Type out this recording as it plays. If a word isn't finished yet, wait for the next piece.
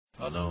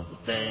Oh,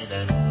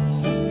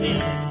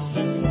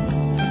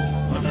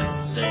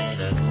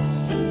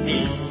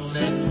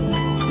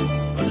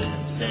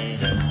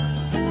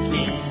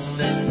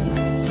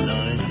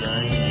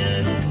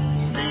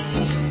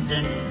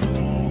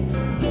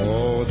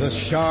 the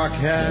shark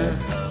had.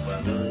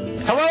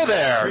 Hello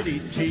there.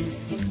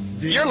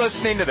 You're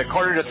listening to the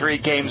Quarter to Three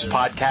Games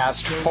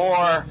podcast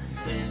for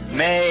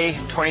May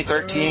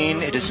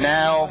 2013. It is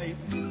now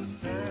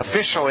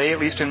officially, at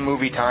least in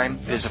movie time,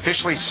 it is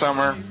officially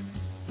summer.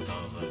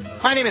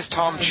 My name is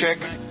Tom Chick,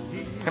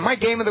 and my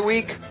game of the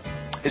week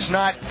is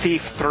not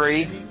Thief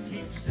 3.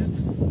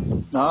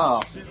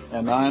 Oh,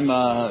 and I'm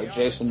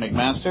Jason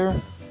McMaster,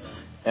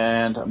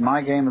 and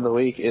my game of the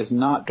week is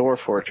not Dwarf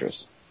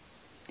Fortress.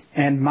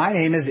 And my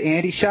name is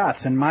Andy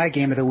Schatz, and my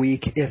game of the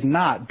week is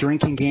not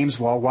drinking games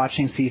while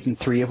watching Season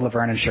 3 of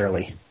Laverne and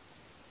Shirley.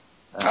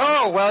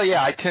 Oh, well,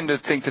 yeah, I tend to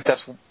think that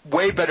that's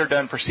way better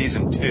done for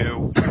Season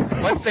 2.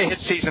 Once they hit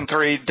Season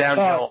 3,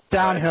 downhill.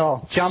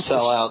 Downhill.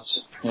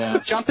 Sellouts. Yeah.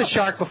 Jump the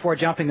shark before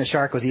jumping the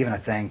shark was even a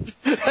thing.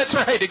 That's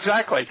right,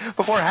 exactly.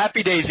 Before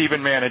Happy Days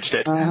even managed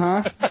it.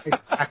 Uh-huh,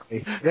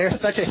 exactly. They're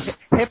such a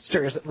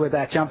hipsters with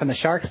that jumping the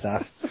shark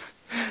stuff.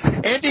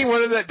 Andy,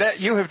 that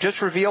you have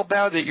just revealed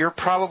now that you're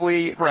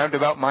probably around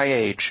about my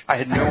age. I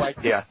had no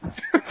idea.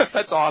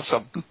 That's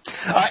awesome.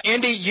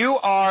 Andy, you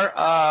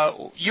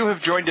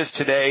have joined us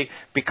today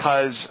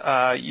because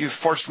you've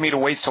forced me to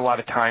waste a lot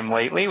of time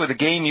lately with a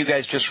game you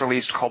guys just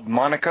released called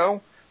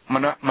Monaco.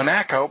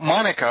 Monaco,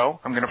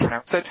 I'm going to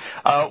pronounce it.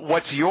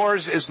 What's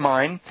yours is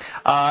mine.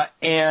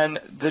 And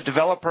the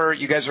developer,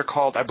 you guys are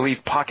called, I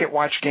believe, Pocket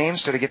Watch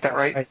Games. Did I get that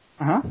right?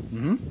 Uh-huh.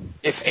 Mm-hmm.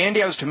 If,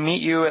 Andy, I was to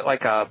meet you at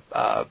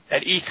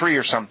at E3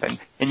 or something,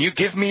 and you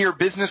give me your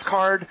business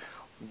card,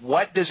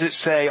 what does it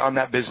say on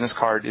that business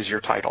card is your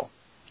title?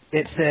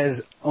 It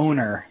says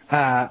owner.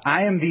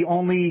 I am the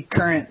only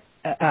current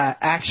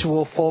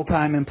actual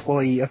full-time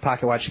employee of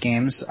Pocket Watch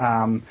Games,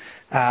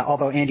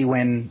 although Andy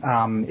Wynn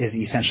is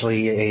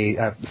essentially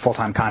a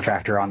full-time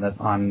contractor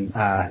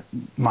on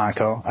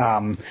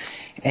Monaco.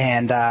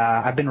 And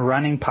I've been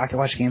running Pocket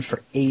Watch Games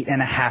for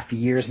 8.5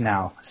 years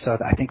now, so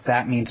I think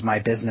that means my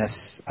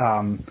business,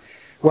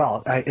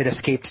 it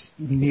escaped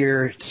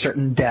near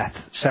certain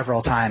death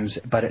several times,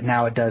 but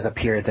now it does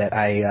appear that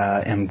I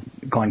am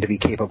going to be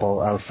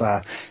capable of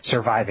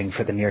surviving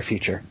for the near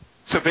future.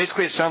 So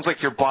basically it sounds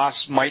like your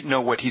boss might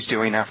know what he's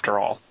doing after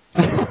all.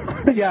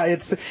 Yeah,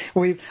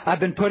 I've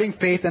been putting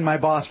faith in my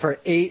boss for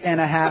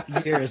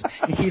 8.5 years.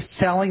 He keeps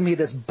telling me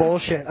this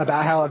bullshit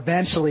about how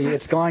eventually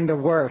it's going to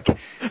work,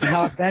 and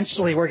how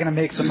eventually we're going to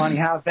make some money,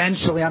 how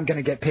eventually I'm going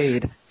to get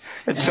paid.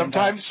 And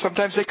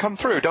sometimes they come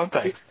through, don't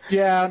they?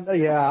 Yeah.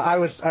 I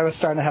was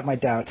starting to have my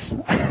doubts.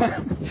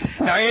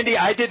 Now, Andy,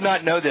 I did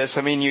not know this.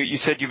 I mean, you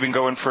said you've been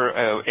going for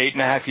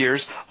 8.5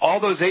 years. All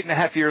those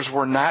 8.5 years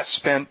were not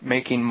spent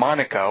making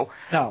Monaco.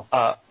 No.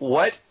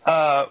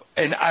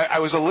 And I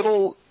was a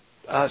little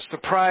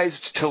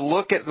surprised to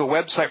look at the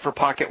website for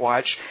Pocket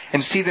Watch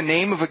and see the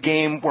name of a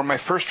game where my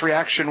first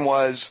reaction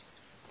was,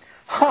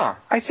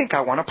 I think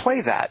I want to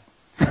play that.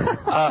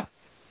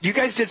 You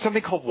guys did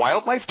something called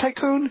Wildlife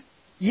Tycoon?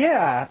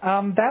 Yeah,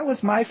 that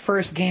was my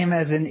first game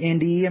as an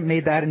indie. I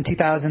made that in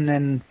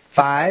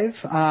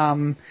 2005,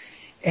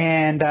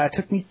 and it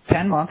took me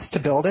 10 months to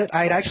build it.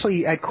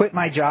 I quit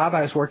my job.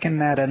 I was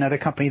working at another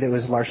company that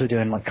was largely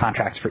doing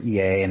contracts for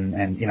EA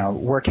and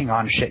working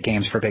on shit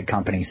games for big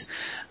companies.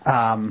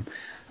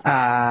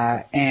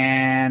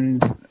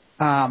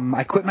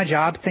 I quit my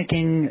job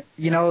thinking,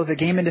 the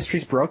game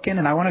industry's broken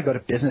and I want to go to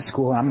business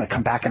school and I'm going to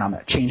come back and I'm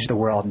going to change the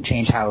world and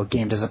change how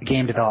game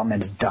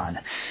development is done.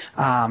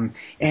 And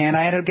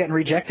I ended up getting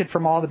rejected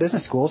from all the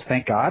business schools,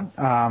 thank God.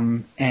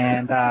 But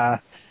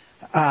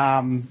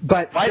how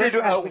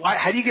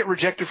do you get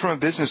rejected from a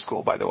business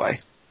school, by the way?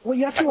 Well,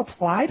 you have to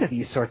apply to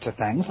these sorts of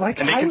things. And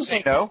they can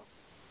say no?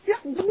 Yeah,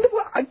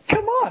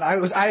 come on.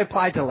 I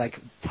applied to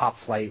top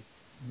flight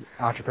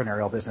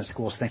entrepreneurial business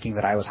schools thinking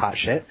that I was hot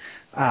shit.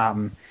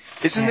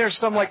 Isn't there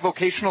some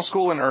vocational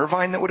school in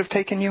Irvine that would have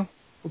taken you?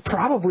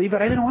 Probably,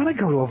 but I didn't want to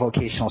go to a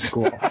vocational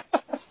school.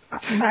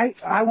 I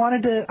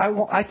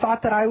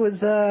thought I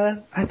was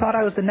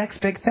the next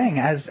big thing,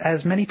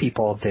 as many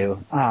people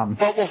do.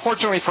 Well,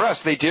 fortunately for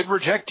us, they did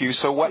reject you.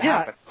 So what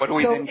happened? What do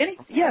we do?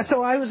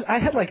 So I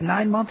had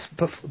 9 months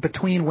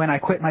between when I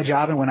quit my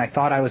job and when I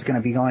thought I was going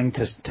to be going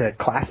to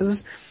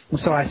classes.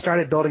 So I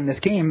started building this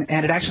game,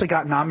 and it actually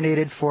got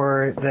nominated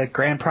for the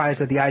grand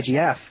prize of the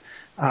IGF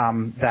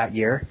that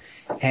year.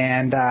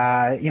 And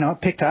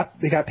it picked up.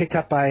 It got picked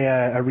up by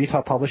a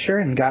retail publisher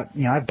and got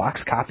I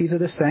boxed copies of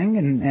this thing.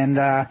 And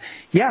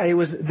it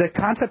was, the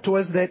concept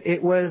was that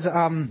it was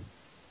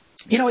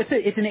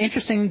it's an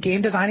interesting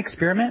game design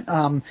experiment.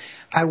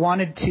 I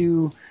wanted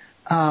to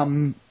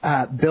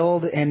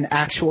build an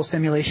actual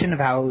simulation of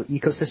how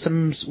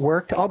ecosystems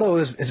worked, although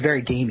it's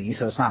very gamey,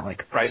 so it's not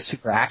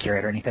super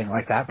accurate or anything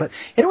like that. But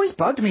it always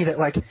bugged me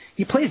that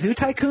you play Zoo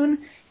Tycoon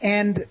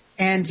and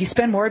you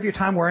spend more of your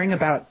time worrying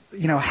about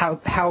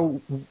how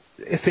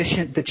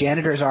efficient the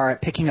janitors are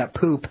at picking up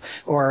poop,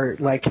 or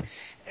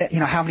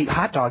how many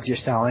hot dogs you're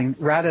selling,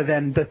 rather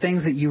than the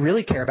things that you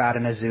really care about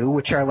in a zoo,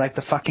 which are like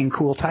the fucking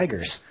cool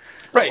tigers.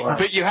 Right,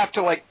 but you have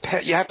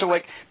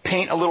to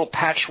paint a little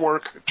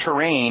patchwork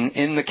terrain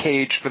in the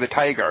cage for the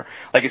tiger.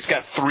 Like it's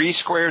got 3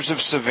 squares of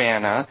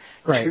savanna,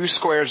 right. 2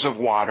 squares of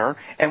water,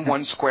 and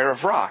 1 square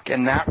of rock,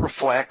 and that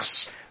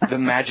reflects the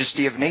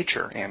majesty of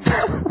nature. And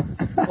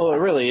well, it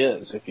really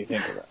is if you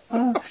think about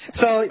it.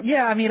 So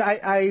yeah, I mean,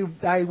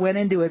 I went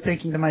into it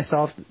thinking to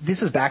myself,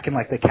 this is back in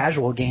like the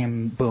casual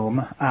game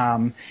boom,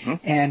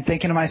 and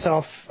thinking to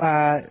myself,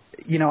 I'm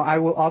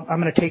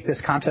going to take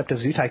this concept of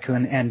Zoo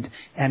Tycoon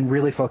and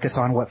really focus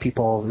on what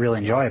people really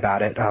enjoy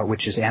about it,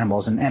 which is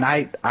animals. And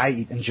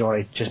I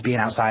enjoy just being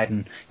outside,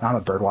 and I'm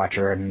a bird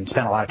watcher and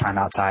spend a lot of time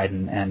outside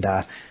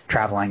and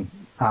traveling,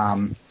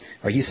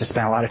 or used to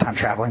spend a lot of time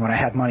traveling when I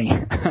had money.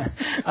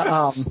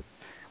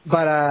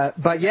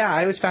 But yeah,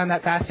 I always found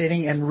that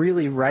fascinating and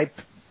really ripe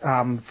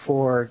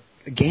for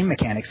game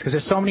mechanics, because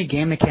there's so many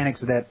game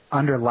mechanics that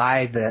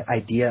underlie the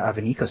idea of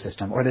an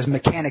ecosystem, or there's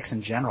mechanics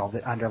in general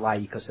that underlie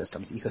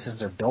ecosystems.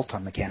 Ecosystems are built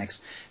on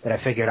mechanics that I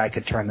figured I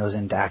could turn those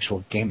into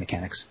actual game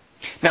mechanics.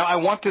 Now, I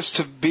want this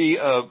to be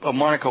a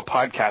Monaco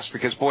podcast,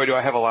 because, boy, do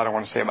I have a lot I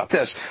want to say about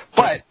this.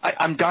 But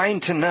I'm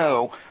dying to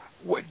know,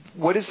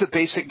 what is the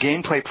basic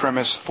gameplay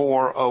premise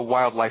for a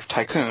Wildlife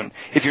Tycoon?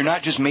 If you're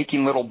not just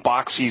making little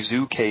boxy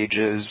zoo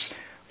cages,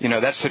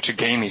 that's such a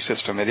gamey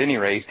system at any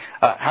rate.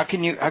 How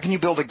can you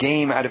build a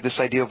game out of this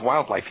idea of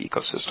wildlife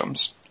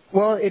ecosystems?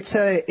 Well, it's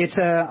a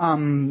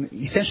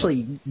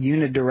essentially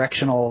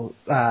unidirectional,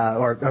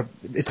 or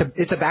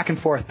it's a back and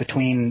forth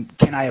between,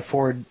 can I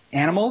afford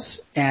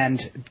animals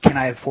and can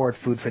I afford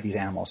food for these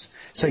animals?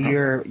 So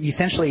you're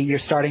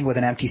starting with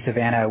an empty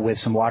savanna with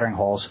some watering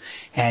holes,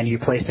 and you're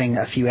placing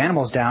a few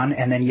animals down,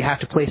 and then you have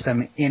to place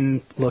them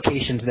in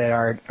locations that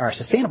are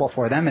sustainable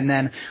for them. And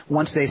then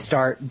once they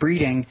start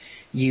breeding,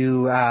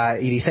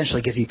 it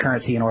essentially gives you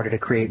currency in order to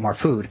create more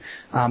food.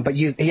 But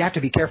you have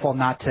to be careful you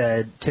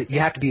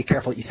have to be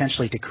careful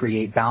essentially to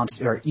create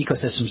balanced or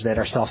ecosystems that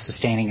are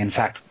self-sustaining, in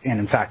fact,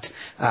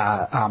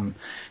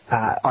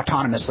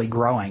 autonomously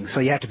growing.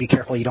 So you have to be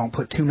careful you don't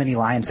put too many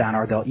lions down,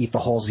 or they'll eat the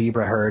whole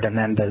zebra herd, and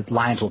then the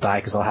lions will die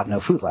because they'll have no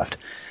food left.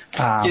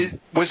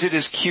 Was it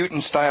as cute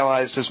and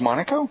stylized as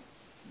Monaco?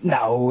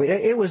 No,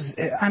 it was.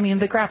 I mean,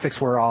 the graphics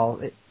were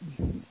all.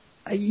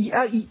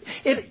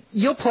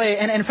 You'll play,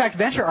 and in fact,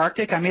 Venture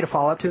Arctic, I made a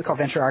follow-up to it called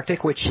Venture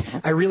Arctic, which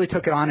I really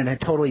took it on in a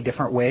totally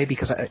different way,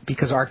 because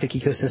Arctic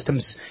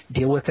ecosystems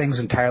deal with things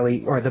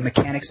entirely, or the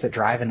mechanics that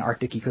drive an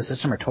Arctic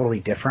ecosystem are totally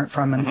different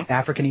from an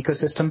African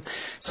ecosystem.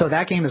 So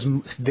that game is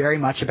very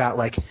much about,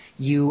 like,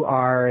 you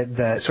are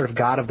the sort of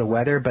god of the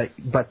weather, but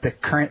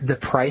the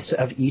price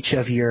of each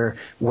of your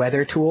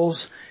weather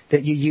tools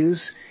that you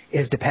use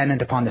is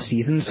dependent upon the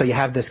season. So you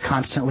have this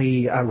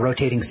constantly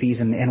rotating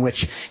season in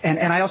which, and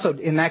I also,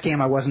 in that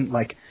game, I wasn't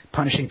like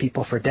punishing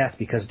people for death,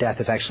 because death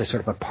is actually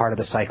sort of a part of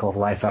the cycle of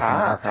life up in the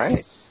Arctic.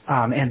 Right.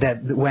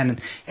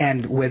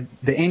 With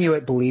the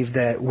Inuit believe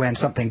that when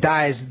something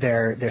dies,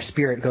 their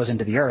spirit goes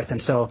into the earth,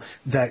 and so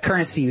the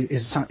currency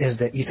is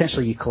that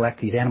essentially you collect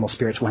these animal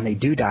spirits when they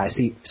do die.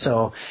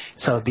 So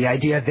the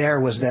idea there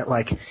was that,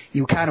 like,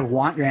 you kind of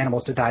want your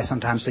animals to die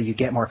sometimes, so you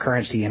get more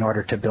currency in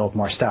order to build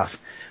more stuff.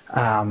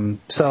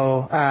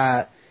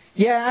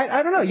 Yeah,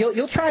 I don't know.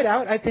 You'll try it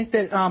out. I think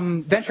that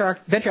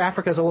Venture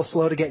Africa is a little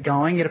slow to get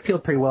going. It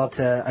appealed pretty well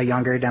to a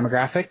younger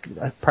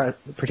demographic,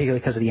 particularly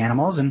because of the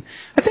animals. And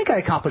I think I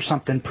accomplished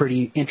something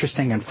pretty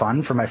interesting and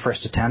fun for my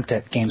first attempt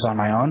at games on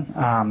my own.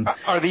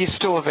 Are these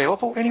still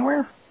available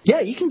anywhere? Yeah,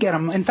 you can get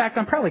them. In fact,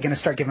 I'm probably going to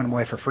start giving them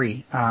away for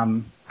free.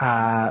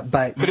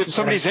 But if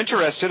somebody's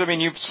interested, I mean,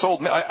 you've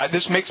sold.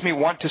 This makes me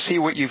want to see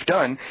what you've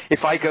done.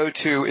 If I go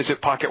to, is it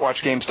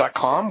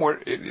PocketWatchGames.com?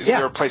 Is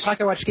there a place?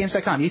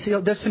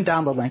 PocketWatchGames.com. There's some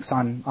download links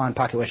on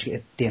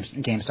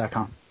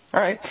PocketWatchGames.com.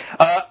 All right.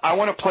 I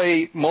want to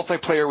play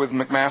multiplayer with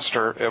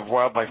McMaster of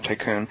Wildlife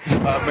Tycoon.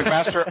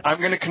 McMaster, I'm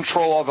going to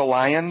control all the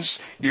lions.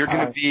 You're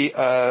going to be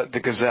the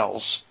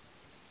gazelles.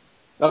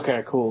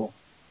 Okay, cool.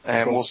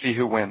 And we'll see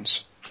who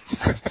wins.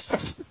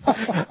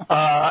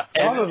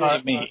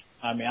 Probably me.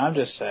 I mean, I'm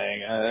just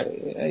saying,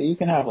 you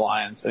can have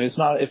lions. If it's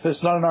not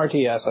an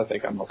RTS, I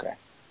think I'm okay.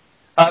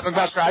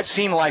 McMaster, I've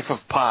seen Life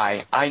of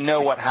Pi. I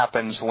know what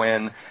happens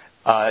when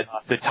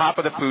the top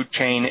of the food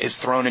chain is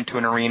thrown into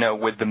an arena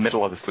with the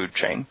middle of the food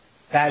chain.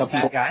 Bad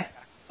guy.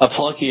 A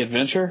plucky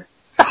adventure?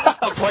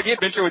 A plucky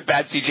adventure with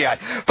bad CGI.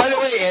 By the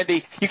way,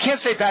 Andy, you can't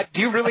say bad.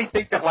 Do you really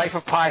think that Life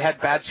of Pi had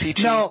bad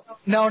CGI?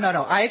 No.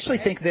 I actually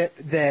think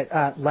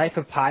that Life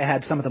of Pi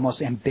had some of the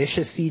most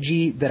ambitious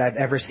CG that I've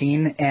ever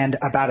seen, and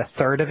about a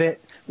third of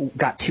it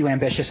got too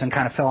ambitious and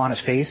kind of fell on his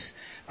face.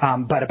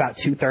 But about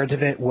 2/3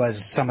 of it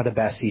was some of the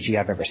best CG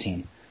I've ever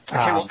seen. Okay,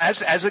 well,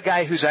 as a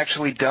guy who's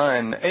actually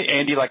done,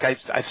 Andy, like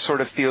I sort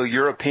of feel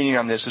your opinion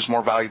on this is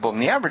more valuable than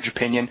the average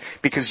opinion,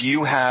 because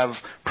you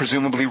have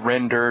presumably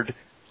rendered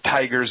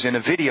tigers in a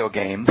video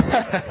game.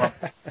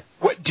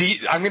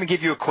 I'm going to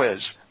give you a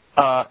quiz.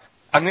 I'm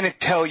going to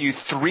tell you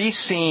 3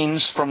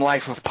 scenes from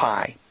Life of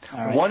Pi.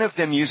 right. One of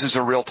them uses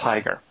a real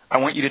tiger. I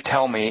want you to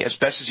tell me, as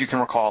best as you can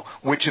recall,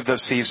 which of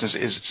those scenes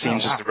is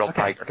the real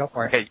tiger. Go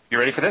for it. Okay, you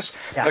ready for this?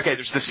 Yeah. Okay,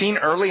 there's the scene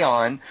early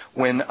on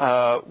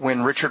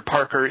when Richard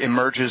Parker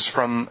emerges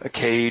from a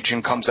cage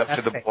and comes up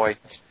to the boy.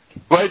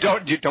 Well,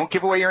 don't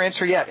give away your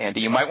answer yet,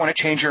 Andy. You might want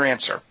to change your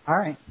answer. All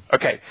right.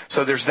 Okay,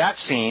 so there's that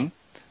scene.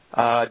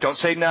 Don't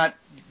say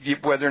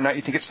whether or not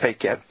you think it's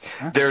fake yet.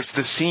 Huh? There's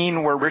the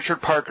scene where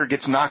Richard Parker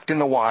gets knocked in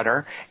the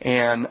water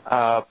and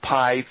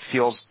Pi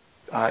feels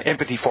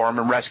empathy for him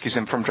and rescues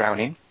him from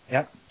drowning.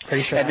 Yep.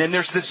 Pretty sure. And then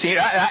there's the scene.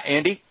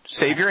 Andy,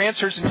 save your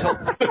answers until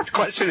the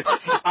question.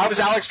 I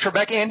was Alex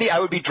Trebek, Andy. I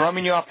would be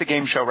drumming you off the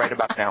game show right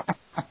about now.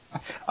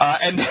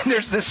 And then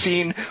there's the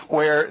scene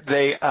where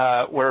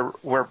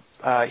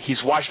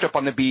he's washed up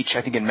on the beach,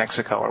 I think in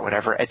Mexico or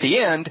whatever, at the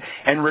end,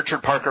 and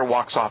Richard Parker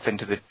walks off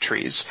into the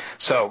trees.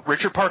 So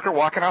Richard Parker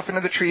walking off into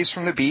the trees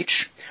from the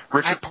beach,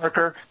 Richard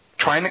Parker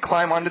trying to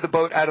climb onto the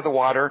boat out of the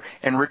water,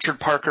 and Richard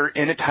Parker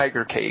in a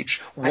tiger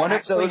cage. One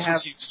of those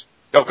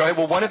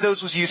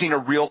was using a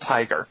real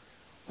tiger.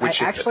 I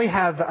actually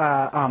have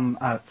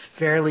a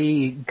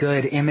fairly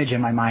good image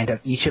in my mind of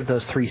each of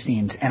those three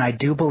scenes, and I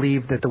do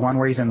believe that the one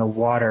where he's in the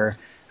water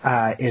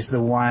is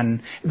the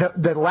one.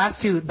 The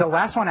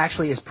last one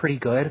actually is pretty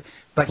good,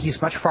 but he's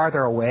much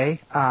farther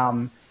away.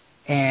 And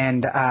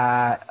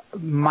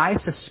my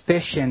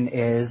suspicion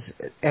is,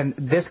 and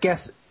this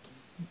guess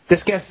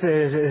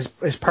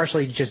is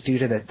partially just due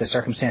to the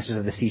circumstances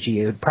of the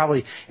CG.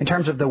 Probably in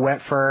terms of the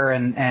wet fur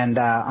and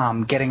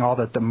getting all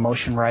the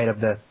motion right of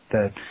the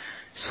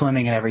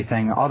swimming and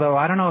everything. Although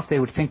I don't know if they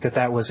would think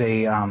that was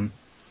a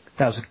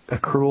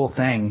cruel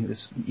thing.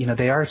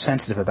 They are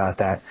sensitive about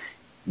that.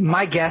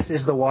 My guess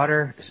is the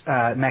water.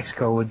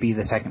 Mexico would be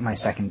my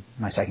second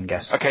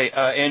guess. Okay,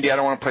 Andy, I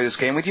don't want to play this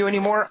game with you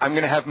anymore. I'm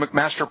going to have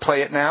McMaster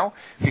play it now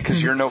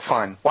because you're no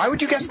fun. Why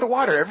would you guess the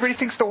water? Everybody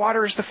thinks the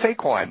water is the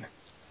fake one.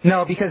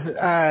 No, because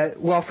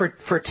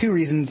for two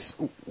reasons.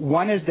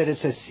 One is that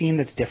it's a scene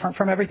that's different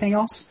from everything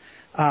else.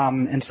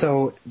 And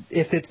so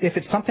if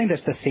it's something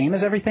that's the same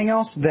as everything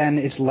else, then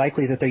it's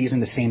likely that they're using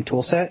the same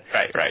tool set.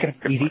 Right. It's going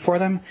to be easy for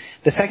them.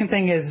 The second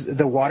thing is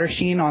the water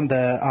sheen on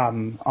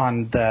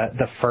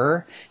the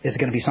fur is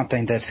going to be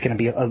something that's going to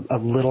be a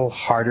little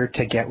harder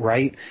to get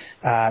right.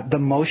 The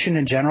motion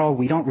in general,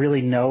 we don't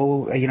really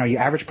know. Your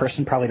average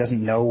person probably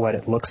doesn't know what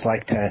it looks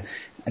like to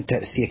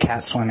see a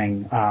cat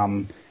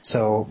swimming.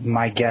 So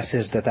my guess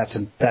is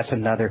that's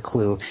another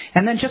clue.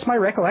 And then just my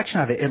recollection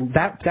of it,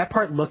 that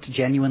part looked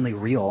genuinely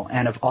real.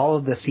 And of all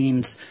of the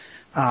scenes,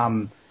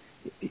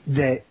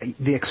 the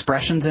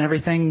expressions and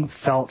everything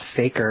felt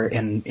faker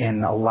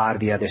in a lot of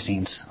the other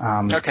scenes.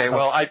 I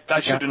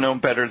should have known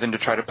better than to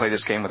try to play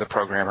this game with a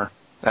programmer.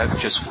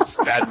 That's just a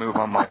bad move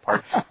on my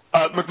part.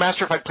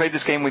 McMaster, if I played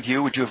this game with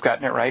you, would you have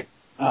gotten it right?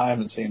 I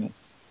haven't seen it.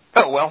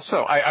 Oh, well,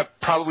 so I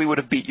probably would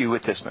have beat you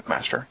with this,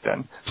 McMaster,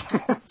 then.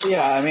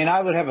 Yeah, I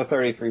would have a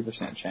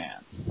 33%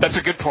 chance. That's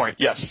a good point,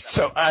 yes.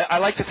 So I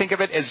like to think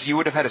of it as you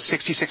would have had a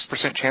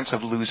 66% chance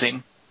of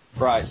losing.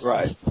 Right. All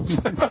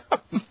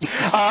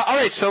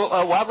right,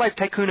 so Wildlife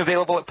Tycoon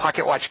available at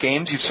Pocket Watch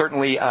Games. You've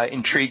certainly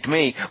intrigued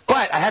me.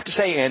 But I have to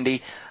say,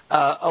 Andy,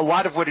 a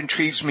lot of what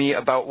intrigues me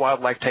about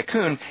Wildlife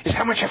Tycoon is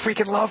how much I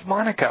freaking love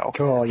Monaco.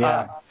 Cool,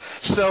 yeah.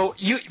 So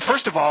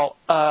first of all,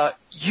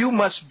 you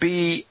must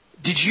be...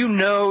 Did you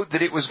know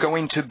that it was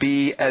going to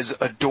be as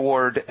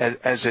adored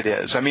as it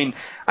is? I mean,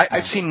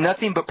 I've seen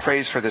nothing but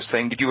praise for this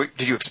thing. Did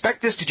you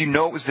expect this? Did you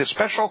know it was this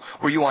special?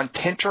 Were you on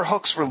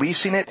tenterhooks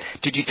releasing it?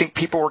 Did you think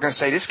people were going to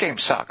say, this game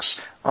sucks?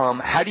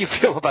 How do you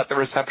feel about the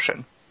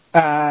reception?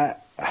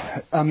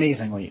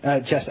 Amazingly.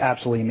 Just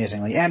absolutely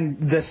amazingly. And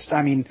this,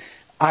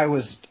 I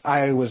was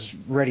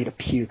ready to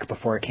puke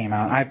before it came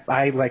out.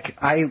 I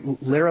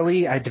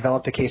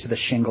developed a case of the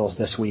shingles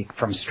this week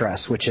from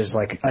stress, which is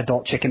like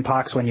adult chicken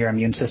pox when your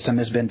immune system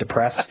has been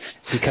depressed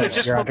because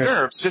so just from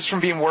nerves, just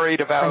from being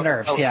worried about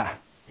nerves. Yeah.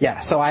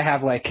 Yeah, so I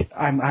have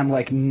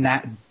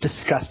I'm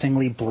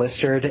disgustingly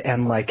blistered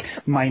and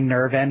my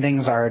nerve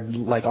endings are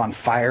on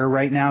fire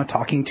right now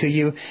talking to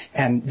you,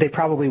 and they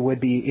probably would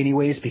be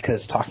anyways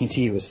because talking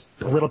to you is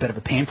a little bit of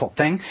a painful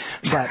thing.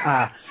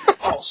 But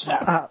oh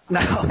snap!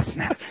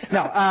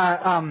 No,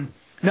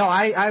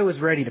 I was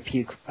ready to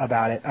puke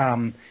about it.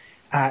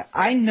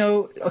 I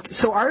know.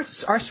 So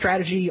our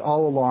strategy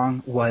all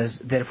along was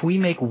that if we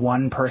make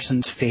one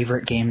person's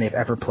favorite game they've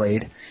ever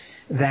played,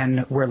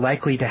 then we're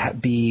likely to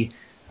be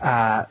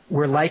a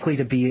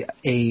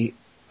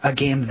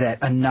game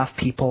that enough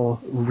people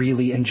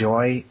really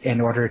enjoy in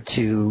order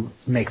to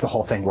make the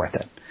whole thing worth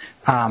it.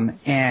 But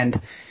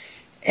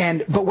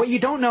what you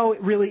don't know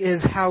really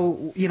is how,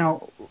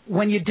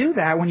 when you do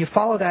that, when you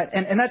follow that,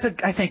 and that's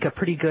I think a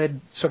pretty good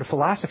sort of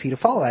philosophy to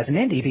follow as an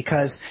indie,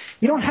 because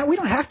we don't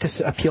have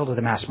to appeal to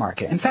the mass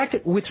market. In fact,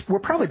 we're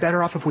probably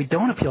better off if we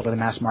don't appeal to the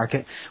mass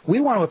market. We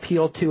want to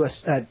appeal to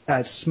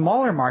a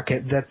smaller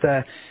market that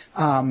the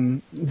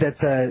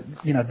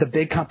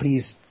big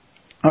companies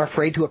are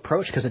afraid to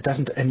approach because it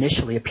doesn't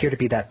initially appear to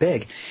be that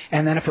big.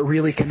 And then if it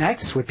really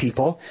connects with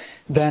people,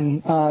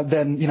 then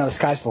the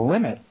sky's the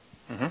limit.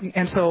 Mm-hmm.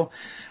 And so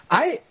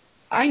I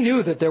I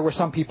knew that there were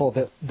some people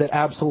that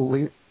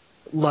absolutely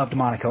loved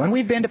Monaco. And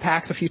we've been to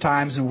PAX a few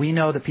times, and we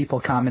know that people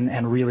come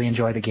and really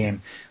enjoy the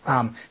game.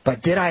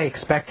 But did I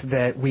expect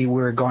that we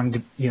were going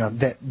to,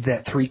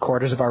 that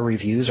 3/4 of our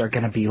reviews are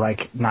going to be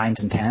like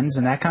 9s and 10s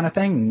and that kind of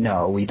thing?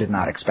 No, we did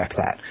not expect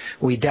that.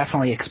 We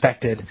definitely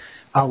expected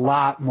a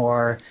lot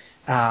more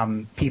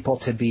people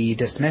to be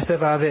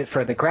dismissive of it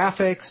for the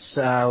graphics.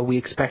 We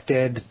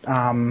expected,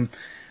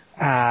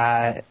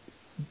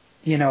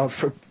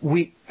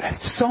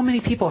 so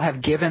many people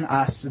have given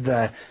us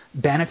the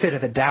benefit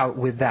of the doubt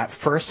with that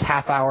first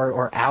half hour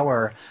or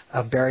hour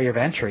of barrier of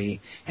entry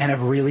and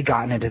have really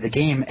gotten into the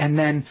game. And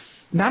then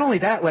not only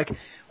that, like,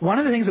 one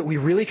of the things that we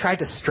really tried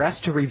to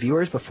stress to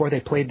reviewers before they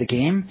played the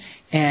game,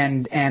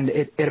 and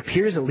it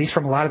appears, at least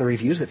from a lot of the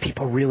reviews, that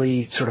people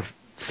really sort of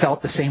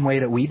felt the same way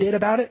that we did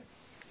about it,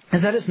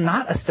 is that it's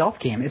not a stealth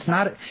game. It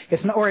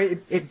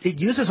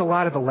uses a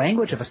lot of the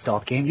language of a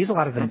stealth game.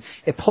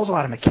 It pulls a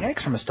lot of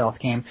mechanics from a stealth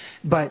game,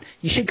 but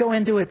you should go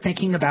into it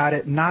thinking about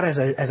it not as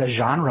a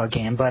genre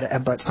game,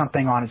 but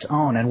something on its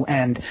own.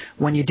 And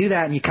when you do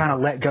that and you kind of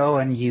let go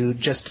and you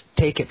just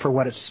take it for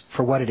what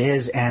it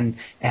is and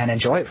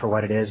enjoy it for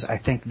what it is, I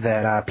think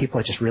that people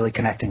are just really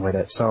connecting with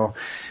it. So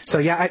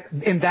yeah,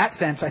 in that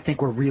sense, I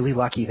think we're really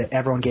lucky that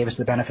everyone gave us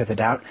the benefit of the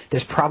doubt.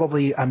 There's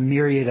probably a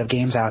myriad of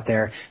games out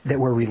there that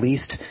were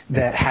released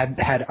that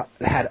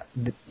had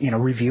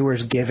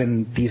reviewers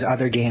given these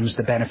other games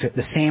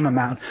the same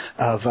amount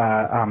of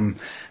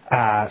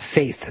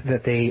faith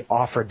that they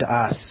offered to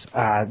us,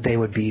 they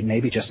would be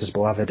maybe just as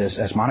beloved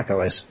as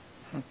Monaco is.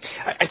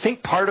 I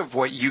think part of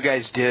what you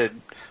guys did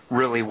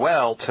really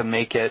well to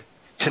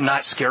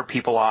not scare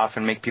people off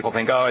and make people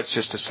think, oh, it's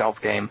just a stealth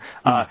game.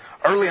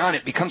 Early on,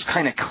 it becomes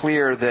kind of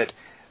clear that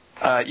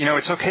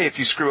it's okay if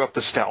you screw up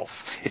the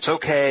stealth. It's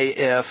okay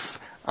if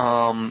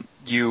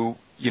you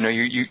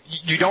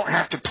don't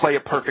have to play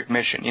a perfect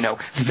mission.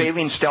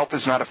 Failing stealth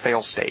is not a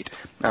fail state.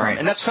 Right.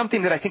 And that's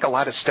something that I think a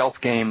lot of stealth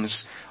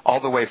games,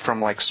 all the way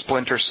from like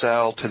Splinter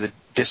Cell to the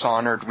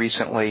Dishonored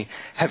recently,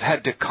 have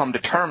had to come to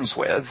terms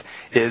with,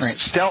 is right.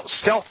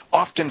 Stealth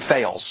often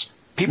fails.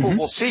 People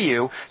will see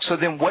you, so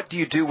then what do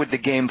you do with the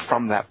game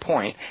from that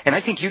point? And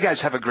I think you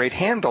guys have a great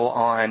handle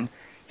on,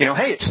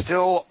 hey, it's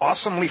still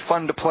awesomely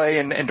fun to play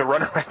and to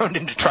run around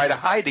and to try to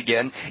hide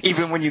again,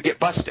 even when you get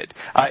busted.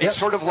 Yep. It's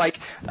sort of like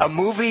a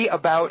movie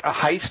about a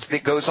heist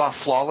that goes off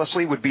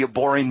flawlessly would be a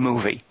boring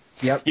movie.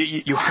 Yep.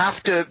 You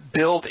have to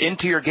build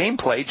into your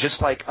gameplay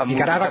just like a movie. You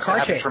got to have a car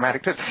chase.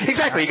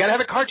 Exactly. You got to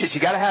have a car chase. You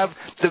got to have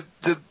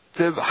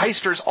the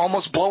heisters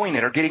almost blowing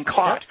it or getting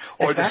caught,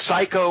 or exactly. The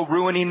psycho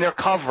ruining their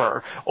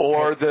cover,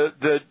 or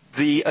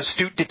the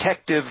astute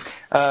detective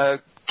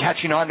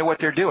catching on to what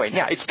they're doing.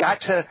 Yeah, it's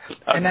got to.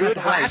 And then at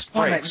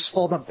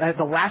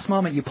the last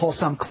moment, you pull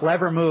some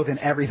clever move, and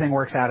everything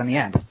works out in the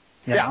end.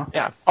 You know?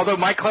 Yeah. Although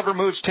my clever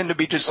moves tend to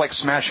be just like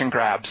smash and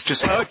grabs.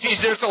 Just oh,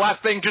 geez, there's the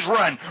last thing. Just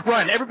run.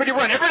 Everybody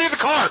run. Everybody to the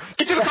car.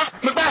 Get to the car.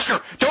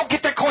 McMaster, don't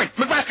get that coin.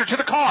 McMaster, to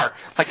the car.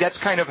 Like, that's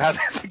kind of how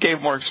the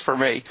game works for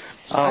me.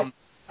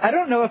 I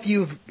don't know if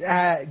you've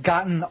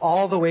gotten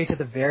all the way to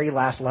the very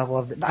last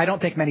level I don't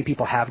think many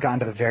people have gotten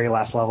to the very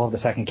last level of the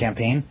second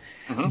campaign,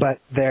 but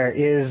there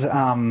is.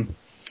 I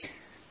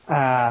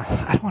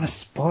don't want to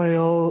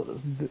spoil.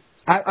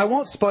 I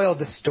won't spoil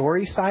the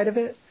story side of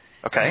it.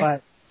 Okay.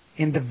 But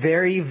in the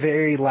very,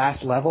 very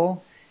last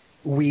level,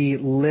 we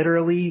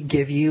literally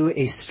give you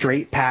a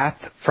straight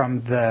path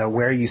from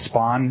where you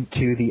spawn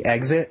to the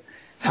exit,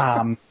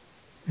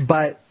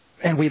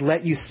 and we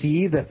let you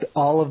see that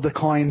all of the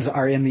coins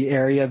are in the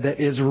area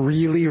that is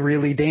really,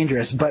 really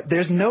dangerous. But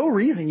there's no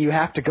reason you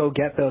have to go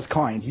get those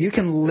coins. You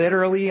can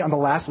literally, on the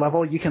last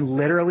level,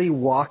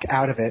 walk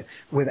out of it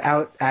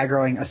without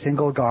aggroing a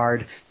single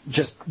guard,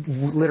 just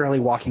literally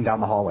walking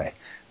down the hallway.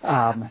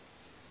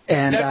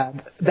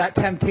 That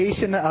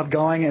temptation of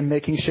going and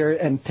making sure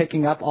and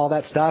picking up all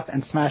that stuff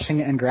and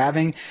smashing and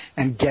grabbing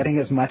and getting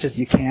as much as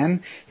you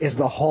can is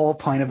the whole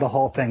point of the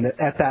whole thing. That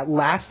at that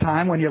last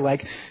time when you're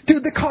like,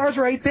 dude, the car's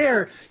right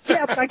there.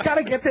 Yeah, but I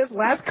gotta get this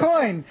last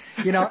coin.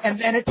 And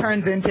then it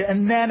turns into,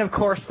 and then of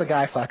course the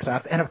guy fucks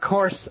up. And of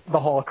course the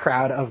whole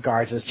crowd of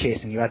guards is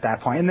chasing you at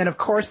that point. And then of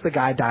course the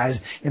guy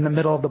dies in the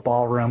middle of the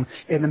ballroom,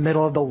 in the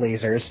middle of the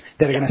lasers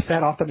that are going to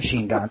set off the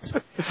machine guns.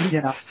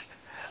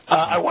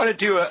 I want to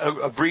do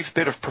a brief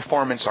bit of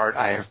performance art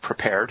I have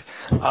prepared.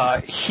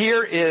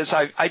 Here is,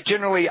 I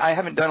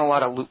haven't done a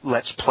lot of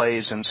Let's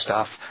Plays and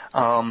stuff,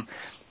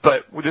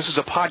 but this is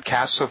a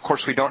podcast, so of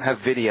course we don't have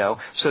video.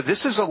 So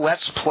this is a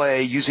Let's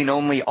Play using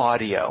only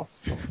audio.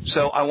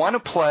 So I want to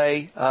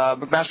play,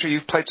 McMaster,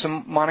 you've played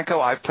some Monaco,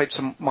 I've played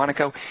some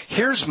Monaco.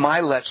 Here's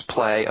my Let's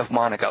Play of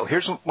Monaco.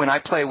 Here's when I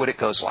play what it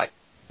goes like.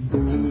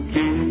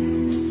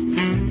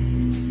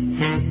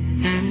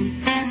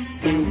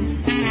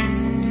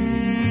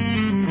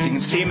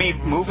 See me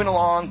moving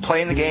along,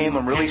 playing the game.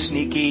 I'm really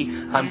sneaky.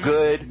 I'm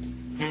good.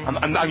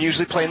 I'm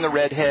usually playing the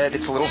redhead.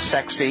 It's a little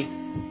sexy.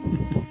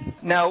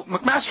 Now,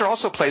 McMaster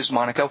also plays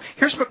Monaco.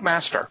 Here's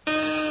McMaster.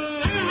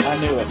 I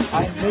knew it.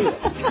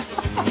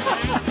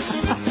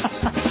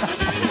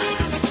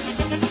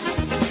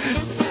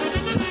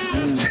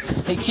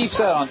 He keeps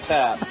that on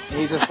tap.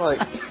 He's just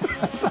like,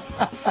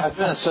 I've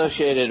been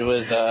associated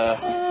with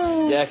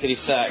Yakety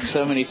Sax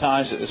so many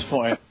times at this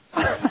point.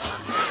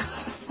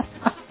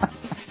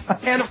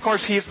 And, of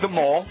course, he's the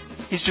mole.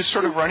 He's just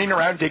sort of running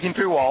around digging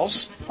through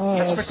walls.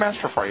 That's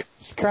McMaster for you.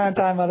 It's crime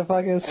time,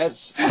 motherfuckers.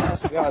 That's,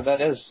 God,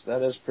 that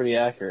is pretty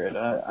accurate.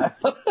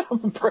 I'm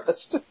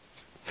impressed.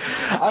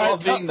 I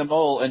love being the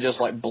mole and just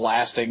like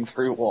blasting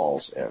through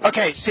walls.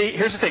 Okay, see,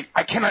 here's the thing.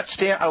 I cannot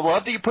stand. I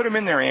love that you put him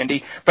in there,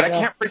 Andy, but I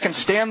can't freaking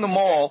stand the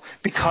mole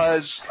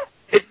because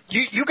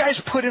you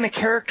guys put in a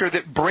character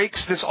that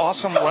breaks this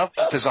awesome level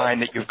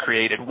design that you've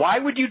created. Why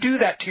would you do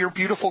that to your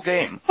beautiful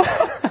game?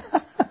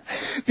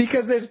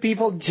 Because there's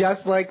people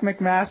just like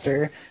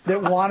McMaster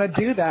that want to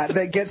do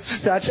that get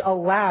such a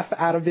laugh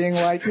out of being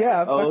like,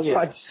 I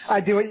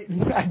do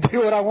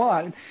what I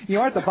want. You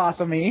aren't the boss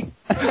of me.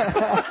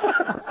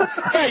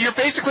 Yeah, you're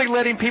basically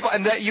letting people,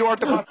 and that you aren't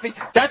the boss of me.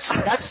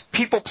 That's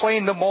people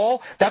playing the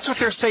mole. That's what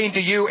they're saying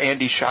to you,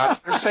 Andy Schatz.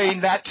 They're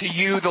saying that to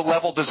you, the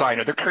level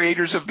designer, the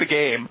creators of the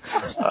game.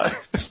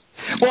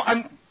 Well,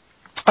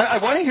 I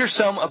want to hear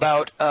some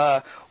about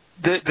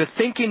the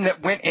thinking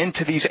that went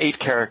into these 8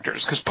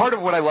 characters, because part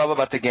of what I love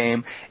about the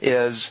game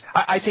is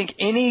I think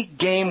any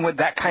game with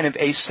that kind of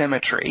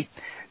asymmetry,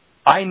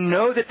 I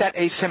know that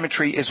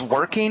asymmetry is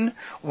working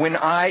when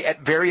I,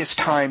 at various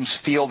times,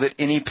 feel that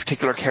any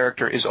particular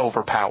character is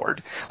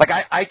overpowered. Like,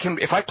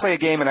 if I play a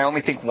game and I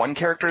only think one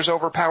character is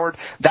overpowered,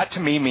 that to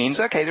me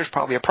means, okay, there's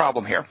probably a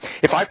problem here.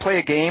 If I play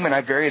a game and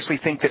I variously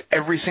think that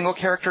every single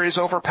character is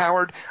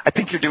overpowered, I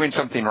think you're doing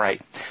something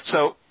right.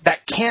 So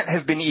that can't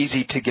have been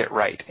easy to get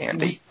right,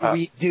 Andy.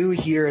 We do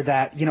hear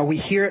that, we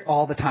hear it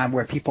all the time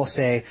where people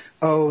say,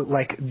 oh,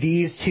 like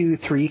these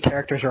 2-3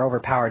 characters are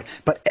overpowered,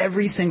 but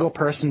every single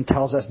person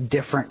tells us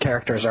different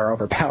characters are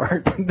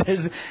overpowered.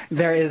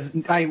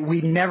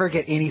 We never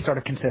get any sort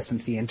of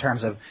consistency in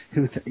terms of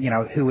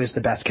who is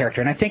the best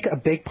character. And I think a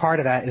big part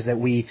of that is that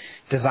we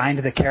designed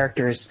the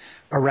characters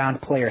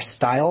around player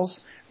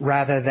styles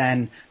rather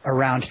than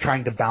around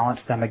trying to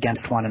balance them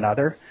against one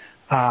another.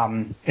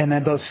 And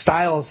then those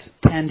styles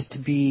tend to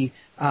be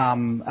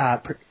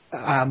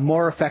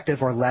more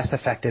effective or less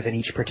effective in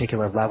each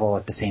particular level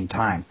at the same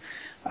time.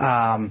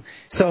 If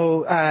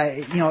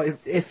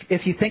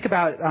you think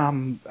about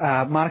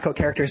Monaco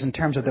characters in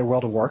terms of their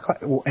World of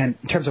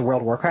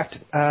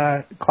Warcraft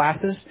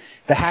classes,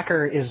 the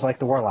hacker is like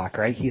the warlock,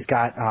 right? He's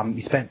got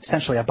he spent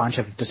essentially a bunch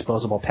of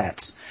disposable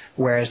pets,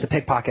 whereas the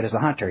pickpocket is the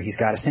hunter. He's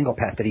got a single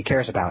pet that he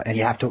cares about, and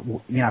you have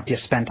to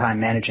spend time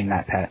managing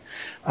that pet.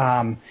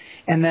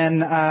 And then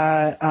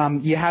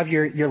you have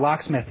your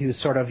locksmith, who's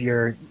sort of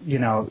your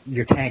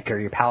tank or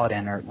your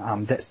paladin, or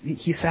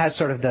he has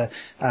sort of the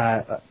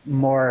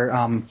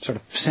more sort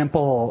of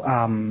simple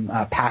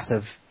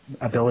passive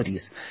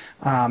abilities.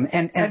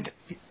 And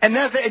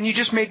you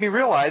just made me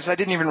realize, I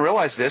didn't even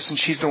realize this, and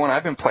she's the one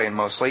I've been playing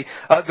mostly.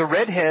 The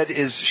redhead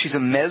she's a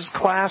Mez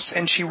class,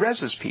 and she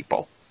reses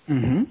people.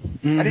 Mm-hmm.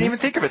 Mm-hmm. I didn't even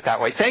think of it that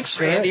way. Thanks,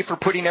 Andy, for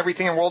putting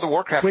everything in World of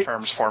Warcraft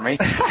terms for me.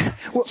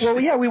 Well,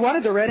 yeah, we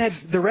wanted the redhead.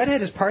 The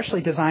redhead is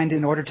partially designed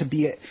in order to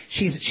be.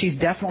 She's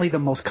definitely the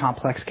most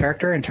complex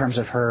character in terms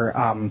of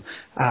her.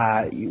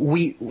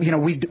 We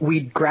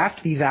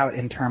graphed these out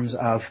in terms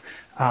of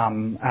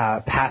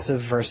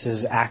passive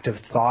versus active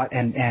thought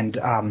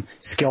and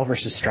skill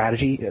versus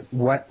strategy.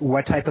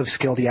 What type of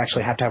skill do you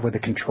actually have to have with the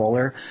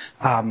controller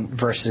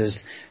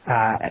versus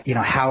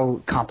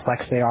how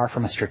complex they are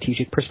from a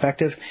strategic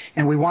perspective.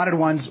 And we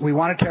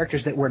wanted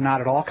characters that were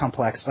not at all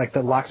complex. Like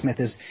the locksmith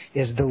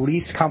is the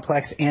least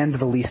complex and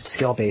the least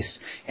skill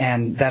based,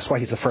 and that's why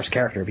he's the first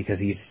character, because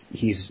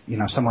he's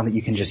someone that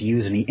you can just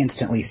use and he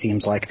instantly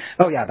seems like,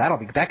 oh yeah,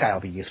 that guy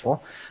will be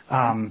useful.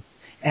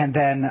 And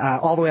then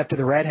all the way up to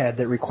the redhead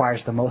that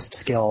requires the most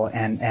skill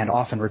and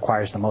often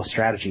requires the most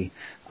strategy.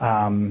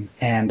 Different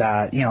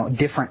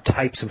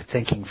types of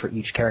thinking for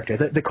each character.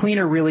 The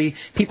cleaner really,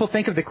 people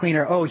think of the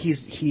cleaner, oh,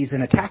 he's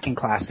an attacking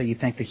class, so you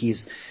think that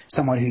he's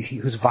someone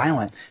who's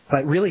violent.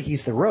 But really,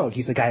 he's the rogue.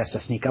 He's the guy who has to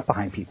sneak up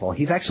behind people.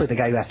 He's actually the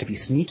guy who has to be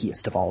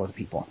sneakiest of all of the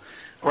people.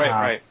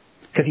 Right.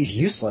 Because he's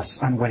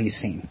useless on what he's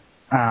seen.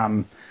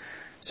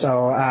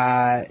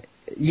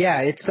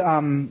 Yeah, it's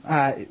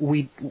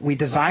we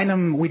design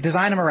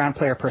them around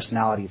player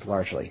personalities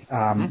largely.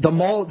 The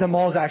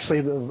mole is actually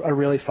a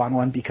really fun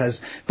one,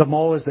 because the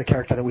mole is the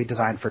character that we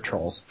designed for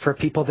trolls, for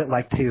people that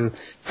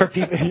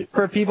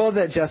for people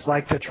that just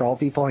like to troll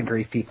people and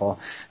grief people.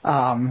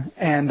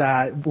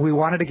 We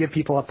wanted to give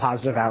people a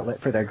positive outlet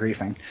for their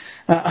griefing.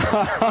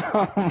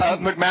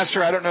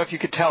 McMaster, I don't know if you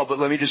could tell, but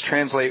let me just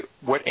translate.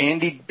 What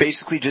Andy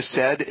basically just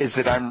said is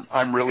that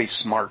I'm really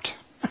smart.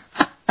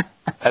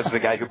 As the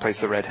guy who plays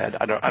the redhead.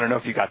 I don't know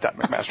if you got that,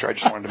 McMaster. I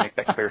just wanted to make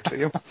that clear to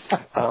you.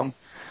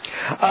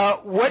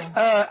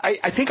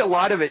 I think a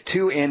lot of it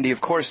too, Andy,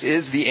 of course,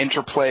 is the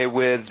interplay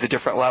with the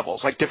different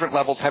levels. Like, different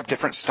levels have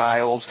different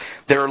styles.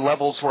 There are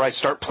levels where I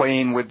start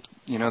playing with,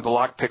 the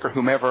lockpick or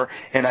whomever,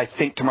 and I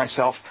think to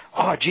myself,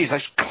 oh, geez, I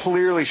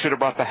clearly should have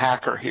brought the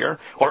hacker here.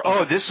 Or,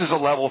 oh, this is a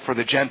level for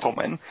the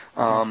gentleman.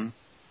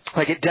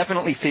 It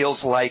definitely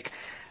feels like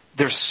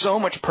there's so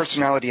much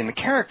personality in the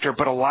character,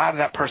 but a lot of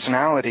that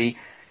personality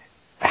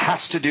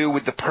has to do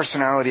with the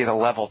personality of the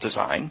level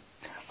design.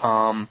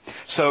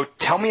 So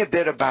tell me a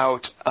bit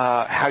about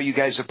how you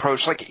guys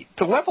approach, like,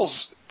 the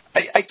levels.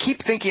 I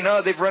keep thinking,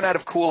 oh, they've run out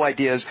of cool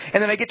ideas,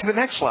 and then I get to the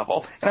next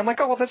level, and I'm like,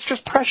 oh, well, that's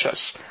just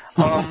precious.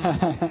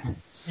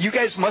 You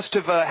guys must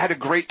have had a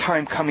great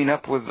time coming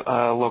up with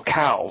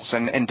locales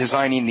and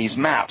designing these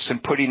maps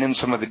and putting in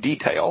some of the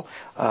detail.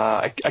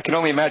 I can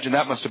only imagine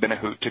that must have been a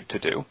hoot to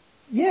do.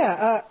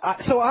 Yeah,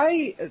 so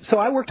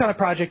I worked on a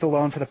project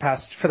alone for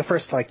the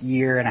first like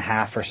year and a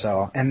half or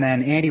so, and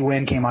then Andy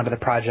Wynn came onto the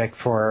project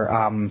for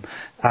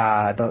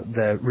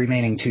the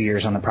remaining 2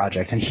 years on the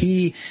project, and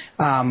he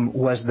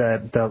was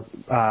the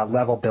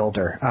level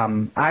builder.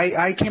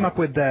 I came up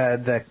with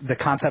the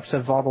concepts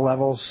of all the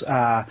levels,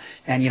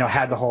 and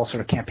had the whole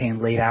sort of campaign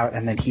laid out,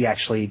 and then he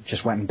actually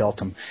just went and built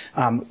them.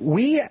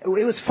 It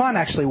was fun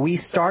actually. We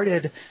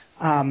started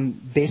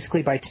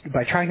basically by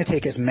trying to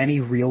take as many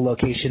real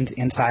locations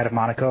inside of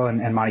Monaco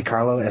and Monte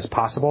Carlo as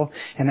possible,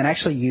 and then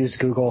actually used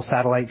Google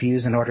satellite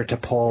views in order to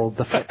pull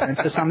the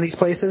footprints of some of these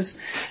places.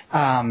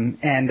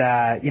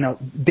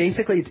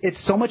 Basically it's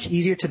so much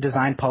easier to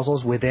design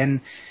puzzles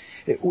within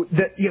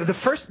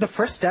the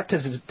first step to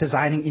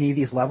designing any of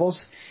these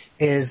levels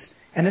is,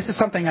 and this is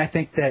something I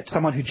think that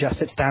someone who just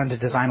sits down to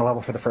design a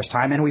level for the first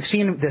time, and we've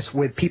seen this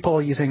with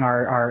people using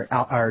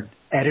our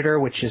editor,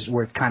 which is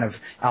we're kind of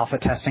alpha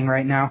testing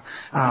right now.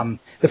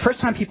 The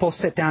first time people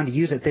sit down to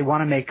use it, they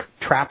want to make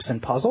traps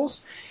and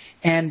puzzles.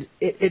 And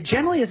it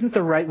generally isn't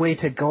the right way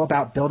to go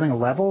about building a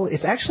level.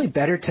 It's actually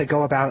better to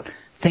go about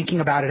thinking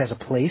about it as a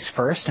place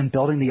first and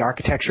building the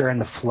architecture and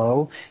the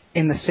flow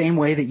in the same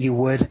way that you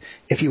would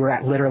if you were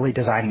literally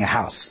designing a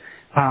house.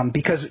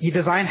 Because you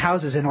design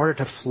houses in order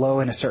to flow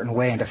in a certain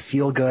way and to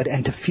feel good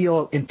and to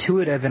feel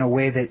intuitive in a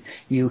way that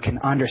you can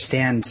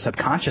understand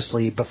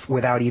subconsciously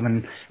without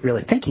even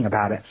really thinking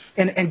about it.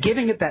 And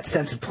giving it that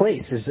sense of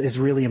place is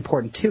really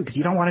important too, because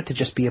you don't want it to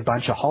just be a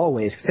bunch of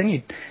hallways, because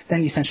then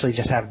you essentially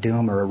just have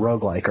Doom or a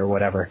roguelike or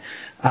whatever.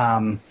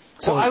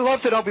 So I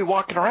love that I'll be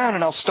walking around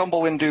and I'll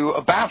stumble into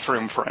a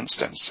bathroom, for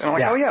instance. And I'm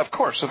like, oh yeah, of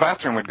course, a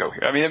bathroom would go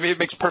here. I mean, it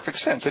makes perfect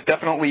sense. It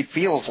definitely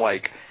feels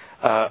like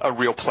a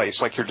real place,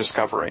 like you're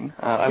discovering.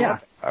 I love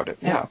that about it.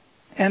 Yeah.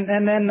 And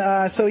then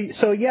it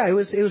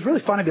was really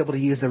fun to be able to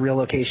use the real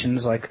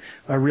locations, like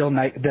a real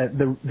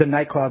the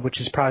nightclub, which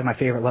is probably my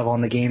favorite level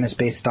in the game, is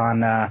based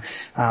on a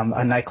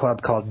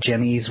nightclub called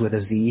Jimmy's with a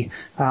Z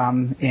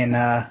in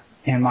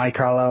Monte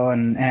Carlo,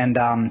 and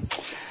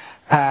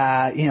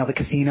the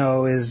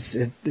casino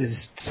is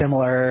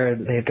similar.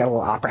 They've got a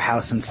little opera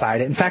house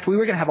inside it. In fact, we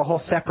were going to have a whole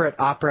separate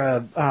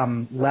opera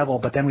level,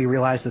 but then we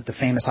realized that the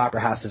famous opera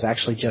house is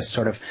actually just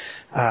sort of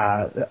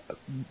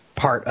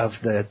part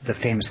of the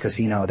famous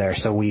casino there,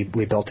 so we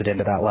built it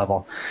into that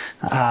level.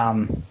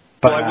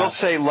 Well, I will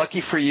say,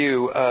 lucky for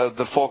you,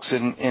 the folks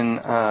in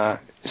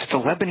is it the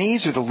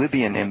Lebanese or the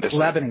Libyan embassy?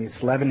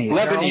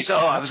 Lebanese. Oh,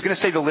 I was going to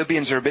say the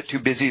Libyans are a bit too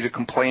busy to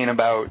complain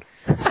about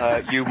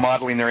you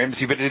modeling their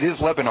embassy, but it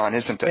is Lebanon,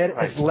 isn't it?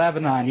 It's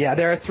Lebanon, yeah.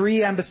 There are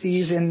 3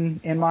 embassies in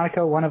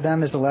Monaco. One of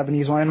them is the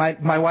Lebanese one.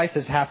 And my wife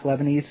is half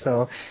Lebanese,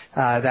 so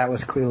that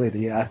was clearly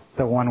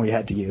the one we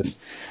had to use.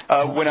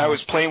 When I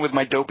was playing with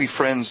my dopey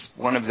friends,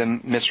 one of them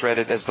misread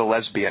it as the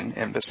lesbian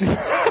embassy.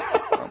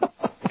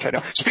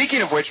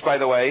 Speaking of which, by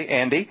the way,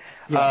 Andy,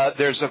 yes.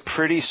 There's a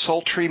pretty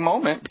sultry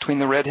moment between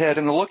the redhead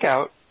and the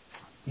lookout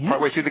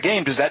partway through the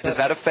game. Does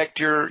that affect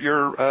your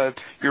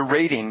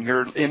rating,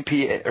 your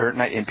MPA or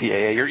not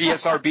MPAA, your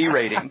ESRB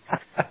rating?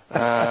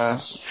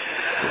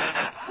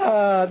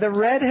 The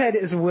redhead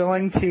is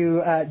willing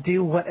to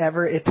do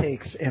whatever it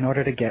takes in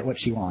order to get what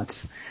she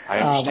wants. I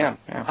understand.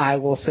 I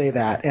will say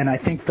that, and I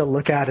think the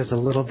lookout is a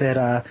little bit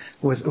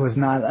was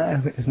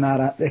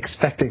not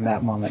expecting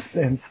that moment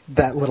and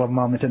that little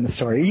moment in the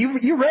story.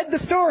 You read the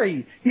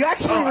story. You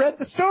actually read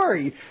the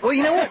story. Well,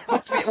 you know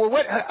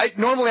what?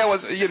 Normally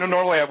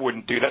I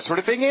wouldn't do that sort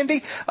of thing,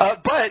 Andy.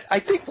 But I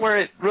think where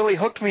it really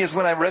hooked me is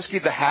when I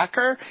rescued the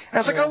hacker. And I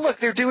was like, oh look,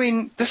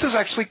 this is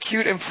actually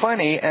cute and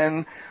funny,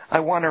 and I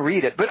want to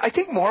read it. But I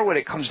think more what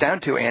it comes down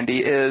to,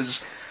 Andy,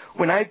 is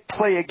when I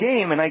play a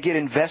game and I get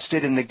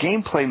invested in the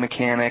gameplay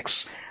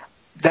mechanics,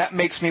 that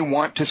makes me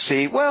want to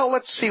see, well,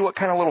 let's see what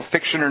kind of little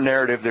fiction or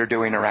narrative they're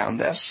doing around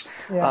this.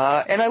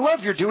 Yeah. And I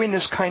love you're doing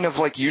this kind of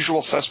like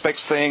Usual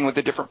Suspects thing with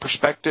the different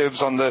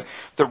perspectives on the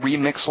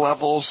remix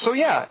levels. So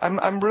yeah,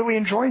 I'm really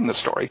enjoying the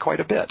story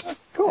quite a bit.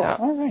 Cool. Yeah.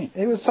 All right.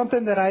 It was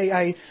something that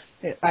I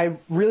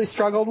really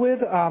struggled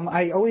with.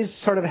 I always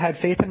sort of had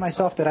faith in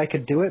myself that I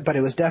could do it, but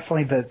it was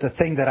definitely the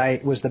thing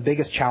that was the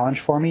biggest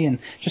challenge for me. And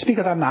just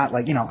because I'm not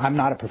I'm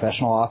not a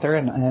professional author,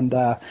 and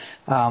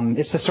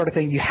it's the sort of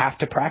thing you have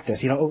to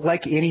practice.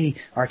 Like any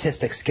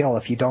artistic skill,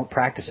 if you don't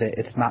practice it,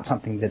 it's not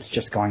something that's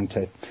just going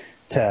to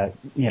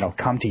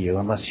come to you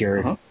unless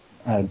you're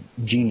a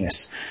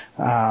genius.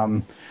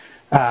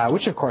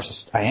 Which of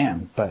course I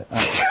am, but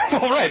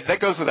well, right, that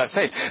goes without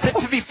saying.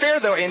 To be fair,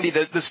 though, Andy,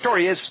 the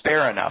story is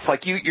spare enough.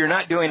 Like you're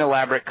not doing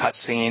elaborate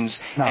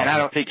cutscenes, and I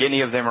don't think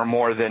any of them are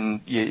more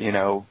than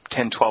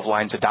 10, 12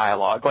 lines of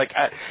dialogue. Like,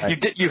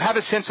 you have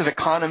a sense of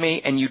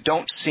economy, and you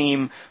don't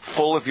seem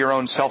full of your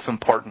own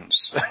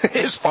self-importance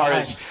as far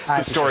as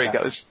the story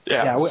goes.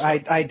 Yeah,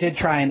 I did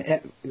try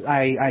and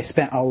I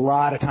spent a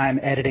lot of time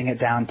editing it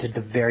down to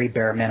the very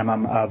bare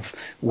minimum of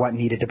what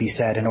needed to be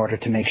said in order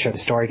to make sure the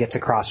story gets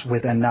across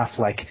with enough,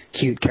 like,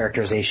 cute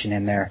characterization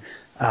in there.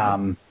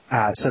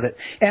 So that,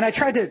 and I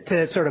tried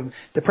to sort of,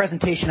 the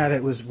presentation of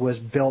it was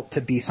built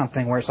to be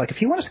something where it's like,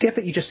 if you want to skip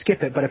it, you just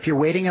skip it. But if you're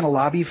waiting in a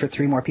lobby for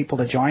 3 more people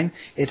to join,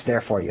 it's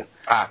there for you.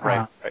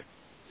 Right.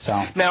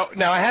 So now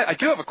I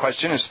do have a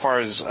question as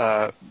far as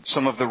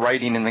some of the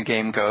writing in the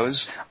game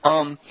goes.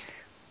 When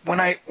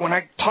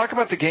I talk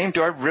about the game,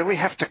 do I really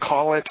have to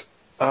call it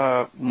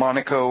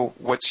Monaco,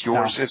 what's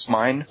yours is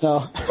mine?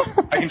 No.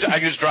 I can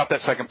just drop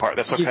that second part.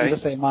 That's okay. You can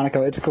just say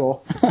Monaco. It's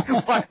cool.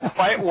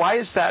 Why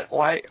is that?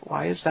 Why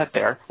is that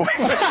there?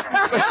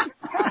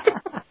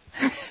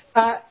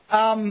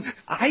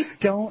 I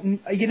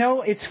don't. You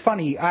know, it's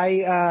funny.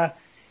 I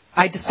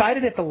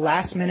decided at the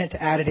last minute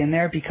to add it in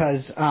there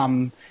because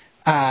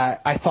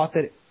I thought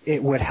that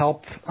it would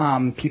help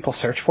people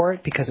search for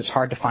it because it's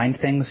hard to find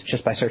things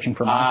just by searching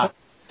for Monaco.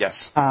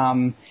 Yes.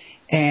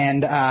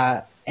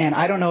 And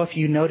I don't know if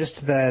you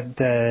noticed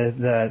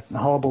the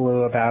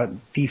hullabaloo about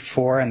Thief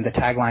 4 and the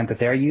tagline that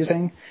they're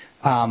using,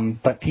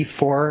 but Thief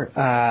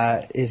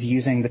 4 is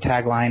using the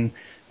tagline,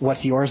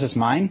 "What's yours is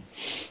mine."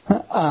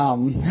 Are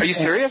you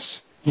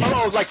serious?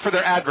 Yeah. Oh, like for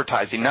their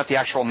advertising, not the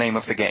actual name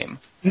of the game.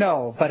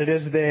 No, but it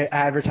is the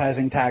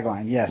advertising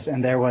tagline, yes.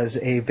 And there was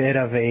a bit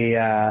of a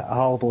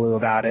hullabaloo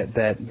about it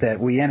that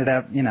we ended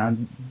up,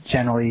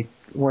 generally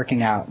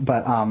working out.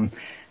 But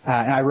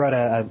and I wrote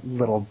a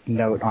little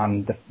note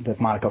on the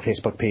Monaco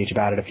Facebook page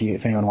about it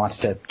if anyone wants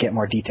to get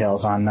more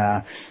details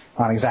on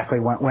exactly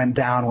what went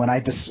down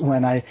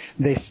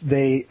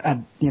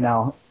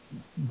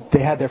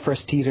they had their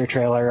first teaser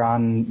trailer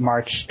on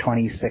March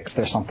 26th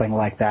or something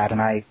like that,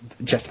 and I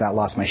just about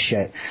lost my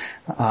shit.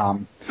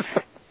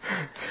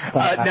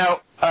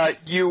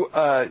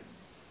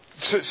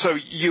 So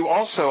you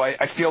also,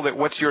 I feel that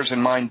What's Yours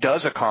and Mine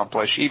does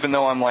accomplish, even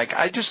though I'm like,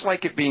 I just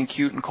like it being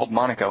cute and called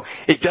Monaco.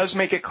 It does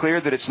make it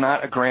clear that it's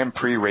not a Grand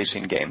Prix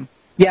racing game.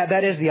 Yeah,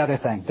 that is the other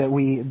thing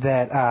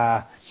that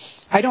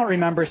I don't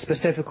remember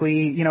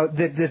specifically.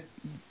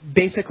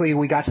 Basically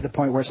we got to the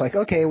point where it's like,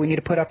 okay, we need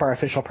to put up our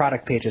official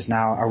product pages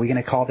now. Are we going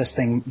to call this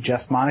thing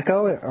just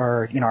Monaco,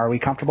 or are we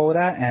comfortable with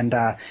that? And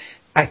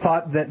I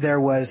thought that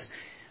there was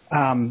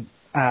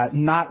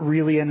not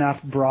really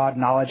enough broad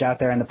knowledge out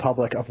there in the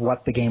public of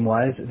what the game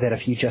was, that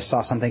if you just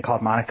saw something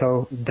called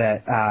Monaco,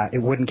 that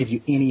it wouldn't give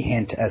you any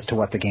hint as to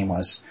what the game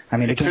was. I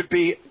mean, it could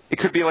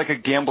be like a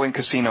gambling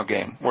casino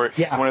game, where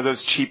one of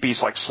those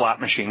cheapies like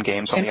slot machine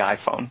games on the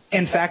iPhone.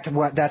 In fact,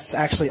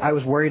 I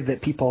was worried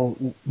that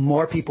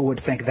more people would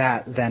think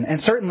that than, and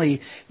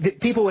certainly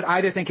people would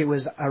either think it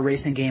was a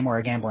racing game or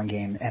a gambling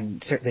game,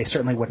 and they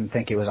certainly wouldn't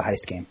think it was a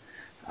heist game.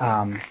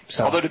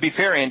 Although to be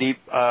fair, Andy,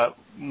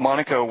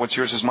 Monaco, What's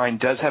Yours is Mine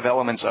does have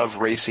elements of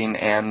racing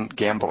and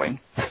gambling.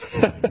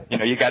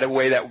 You got to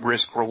weigh that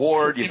risk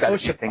reward. You've got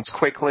to do things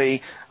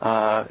quickly.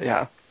 Tell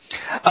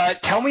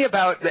me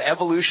about the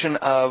evolution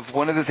of,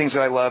 one of the things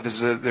that I love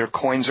is there are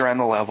coins around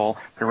the level.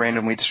 They're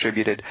randomly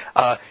distributed.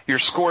 Your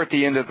score at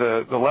the end of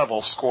the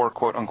level, score,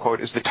 quote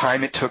unquote, is the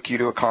time it took you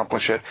to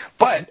accomplish it.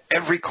 But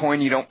every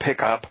coin you don't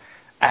pick up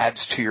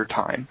adds to your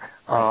time.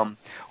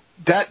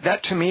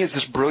 That to me is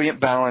this brilliant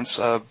balance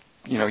of,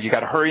 you got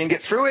to hurry and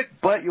get through it,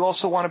 but you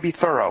also want to be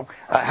thorough.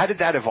 How did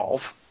that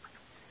evolve?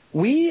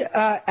 We,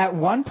 at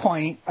one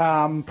point,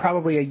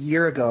 probably a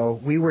year ago,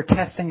 we were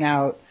testing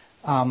out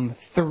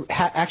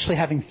actually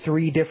having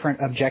 3 different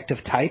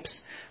objective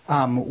types.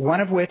 One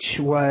of which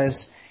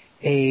was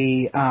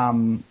a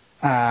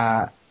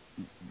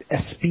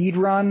speed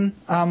run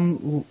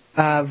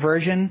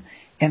version,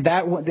 and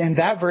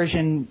that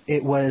version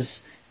it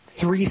was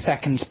 3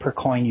 seconds per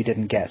coin you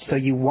didn't get. So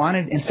you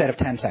wanted, instead of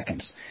 10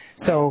 seconds.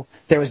 So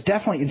there was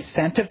definitely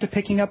incentive to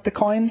picking up the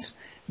coins,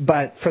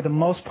 but for the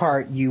most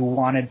part, you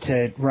wanted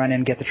to run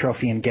in, get the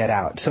trophy, and get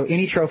out. So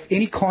any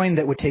coin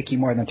that would take you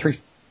more than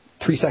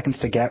 3 seconds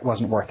to get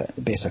wasn't worth it,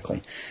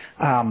 basically.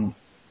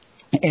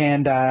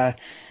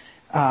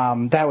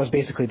 That was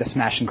basically the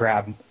smash and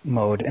grab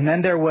mode. And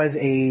then there was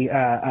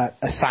a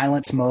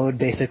silence mode,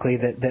 basically,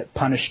 that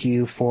punished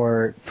you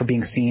for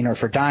being seen or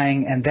for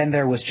dying. And then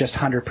there was just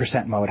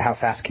 100% mode. How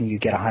fast can you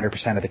get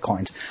 100% of the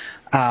coins?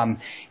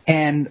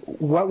 And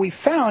what we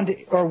found,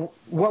 or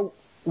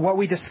what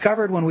we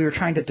discovered when we were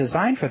trying to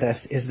design for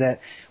this, is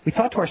that we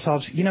thought to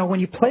ourselves, when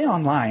you play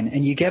online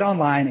and you get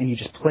online and you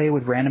just play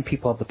with random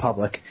people of the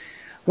public,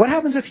 what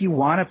happens if you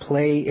want to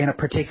play in a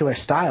particular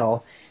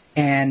style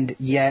and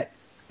yet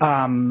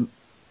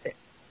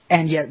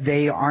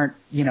they aren't,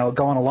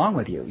 going along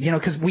with you,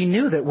 because we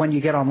knew that when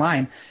you get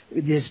online,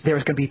 there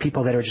was going to be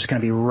people that are just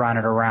going to be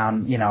running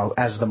around,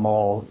 as the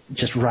mole,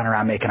 just run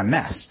around making a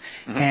mess.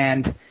 Mm-hmm.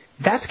 And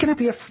that's going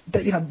to be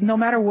no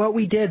matter what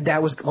we did,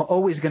 that was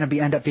always going to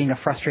end up being a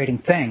frustrating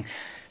thing.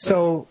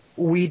 So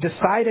we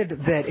decided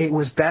that it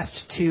was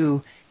best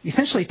to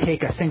essentially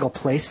take a single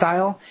play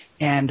style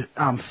and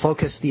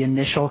focus the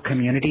initial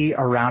community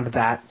around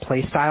that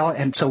play style.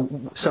 And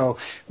so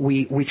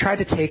we tried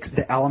to take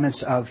the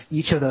elements of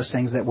each of those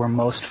things that were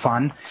most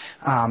fun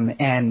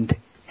and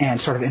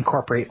sort of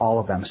incorporate all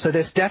of them. So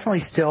there's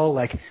definitely still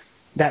like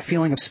that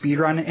feeling of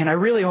speedrun, and I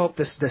really hope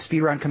the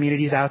speedrun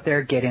communities out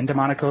there get into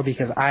Monaco,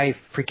 because I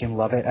freaking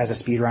love it as a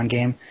speedrun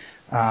game.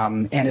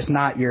 And it's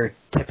not your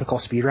typical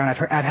speedrun.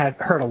 I've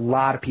heard a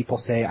lot of people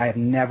say I have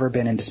never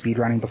been into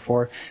speedrunning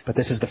before, but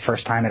this is the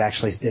first time it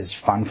actually is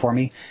fun for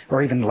me,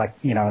 or even like,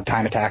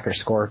 time attack or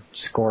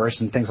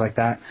scores and things like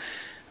that.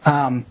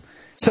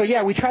 So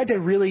yeah, we tried to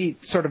really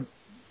sort of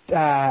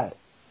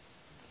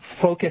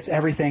focus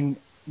everything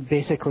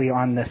basically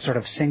on this sort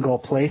of single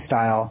play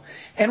style.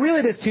 And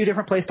really there's two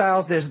different play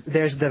styles.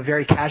 There's the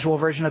very casual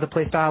version of the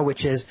play style,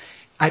 which is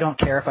I don't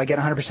care if I get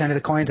 100% of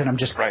the coins and I'm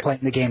just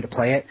playing the game to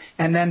play it.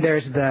 And then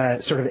there's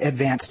the sort of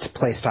advanced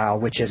play style,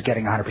 which is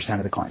getting 100%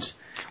 of the coins.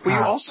 Well,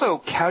 you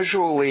also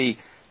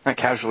not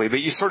casually, but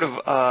you sort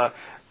of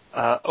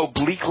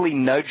obliquely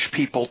nudge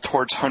people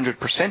towards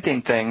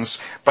 100%ing things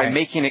by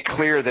making it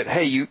clear that,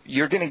 hey,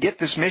 you're going to get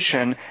this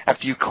mission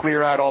after you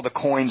clear out all the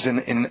coins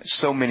in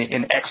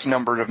X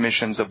number of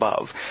missions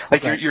above.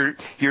 Like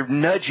you're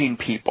nudging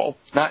people,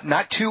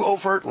 not too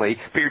overtly,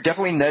 but you're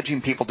definitely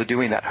nudging people to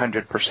doing that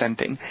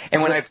 100%ing.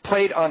 And when I've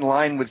played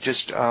online with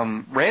just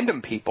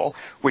random people,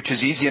 which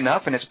is easy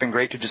enough, and it's been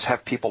great to just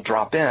have people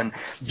drop in,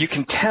 you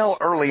can tell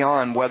early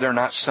on whether or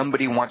not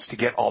somebody wants to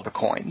get all the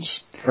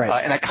coins.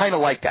 Right. And I kind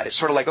of like that. It's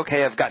sort of like,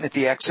 okay, I've gotten at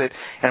the exit,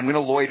 and I'm going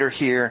to loiter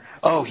here.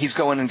 Oh, he's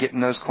going and getting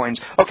those coins.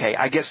 Okay,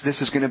 I guess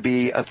this is going to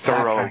be a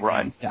thorough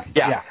run.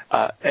 Yeah.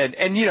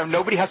 And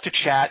nobody has to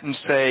chat and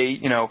say,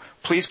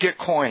 please get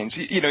coins.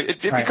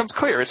 It becomes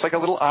clear. It's like a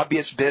little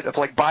obvious bit of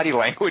like body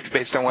language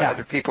based on what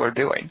other people are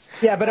doing.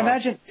 Yeah, but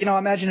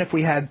imagine if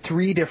we had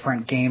 3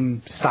 different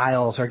game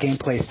styles or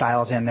gameplay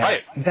styles in there.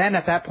 Right. Then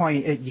at that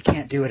point, you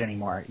can't do it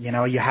anymore.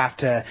 You have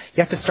to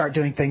start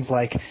doing things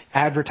like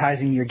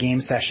advertising your game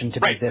session to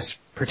be this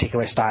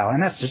particular style,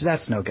 and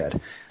that's no good.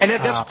 And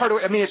that's part of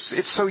it. I mean,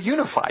 it's so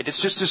unified.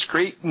 It's just this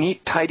great,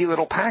 neat, tidy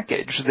little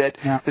package that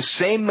the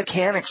same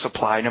mechanics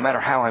apply no matter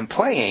how I'm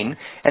playing,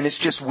 and it's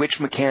just which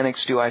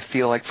mechanics do I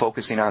feel like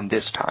focusing on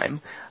this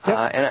time.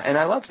 Yep. And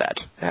I love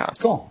that. Yeah.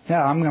 Cool.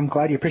 Yeah, I'm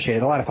glad you appreciate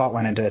it. A lot of thought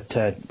went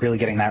into really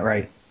getting that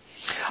right.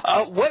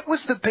 What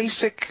was the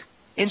basic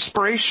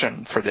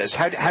inspiration for this?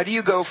 How do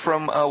you go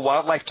from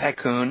Wildlife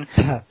Tycoon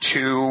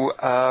to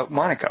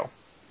Monaco?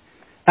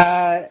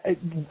 I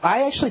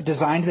actually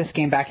designed this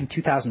game back in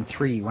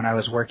 2003 when I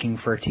was working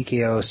for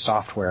TKO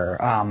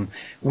Software.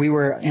 We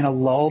were in a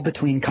lull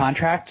between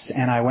contracts,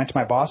 and I went to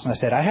my boss and I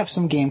said, I have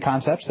some game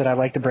concepts that I'd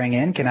like to bring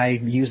in. Can I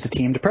use the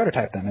team to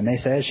prototype them? And they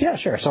said, yeah,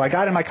 sure. So I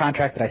got in my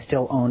contract that I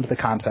still owned the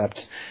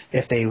concepts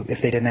if they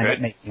didn't end up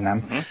making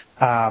them.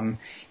 Mm-hmm.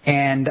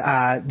 And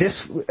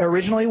this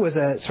originally was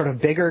a sort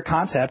of bigger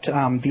concept.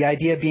 The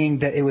idea being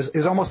that it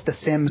was almost The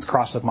Sims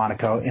crossed with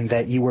Monaco, in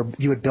that you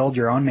would build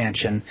your own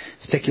mansion,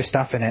 stick your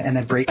stuff in it, and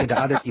then break into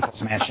other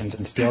people's mansions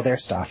and steal their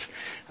stuff.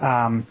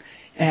 And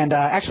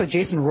actually,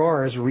 Jason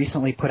Rohr has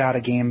recently put out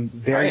a game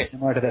very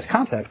similar to this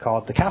concept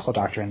called The Castle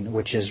Doctrine,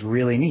 which is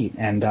really neat.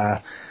 And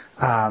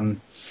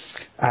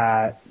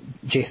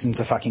Jason's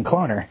a fucking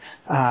cloner.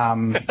 No,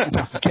 I'm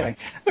kidding.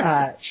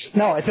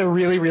 No, it's a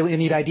really, really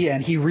neat idea,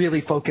 and he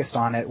really focused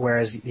on it,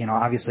 whereas,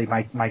 obviously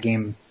my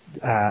game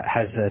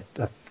has a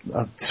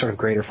sort of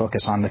greater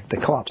focus on the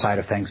co-op side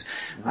of things.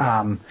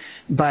 We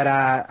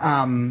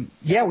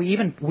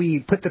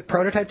put the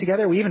prototype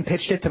together. We even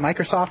pitched it to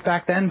Microsoft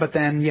back then, but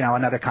then,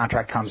 another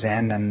contract comes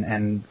in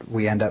and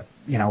we end up,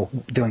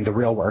 doing the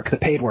real work, the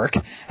paid work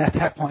at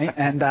that point.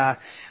 And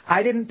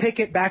I didn't pick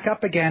it back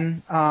up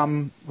again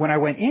when I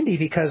went indie,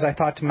 because I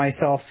thought to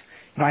myself,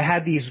 I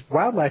had these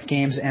wildlife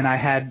games and I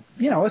had,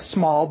 a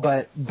small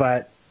but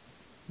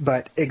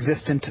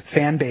existent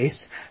fan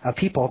base of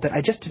people that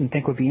I just didn't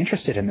think would be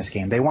interested in this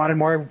game. They wanted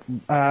more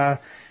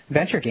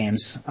venture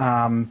games.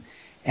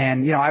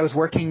 And I was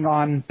working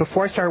on,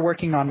 before I started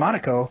working on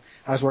Monaco,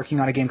 I was working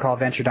on a game called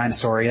Venture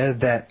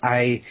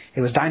Dinosauria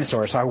it was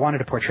dinosaurs, so I wanted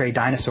to portray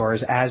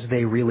dinosaurs as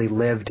they really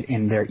lived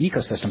in their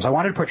ecosystems. I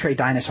wanted to portray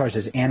dinosaurs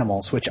as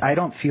animals, which I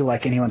don't feel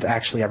like anyone's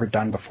actually ever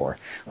done before.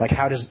 Like,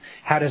 how does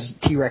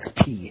T-Rex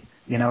pee?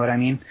 You know what I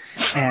mean?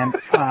 And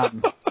I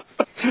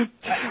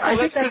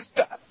think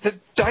the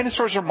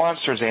dinosaurs are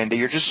monsters, Andy.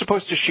 You're just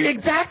supposed to shoot.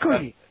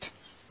 Exactly.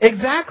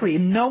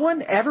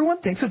 Everyone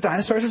thinks of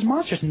dinosaurs as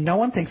monsters. No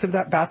one thinks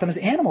about them as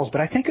animals.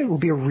 But I think it would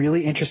be a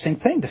really interesting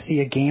thing to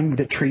see a game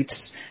that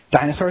treats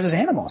dinosaurs as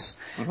animals.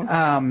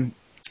 Mm-hmm.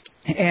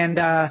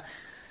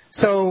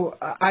 So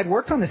I'd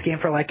worked on this game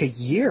for like a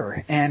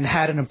year and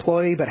had an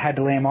employee, but had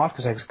to lay him off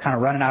because I was kind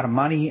of running out of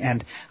money,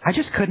 and I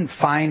just couldn't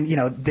find,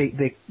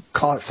 they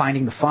call it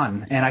finding the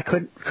fun, and I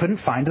couldn't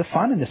find the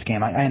fun in this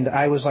game. And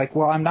I was like,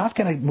 well, I'm not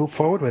going to move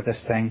forward with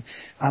this thing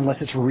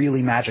unless it's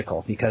really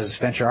magical, because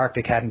Venture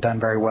Arctic hadn't done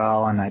very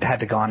well, and I'd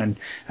had to go on and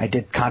I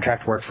did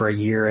contract work for a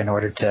year in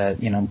order to,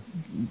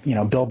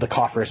 build the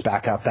coffers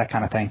back up, that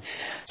kind of thing.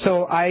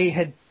 So I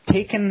had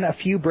taken a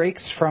few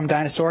breaks from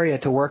Dinosauria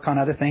to work on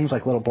other things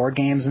like little board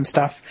games and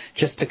stuff,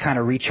 just to kind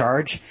of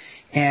recharge.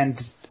 And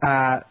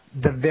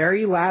the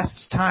very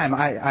last time,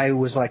 I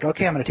was like,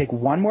 okay, I'm going to take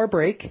one more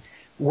break,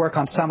 work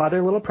on some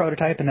other little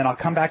prototype, and then I'll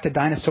come back to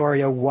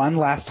Dinosauria one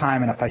last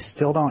time. And if I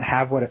still don't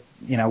have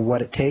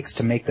what it takes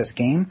to make this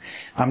game,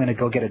 I'm going to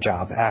go get a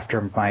job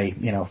after my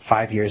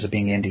 5 years of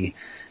being indie.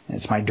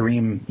 It's my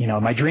dream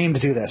to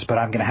do this, but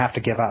I'm going to have to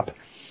give up.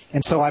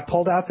 And so I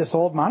pulled out this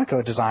old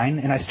Monaco design,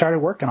 and I started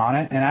working on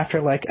it, and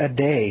after like a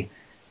day,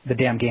 the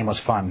damn game was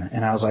fun.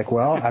 And I was like,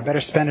 well, I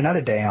better spend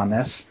another day on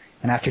this.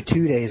 And after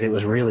 2 days, it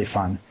was really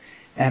fun.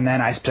 And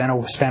then I spent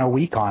a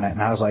week on it,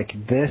 and I was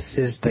like, this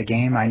is the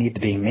game I need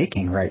to be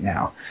making right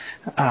now.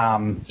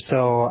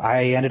 So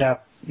I ended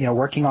up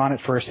working on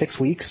it for 6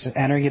 weeks,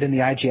 entering it in the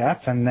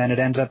IGF, and then it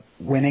ends up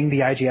winning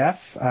the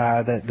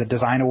IGF, the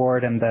design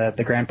award and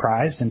the grand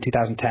prize in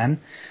 2010.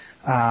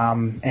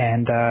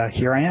 And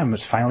here I am.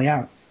 It's finally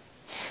out.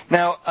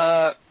 Now,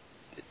 I've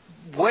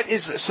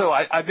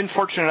been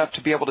fortunate enough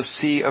to be able to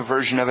see a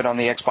version of it on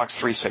the Xbox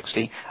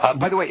 360.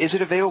 By the way, is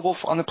it available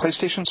on the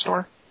PlayStation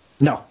Store?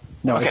 No.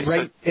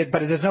 Okay,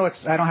 But there's no.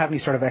 I don't have any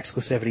sort of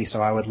exclusivity,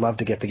 so I would love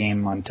to get the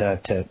game onto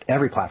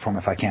every platform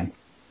if I can.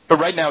 But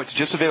right now, it's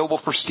just available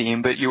for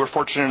Steam. But you were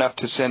fortunate enough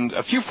to send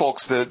a few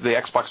folks the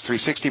Xbox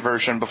 360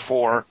 version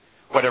before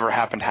whatever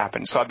happened.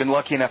 So I've been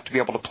lucky enough to be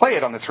able to play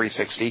it on the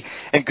 360.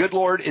 And good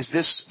Lord, is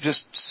this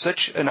just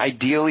such an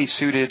ideally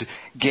suited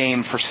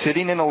game for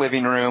sitting in a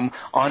living room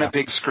on a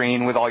big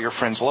screen with all your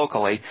friends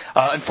locally.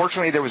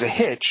 Unfortunately, there was a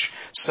hitch.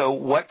 So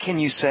what can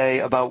you say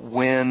about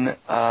when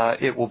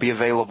it will be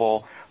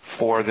available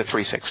for the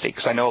 360?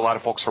 Because I know a lot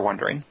of folks are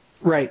wondering.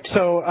 Right.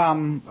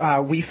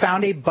 So we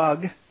found a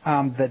bug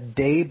the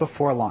day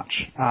before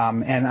launch.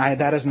 And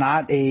that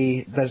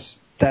is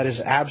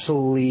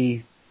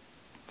absolutely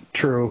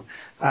true.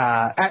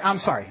 I'm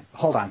sorry.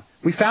 Hold on.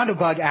 We found a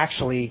bug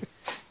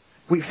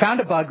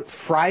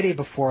Friday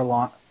before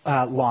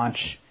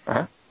launch.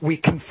 Uh-huh. We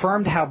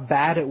confirmed how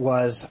bad it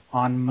was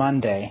on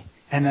Monday,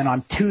 and then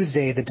on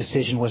Tuesday the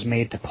decision was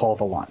made to pull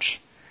the launch.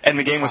 And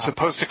the game was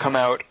supposed to come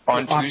out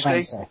on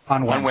Tuesday?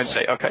 On Wednesday. On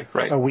Wednesday, okay,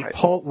 right. So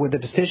the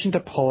decision to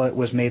pull it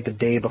was made the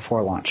day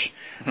before launch.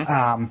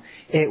 Mm-hmm.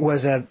 It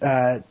was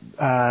a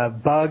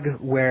bug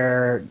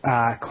where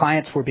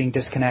clients were being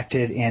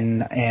disconnected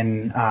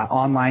in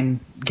online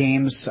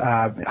games,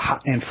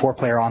 in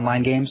 4-player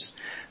online games.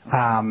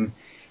 I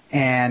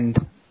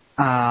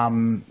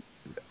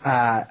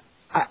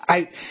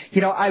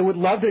would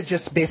love to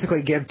just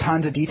basically give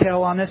tons of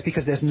detail on this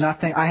because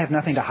I have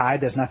nothing to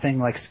hide. There's nothing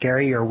like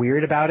scary or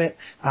weird about it.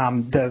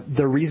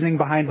 The reasoning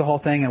behind the whole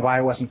thing and why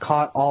I wasn't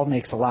caught all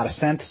makes a lot of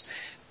sense.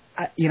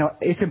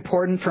 It's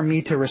important for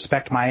me to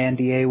respect my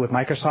NDA with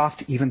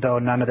Microsoft, even though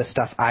none of the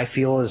stuff I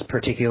feel is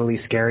particularly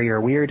scary or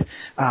weird.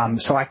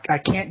 So I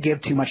can't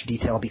give too much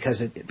detail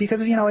because it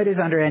is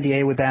under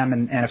NDA with them,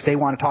 and if they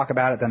want to talk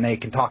about it, then they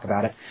can talk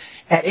about it.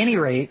 At any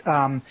rate,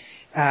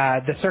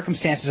 the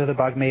circumstances of the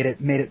bug made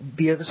it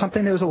be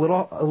something that was a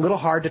little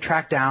hard to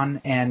track down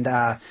and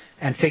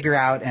figure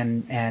out,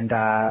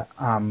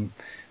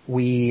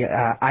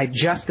 I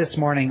just this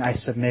morning I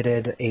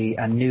submitted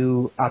a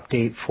new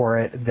update for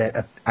it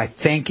that I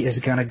think is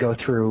going to go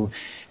through.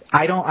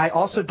 I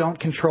also don't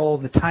control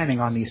the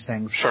timing on these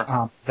things.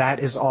 Sure. That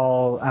is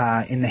all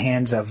in the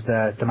hands of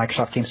the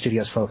Microsoft Game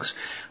Studios folks.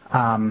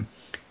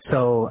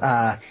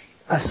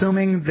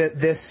 Assuming that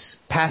this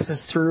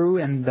passes through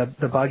and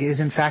the bug is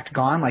in fact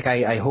gone, like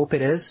I hope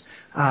it is,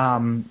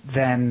 then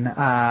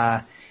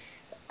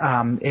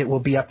it will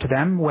be up to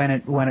them when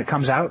it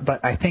comes out.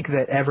 But I think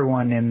that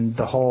everyone in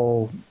the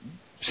whole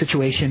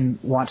situation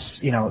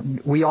wants,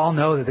 we all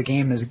know that the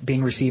game is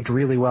being received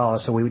really well,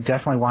 so we would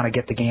definitely want to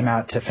get the game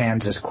out to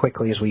fans as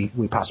quickly as we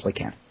possibly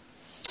can.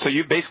 So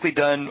you've basically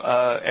done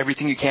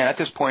everything you can at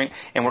this point,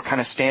 and we're kind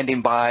of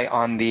standing by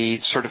on the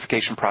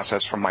certification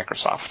process from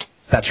Microsoft.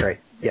 That's right.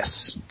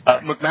 Yes.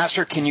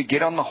 McMaster, can you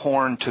get on the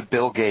horn to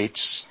Bill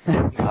Gates?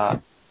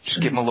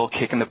 Just give him a little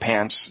kick in the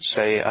pants.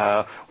 Say,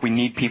 we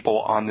need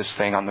people on this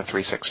thing on the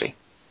 360.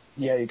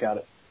 Yeah, you got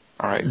it.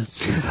 All right.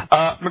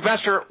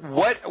 McMaster,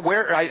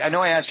 I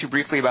know I asked you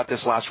briefly about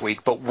this last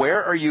week, but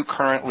where are you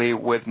currently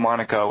with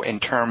Monaco in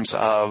terms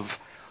of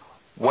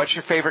what's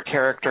your favorite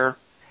character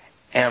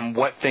and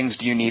what things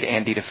do you need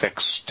Andy to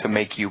fix to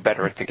make you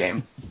better at the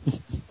game?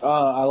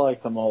 I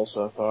like them all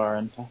so far,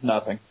 and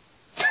nothing.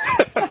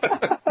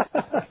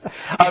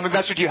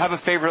 McMaster, do you have a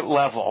favorite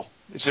level?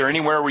 Is there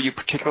anywhere where you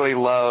particularly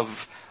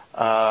love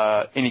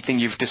anything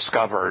you've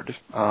discovered?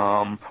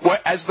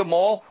 As the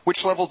mole,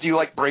 which level do you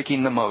like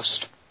breaking the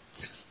most?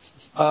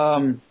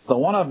 The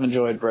one I've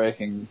enjoyed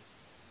breaking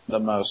the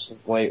most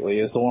lately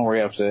is the one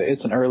where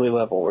it's an early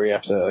level where you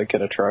have to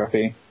get a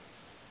trophy.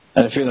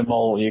 And if you're the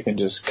mole, you can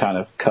just kind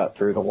of cut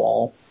through the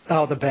wall.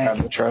 Oh, the bank.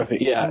 Grab the trophy.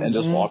 Yeah, and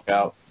just walk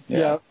out.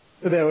 Yeah.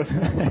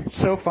 It's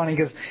so funny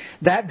because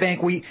that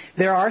bank,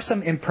 there are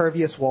some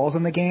impervious walls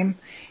in the game,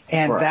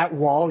 and that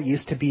wall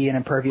used to be an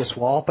impervious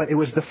wall, but it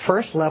was the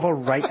first level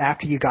right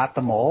after you got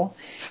the mole,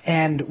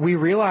 and we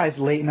realized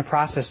late in the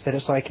process that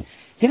it's like,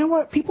 you know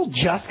what, people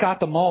just got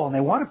the mole and they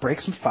want to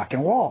break some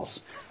fucking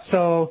walls.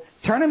 So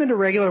turn them into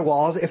regular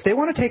walls. If they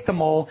want to take the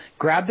mole,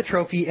 grab the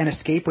trophy, and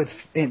escape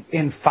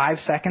in 5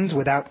 seconds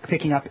without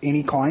picking up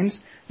any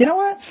coins, you know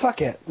what,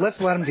 fuck it,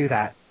 let's let them do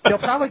that. They'll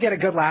probably get a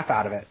good laugh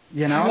out of it,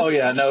 you know? Oh,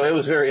 yeah, no, it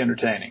was very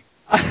entertaining.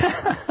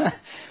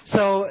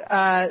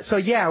 So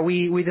yeah,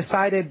 we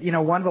decided, you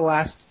know, one of the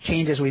last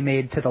changes we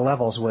made to the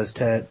levels was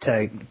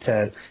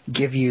to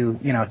give you,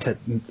 you know, to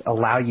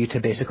allow you to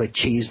basically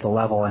cheese the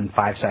level in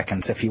 5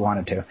 seconds if you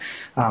wanted to.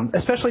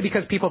 Especially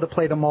because people that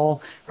play the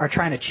mole are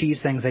trying to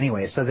cheese things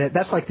anyway. So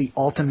that's like the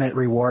ultimate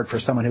reward for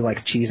someone who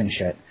likes cheesing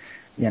shit,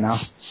 you know?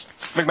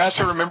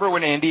 McMaster, remember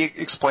when Andy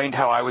explained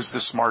how I was the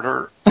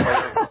smarter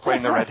player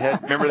playing the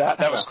redhead? Remember that?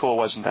 That was cool,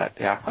 wasn't that?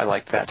 Yeah, I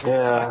liked that.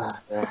 Yeah.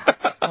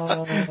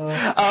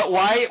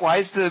 Why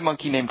is the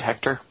monkey named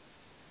Hector?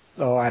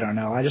 Oh, I don't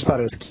know. I just thought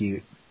it was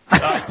cute.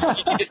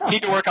 You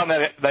need to work on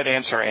that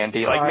answer,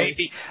 Andy. Sorry. Like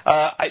maybe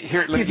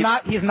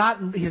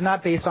He's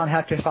not based on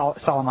Hector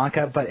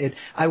Salamanca, but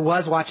I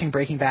was watching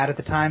Breaking Bad at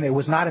the time. It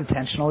was not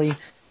intentionally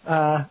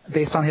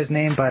based on his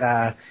name,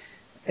 but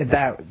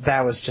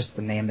that was just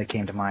the name that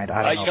came to mind.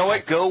 I don't know. You know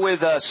what? Go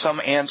with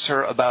some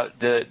answer about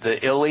the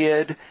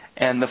Iliad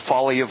and the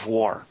folly of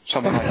war,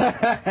 something like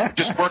that.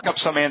 Just work up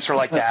some answer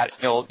like that.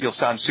 You'll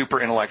sound super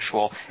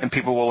intellectual, and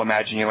people will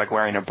imagine you like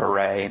wearing a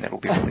beret, and it'll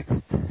be really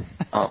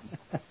cool.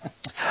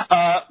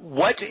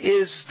 What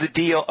is the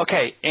deal?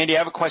 Okay, Andy, I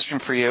have a question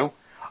for you.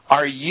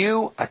 Are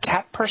you a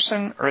cat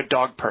person or a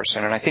dog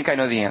person? And I think I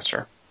know the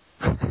answer.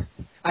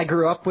 I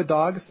grew up with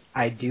dogs.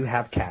 I do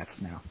have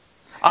cats now.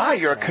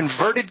 You're a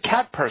converted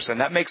cat person.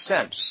 That makes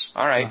sense.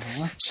 All right.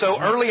 So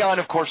early on,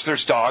 of course,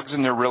 there's dogs,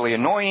 and they're really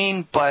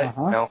annoying. But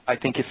I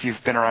think if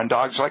you've been around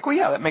dogs, you're like, well,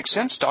 yeah, that makes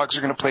sense. Dogs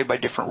are going to play by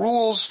different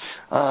rules.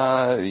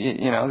 They're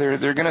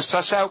going to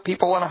suss out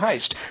people on a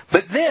heist.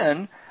 But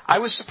then I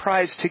was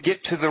surprised to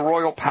get to the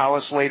Royal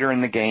Palace later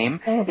in the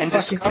game and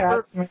discover,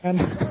 cats,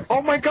 man.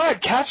 Oh my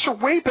God, cats are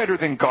way better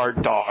than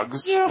guard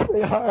dogs. Yeah,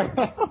 they are.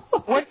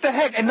 What the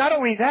heck? And not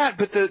only that,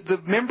 but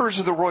the members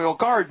of the Royal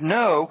Guard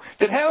know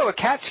that, hey, a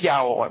cat's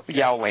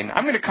yowling.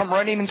 I'm going to come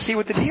running and see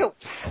what the deal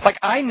is. Like,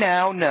 I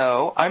now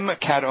know, I'm a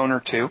cat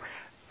owner too,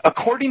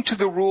 according to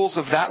the rules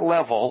of that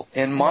level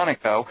in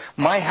Monaco,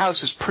 my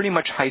house is pretty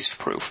much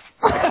heist-proof.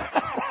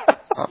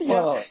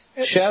 Well,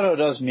 Shadow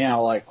does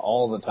meow like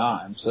all the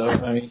time, so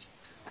I mean,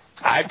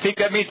 I think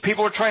that means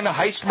people are trying to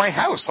heist my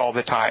house all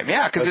the time.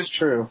 Yeah, because it's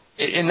true.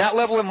 In that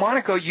level in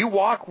Monaco, you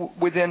walk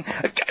within.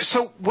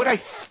 So what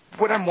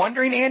I'm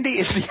wondering, Andy,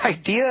 is the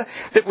idea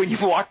that when you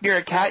walk near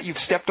a cat, you've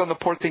stepped on the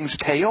poor thing's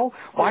tail.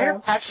 Why are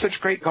cats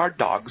such great guard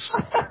dogs?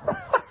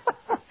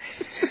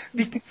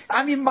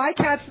 I mean, my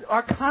cats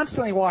are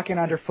constantly walking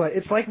underfoot.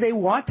 It's like they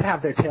want to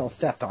have their tail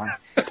stepped on.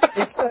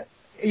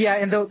 Yeah,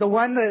 and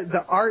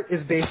the art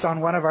is based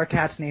on one of our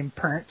cats named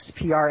Prints,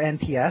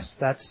 Prnts.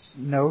 That's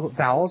no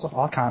vowels,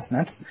 all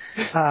consonants.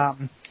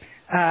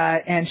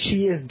 And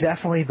she is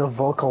definitely the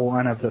vocal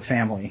one of the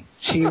family.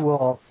 She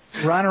will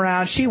run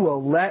around. She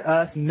will let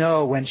us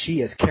know when she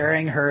is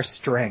carrying her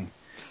string.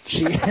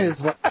 She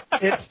is.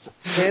 It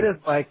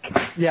is like,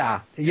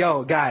 yeah,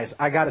 yo, guys,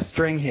 I got a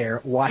string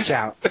here. Watch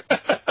out.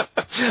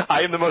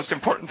 I am the most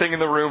important thing in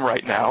the room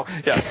right now.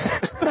 Yes.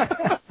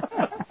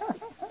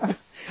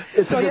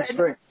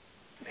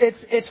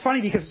 It's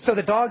funny because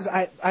the dogs,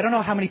 I don't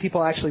know how many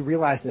people actually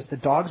realize this. The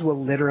dogs will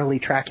literally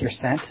track your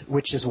scent,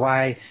 which is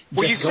why.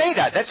 Well, you say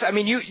that. I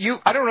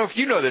don't know if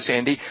you know this,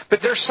 Andy,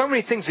 but there's so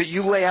many things that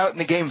you lay out in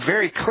the game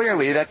very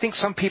clearly that I think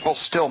some people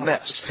still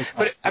miss.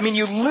 But I mean,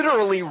 you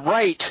literally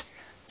write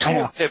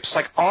tooltips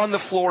like on the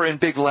floor in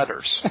big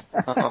letters.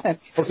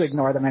 Just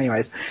ignore them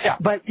anyways. Yeah.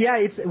 But yeah,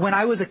 it's when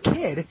I was a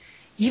kid.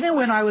 Even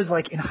when I was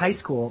like in high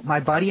school, my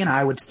buddy and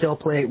I would still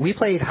play. We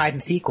played hide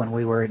and seek when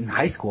we were in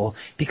high school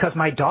because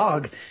my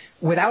dog,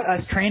 without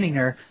us training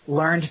her,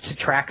 learned to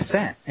track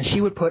scent, and she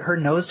would put her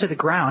nose to the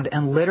ground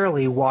and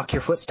literally walk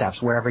your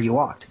footsteps wherever you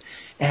walked.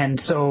 And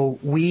so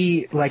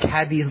we like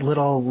had these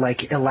little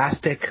like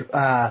elastic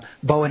bow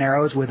and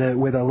arrows with a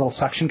little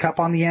suction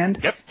cup on the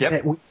end.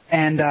 Yep.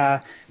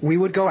 And we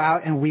would go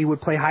out and we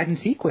would play hide and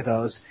seek with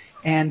those.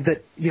 And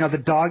the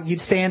dog,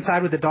 you'd stay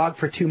inside with the dog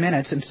for 2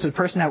 minutes, and so the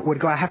person that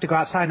would have to go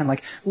outside and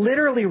like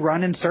literally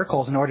run in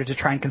circles in order to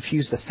try and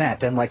confuse the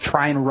scent, and like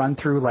try and run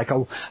through like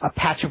a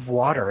patch of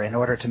water in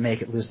order to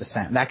make it lose the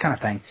scent, that kind of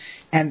thing.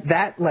 And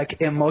that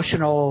like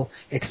emotional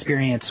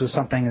experience was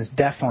something that's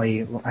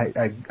definitely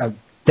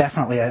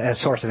a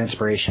source of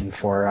inspiration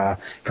for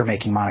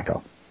making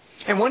Monaco.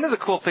 And one of the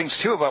cool things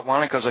too about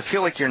Monaco is I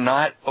feel like you're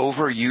not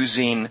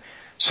overusing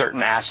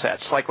certain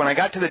assets. Like when I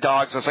got to the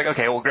dogs, I was like,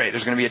 okay, well, great.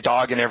 There's going to be a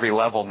dog in every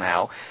level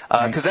now,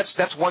 because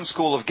that's one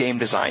school of game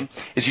design.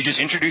 Is you just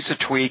introduce a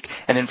tweak,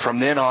 and then from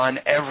then on,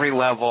 every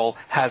level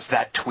has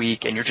that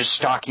tweak, and you're just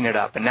stocking it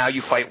up. And now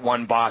you fight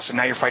one boss, and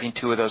now you're fighting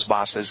two of those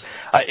bosses.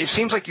 It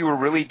seems like you were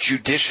really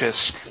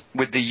judicious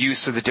with the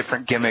use of the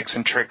different gimmicks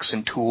and tricks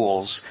and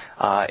tools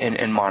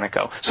in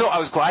Monaco. So I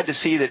was glad to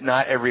see that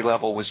not every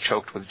level was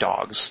choked with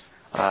dogs.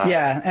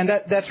 Yeah, and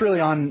that's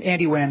really on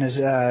Andy Wynn is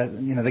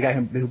the guy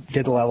who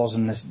did the levels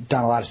and has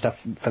done a lot of stuff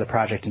for the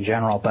project in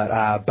general.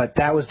 But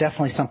that was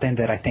definitely something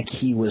that I think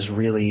he was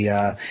really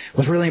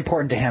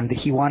important to him, that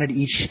he wanted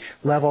each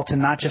level to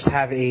not just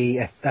have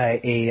a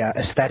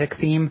aesthetic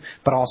theme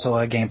but also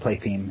a gameplay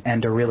theme,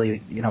 and to really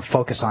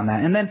focus on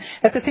that. And then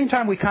at the same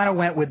time we kind of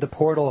went with the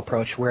Portal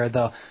approach, where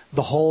the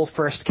whole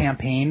first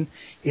campaign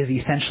is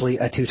essentially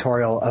a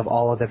tutorial of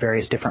all of the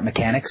various different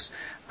mechanics.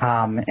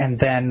 And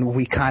then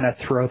we kind of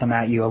throw them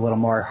at you a little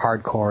more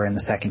hardcore in the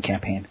second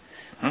campaign.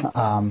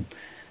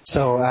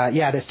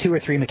 There's 2 or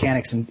 3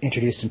 mechanics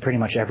introduced in pretty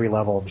much every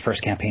level of the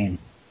first campaign.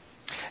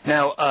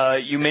 Now,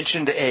 you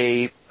mentioned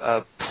a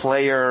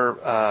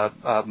player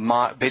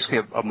mod, basically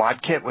a mod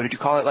kit. What did you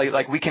call it?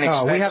 Like we can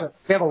expect.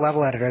 We have a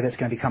level editor that's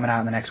going to be coming out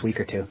in the next week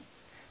or 2.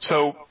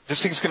 So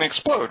this thing's going to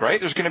explode, right?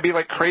 There's going to be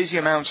like crazy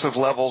amounts of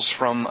levels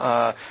from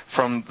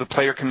the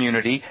player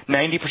community.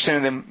 90%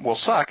 of them will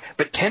suck,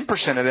 but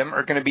 10% of them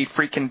are going to be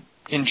freaking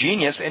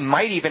ingenious and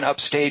might even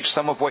upstage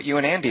some of what you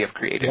and Andy have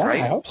created, right?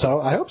 Yeah, I hope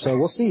so.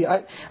 We'll see.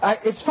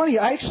 It's funny.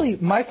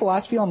 My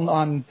philosophy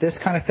on this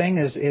kind of thing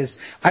is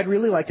I'd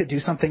really like to do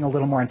something a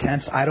little more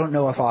intense. I don't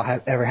know if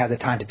I'll ever have the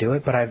time to do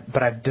it, but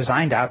I've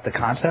designed out the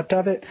concept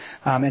of it,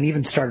 and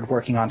even started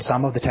working on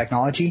some of the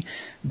technology.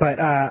 But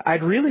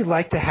I'd really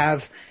like to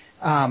have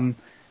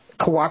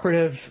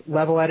cooperative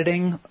level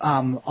editing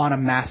on a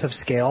massive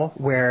scale,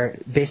 where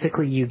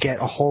basically you get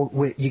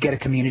a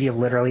community of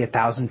literally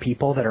 1,000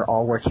 people that are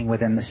all working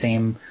within the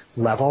same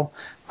level.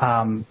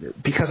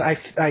 Because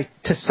I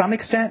to some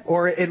extent,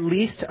 or at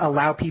least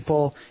allow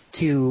people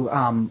to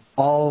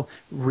all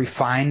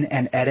refine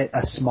and edit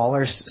a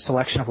smaller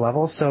selection of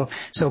levels. So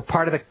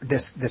part of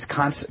this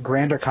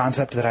grander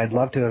concept that I'd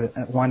love to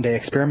one day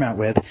experiment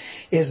with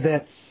is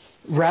that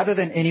rather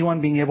than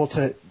anyone being able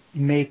to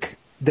make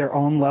their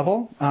own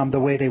level the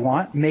way they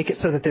want, make it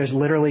so that there's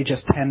literally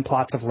just 10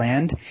 plots of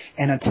land,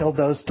 and until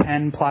those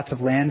 10 plots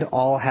of land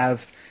all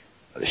have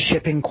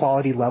shipping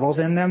quality levels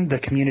in them, the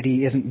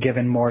community isn't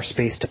given more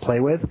space to play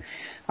with.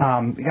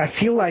 I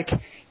feel like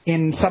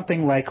in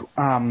something like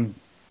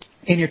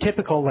in your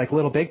typical like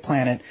Little Big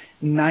Planet,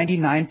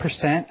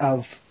 99%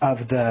 of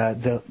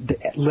the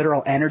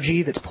literal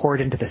energy that's poured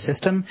into the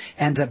system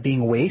ends up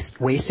being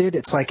wasted.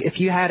 It's like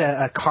if you had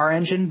a car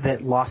engine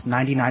that lost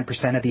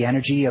 99% of the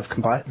energy of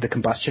the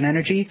combustion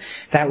energy,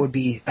 that would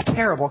be a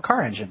terrible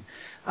car engine.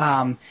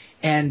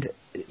 And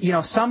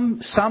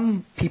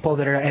some people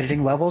that are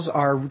editing levels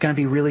are going to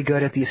be really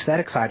good at the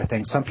aesthetic side of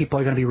things. Some people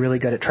are going to be really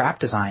good at trap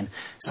design.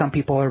 Some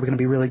people are going to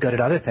be really good at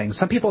other things.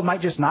 Some people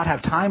might just not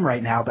have time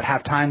right now, but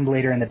have time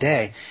later in the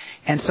day.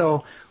 And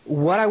so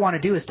what I want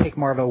to do is take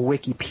more of a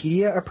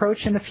Wikipedia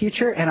approach in the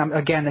future. And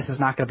again, this is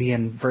not going to be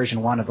in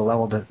version 1 of the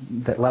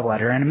level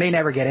editor, and it may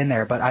never get in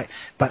there. But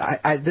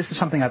this is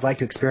something I'd like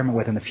to experiment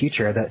with in the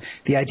future. That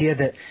the idea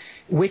that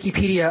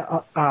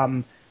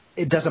Wikipedia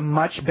it does a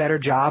much better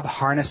job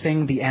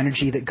harnessing the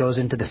energy that goes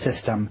into the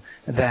system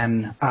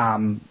than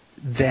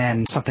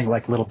something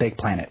like Little Big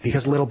Planet,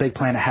 because Little Big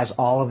Planet has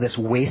all of this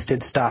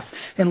wasted stuff.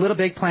 In Little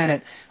Big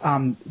Planet,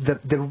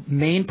 the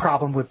main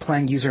problem with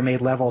playing user-made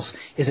levels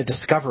is a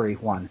discovery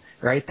one,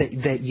 right?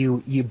 That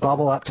you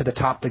bubble up to the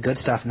top the good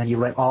stuff, and then you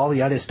let all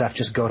the other stuff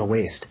just go to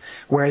waste.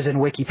 Whereas in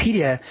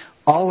Wikipedia,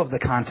 all of the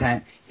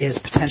content is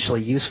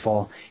potentially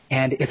useful,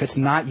 and if it's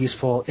not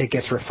useful, it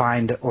gets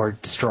refined or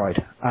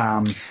destroyed.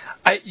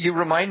 You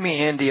remind me,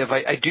 Andy,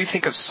 I do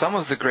think of some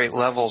of the great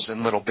levels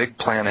in Little Big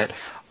Planet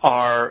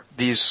are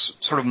these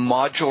sort of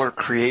modular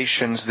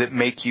creations that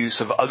make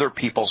use of other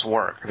people's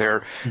work.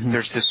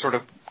 There's this sort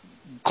of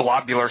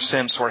globular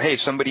sense where, hey,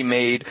 somebody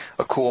made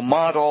a cool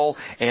model,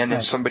 and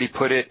then somebody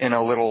put it in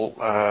a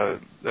little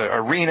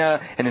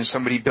arena, and then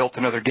somebody built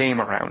another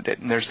game around it.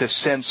 And there's this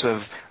sense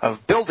of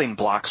building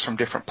blocks from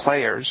different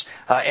players.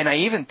 And I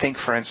even think,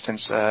 for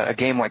instance, a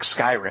game like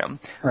Skyrim,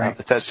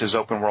 Bethesda's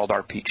open world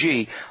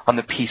RPG, on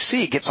the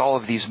PC gets all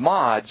of these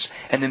mods,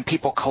 and then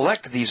people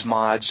collect these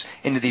mods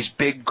into these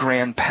big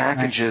grand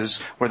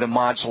packages where the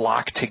mods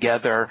lock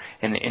together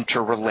and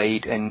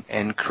interrelate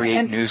and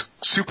create new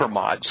super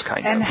mods, kind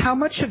of. And how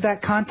much of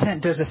that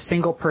content does a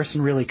single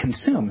person really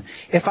consume?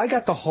 If I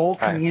got the whole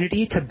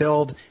community to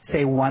build,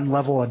 say, one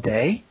level a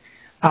day,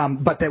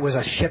 but that was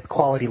a ship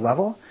quality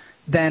level,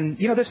 then,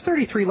 there's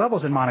 33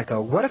 levels in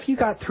Monaco. What if you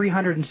got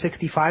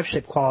 365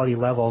 ship quality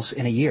levels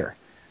in a year?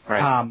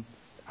 Right.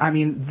 I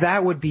mean,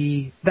 that would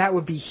be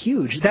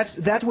huge.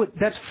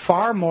 That's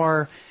far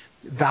more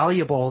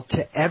valuable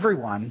to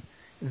everyone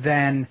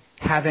than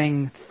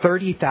having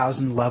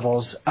 30,000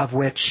 levels of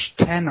which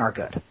 10 are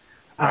good.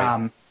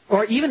 Right.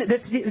 Or even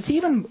it's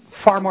even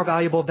far more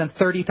valuable than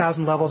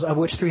 30,000 levels, of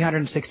which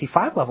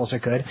 365 levels are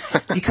good,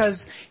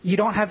 because you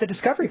don't have the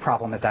discovery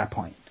problem at that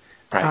point.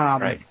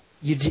 Right.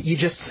 You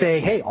just say,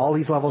 hey, all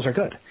these levels are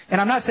good. And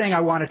I'm not saying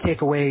I want to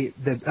take away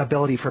the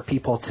ability for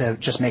people to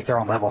just make their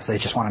own level if they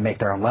just want to make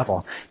their own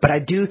level. But I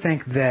do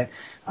think that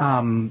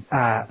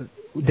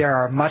there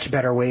are much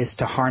better ways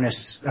to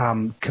harness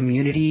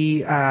community,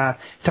 to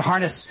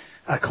harness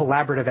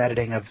collaborative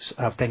editing of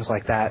things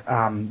like that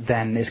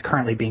than is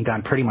currently being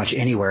done pretty much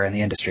anywhere in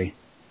the industry.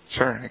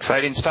 Sure.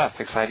 Exciting stuff.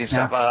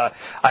 Yeah.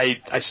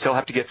 I still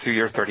have to get through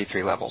your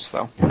 33 levels,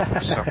 though.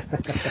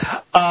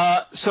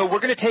 So we're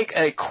going to take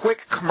a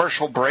quick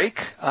commercial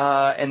break,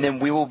 and then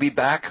we will be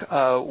back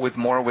with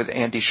more with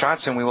Andy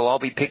Schatz, and we will all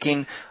be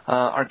picking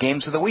our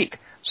games of the week.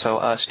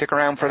 So stick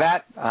around for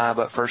that.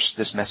 But first,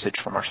 this message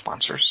from our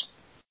sponsors.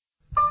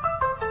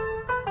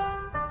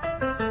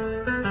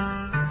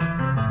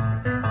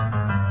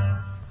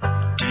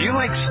 Do you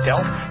like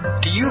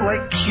stealth? Do you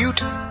like cute,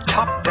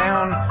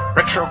 top-down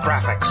retro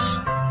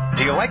graphics?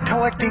 Do you like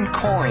collecting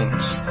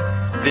coins?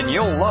 Then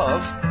you'll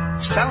love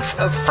South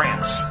of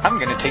France. I'm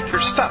going to take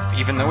your stuff,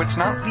 even though it's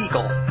not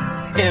legal.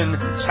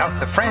 In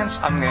South of France,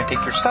 I'm going to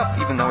take your stuff,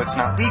 even though it's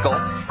not legal.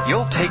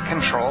 You'll take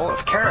control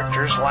of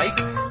characters like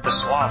the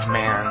Suave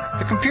Man,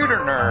 the Computer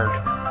Nerd,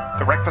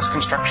 the Reckless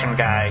Construction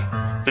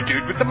Guy, the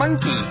Dude with the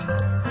Monkey,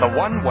 the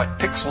One What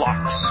Picks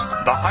Locks,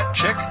 the Hot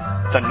Chick,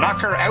 the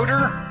Knocker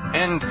Outer,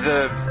 and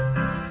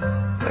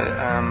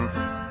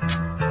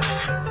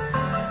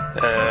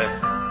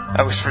I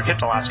always forget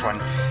the last one.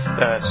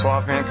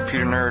 Suave Man,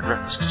 Computer Nerd,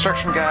 Reckless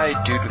Construction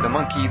Guy, Dude with the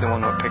Monkey, the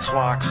One What Picks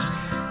Locks.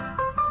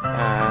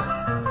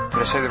 Did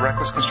I say the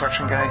Reckless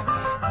Construction Guy?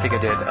 I think I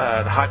did.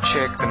 The Hot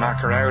Chick, the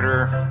Knocker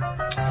Outer,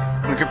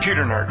 and the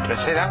Computer Nerd. Did I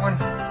say that one?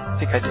 I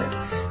think I did.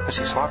 Let's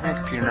see. Suave Man,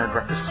 Computer Nerd,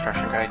 Reckless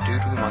Construction Guy,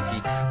 Dude with the Monkey,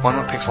 One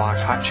What Picks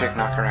Locks, Hot Chick,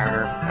 Knocker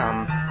Outer.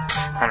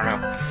 I don't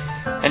know.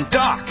 And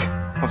Doc.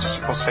 We'll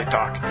say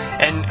Doc.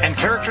 And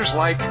characters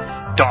like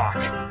Doc.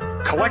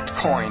 Collect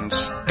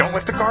coins, don't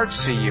let the guards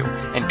see you,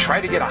 and try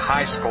to get a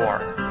high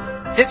score.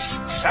 It's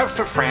South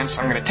of France.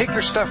 I'm going to take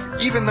your stuff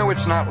even though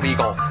it's not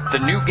legal. The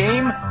new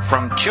game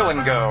from Chill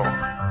and Go.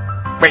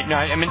 Wait, no,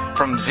 I mean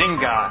from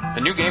Zynga.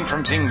 The new game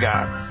from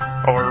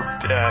Zynga. Or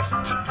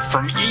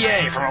from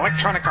EA, from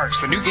Electronic Arts.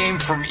 The new game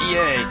from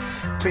EA.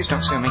 Please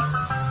don't sue me.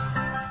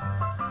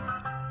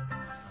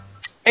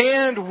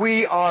 And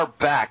we are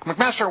back.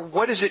 McMaster,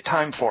 what is it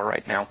time for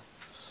right now?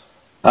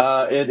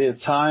 It is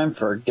time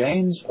for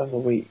Games of the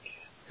Week.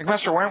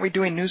 McMaster, why aren't we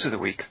doing News of the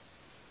Week?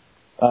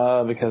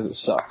 Because it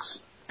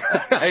sucks.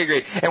 I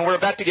agree. And we're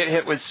about to get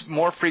hit with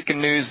more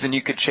freaking news than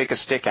you could shake a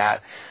stick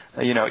at.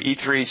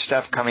 E3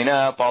 stuff coming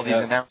up, all these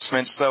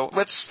announcements. So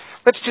let's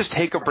just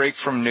take a break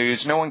from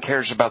news. No one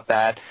cares about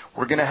that.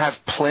 We're going to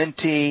have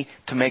plenty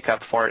to make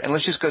up for it. And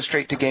let's just go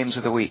straight to Games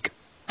of the Week.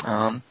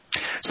 So,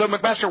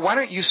 McMaster, why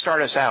don't you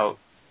start us out?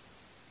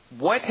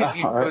 What have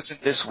you chosen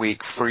this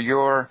week for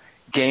your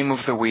Game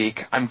of the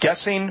Week? I'm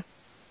guessing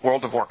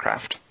World of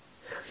Warcraft.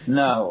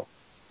 No.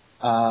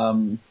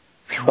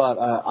 But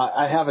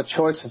I have a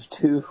choice of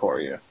two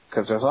for you,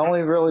 because there's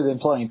only really been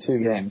playing two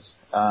games.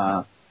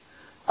 Other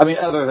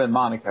than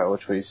Monaco,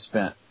 which we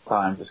spent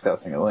time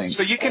discussing at length.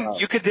 So you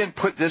could then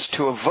put this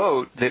to a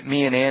vote that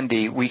me and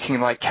Andy, we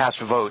can cast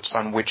votes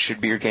on which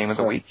should be your Game of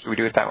the Week. Should we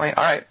do it that way?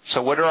 All right.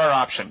 So what are our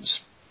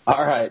options?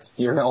 All right.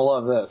 You're going to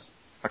love this.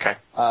 Okay.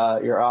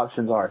 Your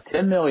options are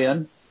 10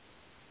 million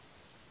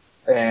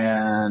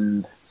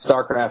and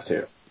StarCraft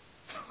 2.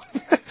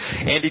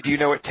 Andy, do you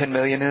know what 10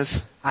 million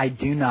is? I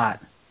do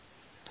not.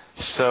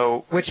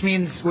 So, which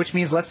means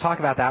let's talk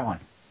about that one.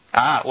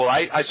 Well,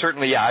 I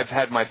certainly, I've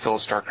had my fill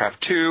of StarCraft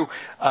 2,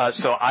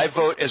 so I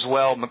vote as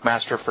well,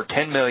 McMaster, for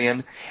 10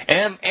 million.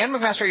 And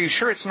McMaster, are you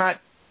sure it's not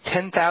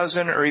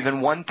 10,000 or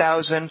even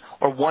 1,000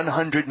 or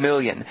 100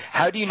 million?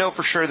 How do you know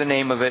for sure the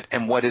name of it,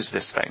 and what is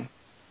this thing?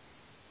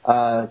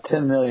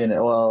 10 million,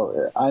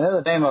 well, I know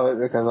the name of it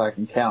because I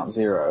can count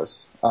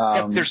zeros.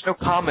 There's no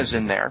commas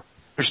in there.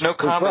 There's no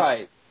commas.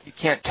 Right. You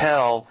can't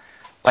tell,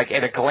 at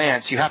a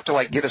glance. You have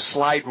to, get a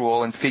slide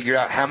rule and figure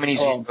out how many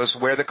zeros,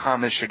 where the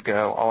commas should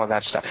go, all of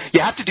that stuff. You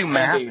have to do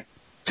math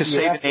to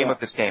say the name of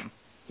this game.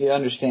 You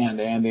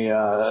understand, Andy.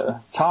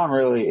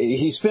 Tom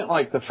he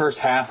spent the first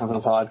half of the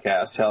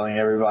podcast telling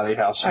everybody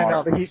how smart. I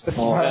know, but he's the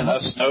smart.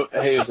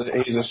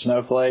 He's a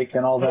snowflake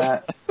and all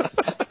that.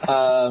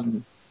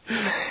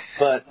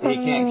 But he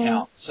can't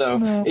count.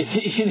 So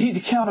if you need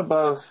to count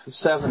above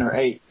 7 or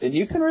 8, then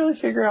you can really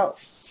figure out.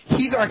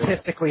 He's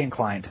artistically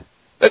inclined.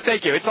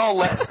 Thank you. It's all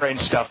left-brain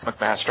stuff,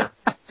 McMaster.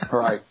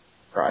 Right.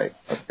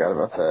 I forgot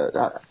about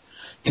that.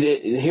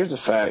 Here's a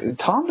fact.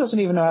 Tom doesn't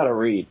even know how to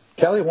read.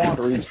 Kelly Wand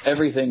reads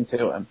everything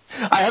to him.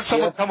 I have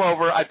someone come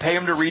over. I pay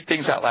him to read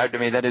things out loud to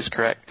me. That is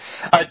correct.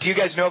 Do you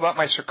guys know about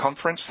my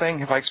circumference thing?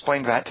 Have I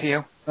explained that to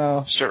you?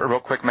 No. Just a real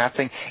quick math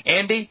thing.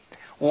 Andy,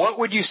 what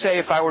would you say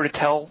if I were to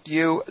tell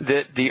you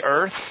that the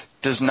Earth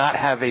does not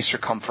have a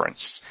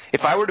circumference?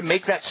 If I were to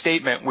make that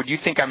statement, would you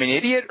think I'm an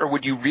idiot, or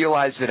would you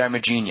realize that I'm a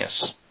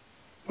genius?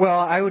 Well,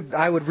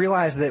 I would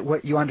realize that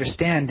what you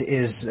understand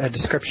is a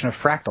description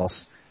of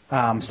fractals,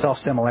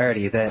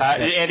 self-similarity.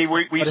 Andy,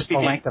 what is the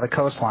length of a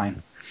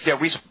coastline? Yeah,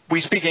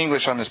 we speak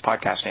English on this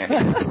podcast, Andy.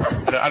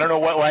 I don't know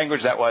what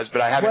language that was,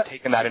 but I haven't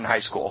taken that in high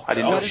school. I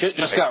didn't. Shit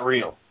just got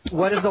real.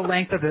 What is the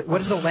length of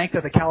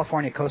the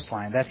California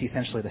coastline? That's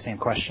essentially the same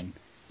question.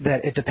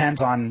 That it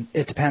depends on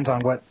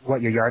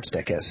what your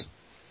yardstick is.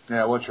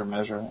 Yeah, what's your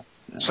measure?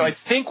 Yeah. So I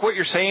think what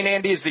you're saying,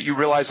 Andy, is that you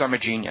realize I'm a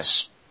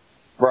genius.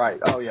 Right.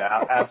 Oh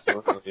yeah,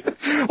 absolutely.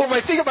 Well,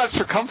 my thing about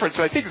circumference,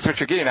 and I think that's what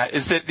you're getting at,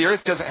 is that the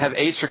Earth doesn't have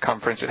a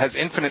circumference. It has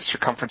infinite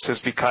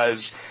circumferences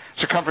because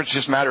circumference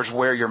just matters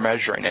where you're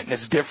measuring it, and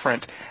it's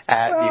different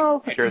at the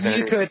equator than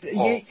it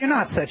is. You're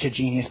not such a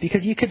genius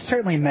because you could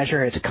certainly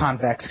measure its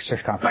convex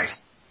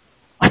circumference.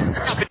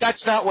 But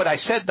that's not what I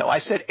said, though. I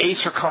said a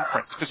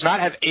circumference. It does not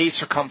have a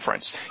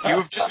circumference. You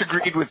have just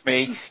agreed with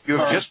me. You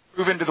have just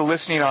proven to the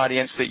listening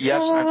audience that,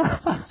 yes,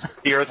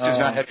 the Earth does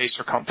not have a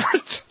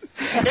circumference.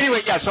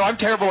 Anyway, yeah, so I'm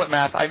terrible at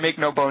math. I make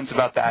no bones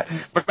about that.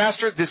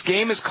 McMaster, this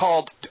game is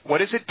called,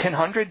 what is it,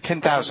 10,000?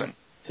 10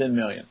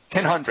 million.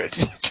 10,000.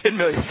 10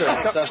 million.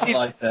 Something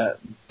like that.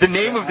 The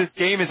name of this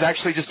game is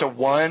actually just a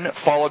 1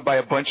 followed by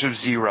a bunch of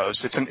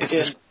zeros. It's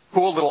this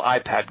cool little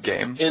iPad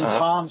game. In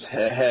Tom's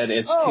head,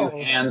 it's two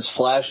hands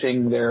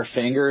flashing their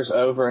fingers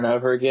over and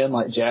over again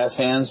like jazz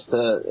hands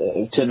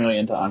to 10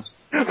 million times.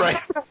 Right.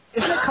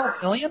 Isn't it called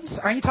Millions?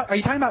 Are you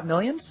talking about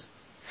Millions?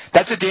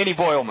 That's a Danny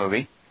Boyle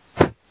movie.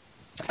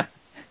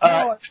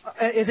 No,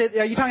 are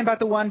you talking about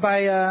the one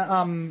by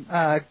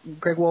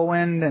Greg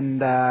Woolwind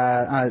and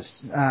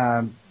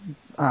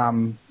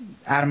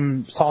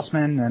Adam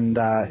Saltzman and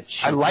I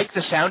like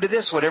the sound of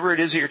this. Whatever it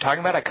is that you're talking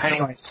about, I kind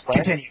of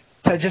continue.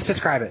 So just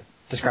describe it.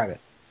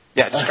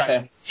 Yeah,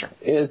 describe it. Sure.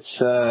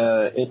 It's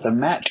a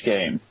match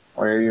game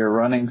where you're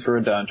running through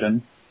a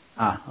dungeon,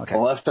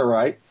 left or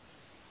right,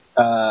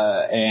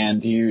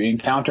 and you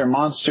encounter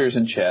monsters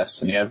and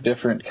chests, and you have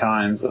different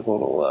kinds of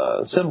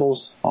little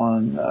symbols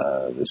on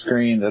the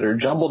screen that are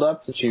jumbled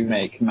up that you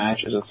make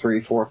matches of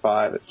 3, 4,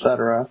 5,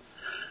 etc.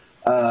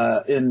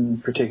 In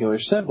particular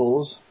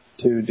symbols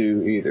to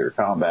do either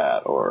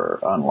combat or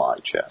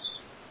unlock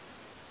chests.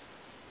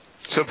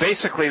 So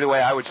basically, the way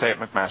I would say it,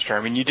 McMaster,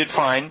 I mean, you did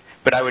fine,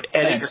 but I would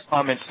edit your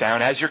comments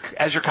down. As your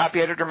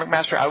copy editor,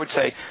 McMaster, I would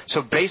say,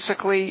 so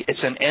basically,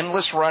 it's an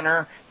endless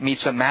runner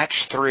meets a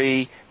match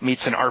 3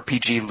 meets an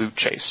RPG loot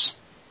chase.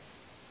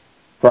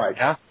 Right.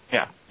 Yeah?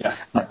 Yeah.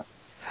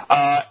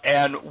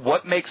 And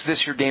what makes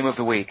this your game of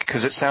the week?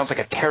 Because it sounds like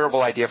a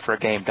terrible idea for a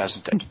game,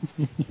 doesn't it?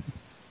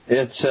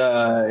 It's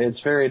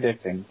very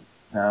addicting.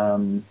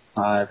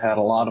 I've had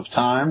a lot of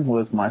time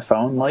with my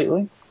phone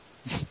lately.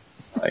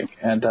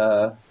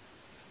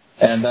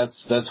 And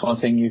that's one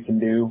thing you can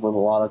do with a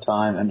lot of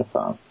time and a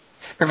phone.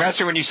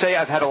 McMaster, when you say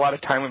I've had a lot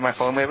of time with my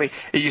phone lately,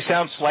 you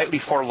sound slightly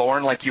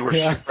forlorn, like you were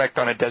shipwrecked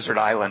on a desert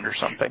island or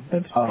something.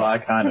 I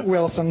kind of.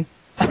 Wilson.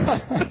 You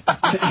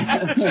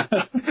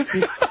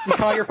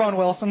call your phone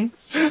Wilson?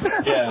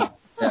 Yeah.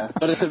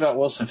 But it's about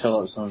Wilson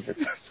Phillips.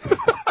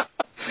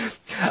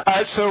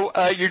 So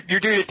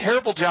you're doing a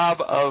terrible job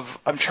of,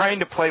 I'm trying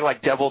to play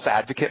like devil's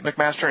advocate,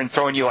 McMaster, and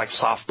throwing you like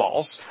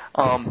softballs.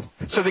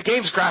 So the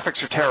game's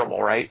graphics are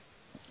terrible, right?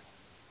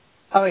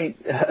 Yeah,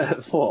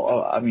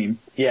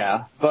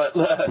 but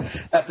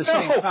at the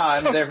same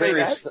time,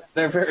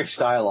 they're very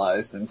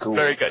stylized and cool.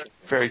 Very good.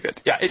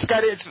 Yeah, it's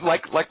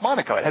like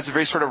Monaco. It has a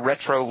very sort of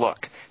retro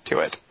look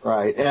to it.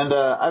 Right, and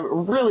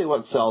really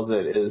what sells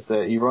it is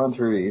that you run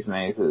through these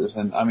mazes,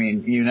 and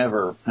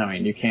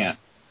you can't.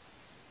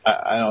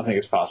 I don't think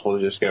it's possible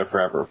to just go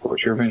forever. Of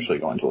course, you're eventually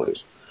going to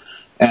lose.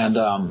 And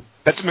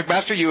that's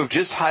McMaster. You have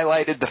just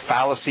highlighted the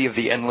fallacy of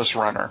the endless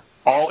runner.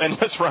 All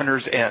endless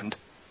runners end.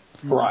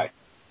 Right.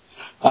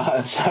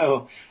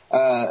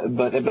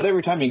 But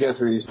every time you go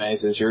through these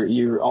mazes,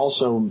 you're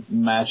also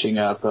matching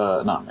up,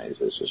 not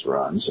mazes, just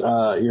runs.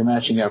 You're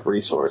matching up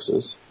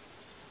resources.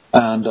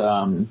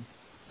 And,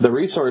 the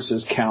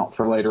resources count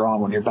for later on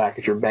when you're back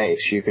at your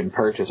base. You can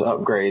purchase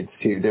upgrades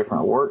to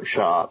different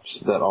workshops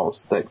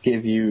that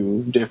give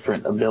you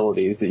different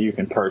abilities that you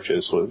can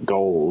purchase with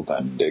gold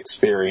and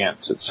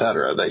experience,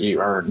 etc., that you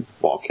earn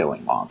while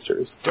killing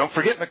monsters. Don't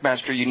forget,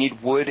 McMaster, you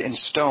need wood and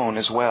stone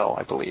as well,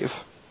 I believe.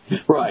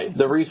 Right.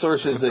 The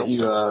resources that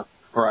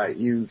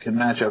you can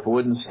match up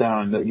wood and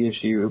stone that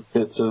gives you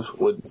bits of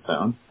wood and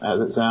stone, as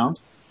it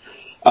sounds.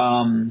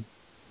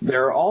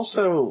 There are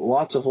also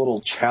lots of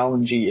little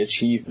challengey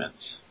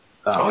achievements.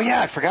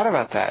 I forgot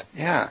about that.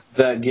 Yeah.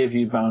 That give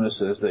you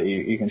bonuses that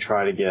you can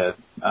try to get.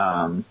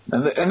 And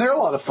they're a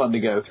lot of fun to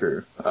go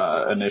through,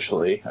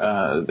 initially.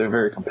 They're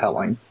very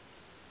compelling.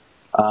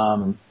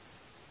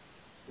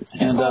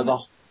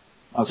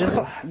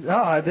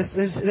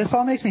 This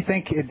all makes me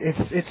think.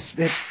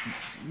 It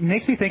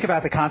makes me think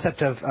about the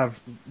concept of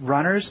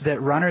runners.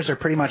 That runners are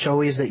pretty much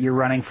always that you're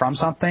running from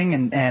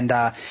something, and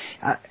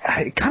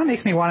it kind of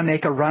makes me want to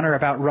make a runner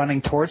about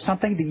running towards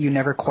something that you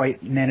never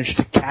quite managed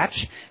to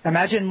catch.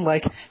 Imagine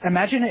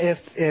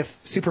if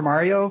Super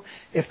Mario,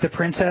 if the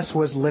princess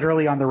was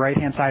literally on the right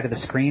hand side of the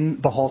screen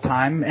the whole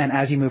time, and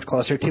as you moved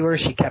closer to her,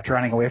 she kept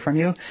running away from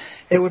you.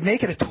 It would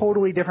make it a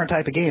totally different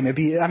type of game.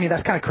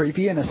 That's kind of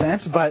creepy in a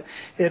sense, but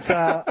it's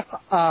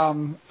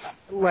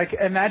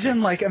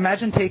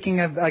imagine taking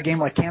a game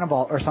like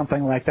Cannonball or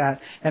something like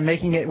that and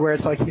making it where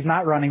it's like he's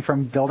not running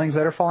from buildings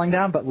that are falling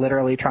down, but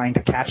literally trying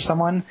to catch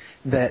someone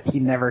that he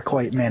never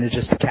quite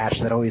manages to catch,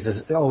 that always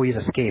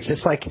escapes.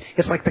 It's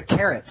like the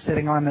carrot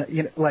sitting on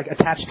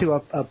attached to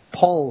a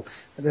pole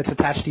that's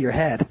attached to your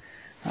head.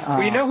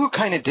 Well, you know who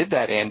kind of did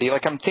that, Andy?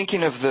 Like, I'm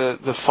thinking of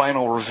the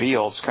final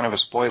reveal. It's kind of a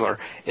spoiler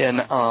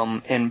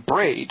in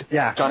Braid.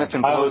 Yeah.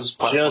 Jonathan Blow's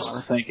I was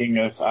just thinking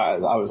this. I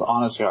was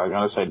honestly going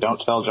to say,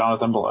 don't tell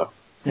Jonathan Blow.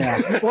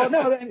 Yeah. Well,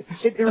 no,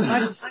 it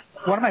reminds me.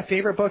 One of my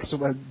favorite books,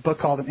 a book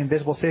called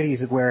Invisible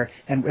Cities,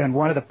 and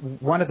one of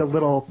the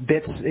little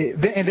bits,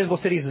 Invisible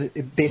Cities,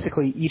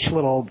 basically each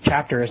little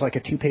chapter is like a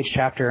 2-page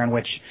chapter in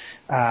which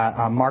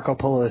Marco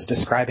Polo is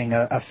describing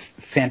a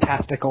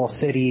fantastical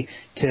city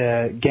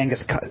to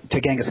Genghis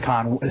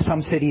Khan,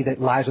 some city that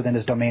lies within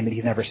his domain that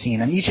he's never seen,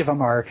 and each of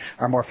them are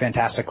more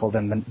fantastical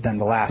than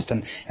the last.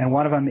 And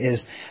one of them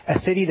is a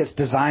city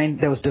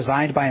that was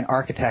designed by an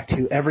architect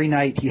who every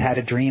night he had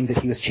a dream that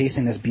he was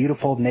chasing this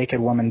beautiful naked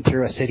woman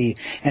through a city,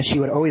 and she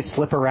would always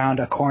slip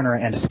around a corner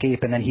and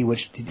escape, and then he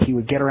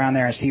would get around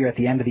there and see her at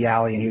the end of the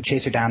alley, and he would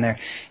chase her down there,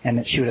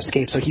 and she would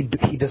escape. So he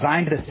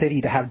designed the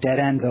city to have dead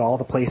ends at all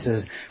the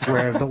places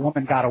where the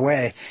woman got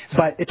away.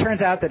 But it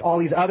turns out that all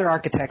these other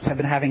architects have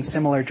been having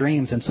similar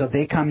dreams, and so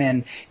they come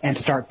in and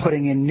start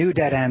putting in new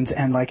dead ends,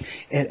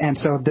 and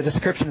so the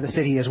description of the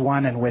city is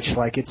one in which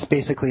it's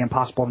basically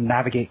impossible to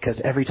navigate, because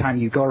every time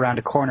you go around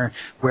a corner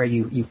where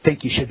you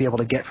think you should be able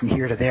to get from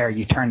here to there,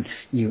 you turn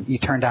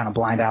down a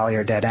blind alley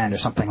or dead end or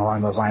something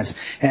along those lines.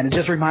 And it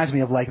just reminds me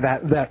of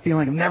that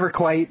feeling of never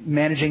quite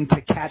managing to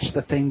catch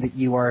the thing that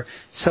you are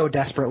so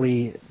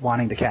desperately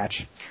wanting to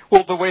catch.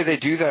 Well, the way they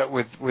do that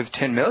with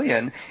 10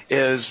 Million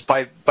is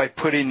by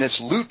putting this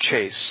loot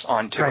chase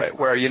onto it,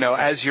 where,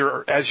 as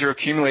you're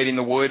accumulating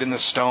the wood and the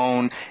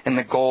stone and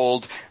the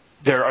gold,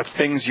 there are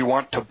things you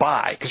want to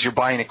buy because you're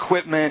buying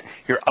equipment,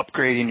 you're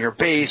upgrading your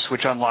base,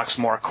 which unlocks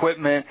more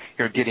equipment,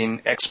 you're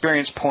getting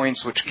experience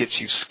points, which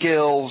gets you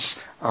skills.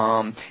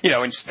 And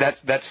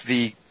that's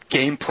the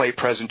gameplay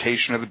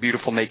presentation of the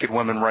beautiful naked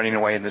woman running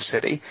away in the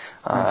city.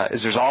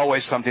 Is there's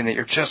always something that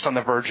you're just on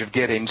the verge of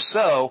getting.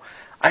 So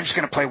I'm just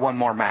going to play one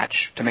more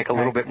match to make a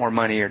little bit more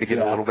money or to get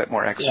a little bit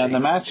more XP. Yeah, and the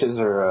matches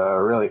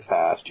are really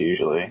fast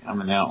usually. I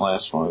mean, they don't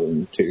last more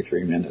than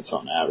 2-3 minutes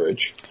on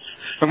average.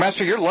 Well,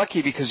 Master, you're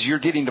lucky because you're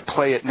getting to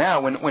play it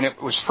now. When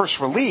it was first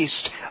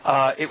released,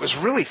 it was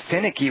really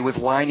finicky with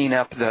lining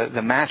up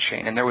the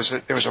matching, and there was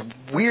a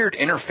weird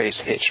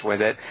interface hitch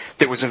with it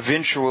that was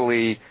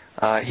eventually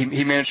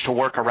he managed to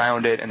work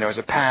around it, and there was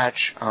a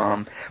patch.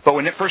 But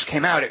when it first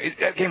came out,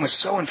 that game was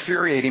so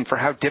infuriating for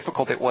how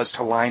difficult it was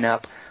to line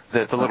up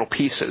the little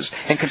pieces.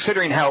 And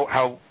considering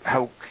how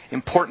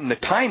important the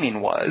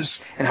timing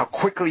was and how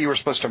quickly you were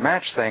supposed to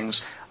match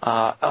things,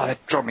 it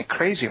drove me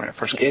crazy when it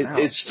first came out.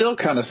 It still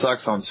kind of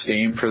sucks on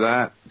Steam for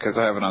that, because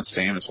I have it on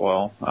Steam as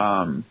well.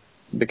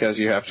 Because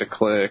you have to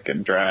click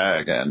and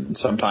drag, and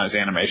sometimes the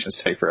animations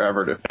take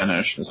forever to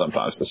finish, and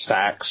sometimes the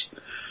stacks.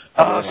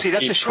 See,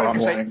 that's a shame,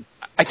 because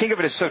I think of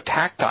it as so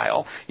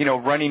tactile,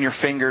 running your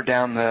finger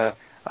down the,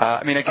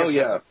 I guess. Oh,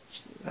 yeah.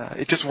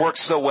 It just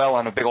works so well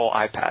on a big old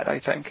iPad, I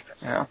think.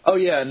 Yeah. Oh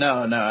yeah,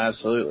 no,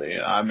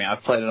 absolutely. I mean,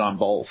 I've played it on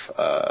both,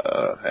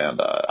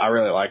 and I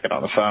really like it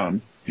on the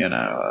phone.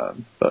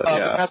 But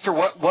yeah. Master,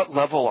 what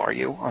level are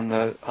you on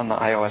the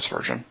iOS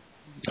version?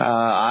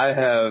 I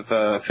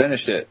have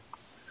finished it,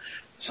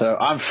 so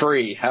I'm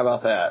free. How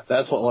about that?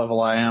 That's what level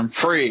I am.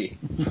 Free.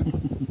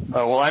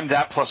 Well, I'm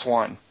that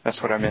 +1.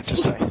 That's what I meant to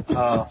say.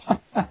 Oh,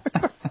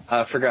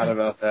 I forgot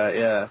about that.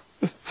 Yeah.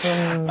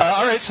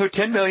 All right, so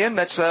 10 million.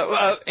 That's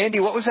Andy.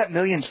 What was that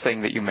millions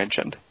thing that you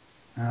mentioned?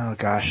 Oh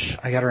gosh,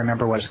 I got to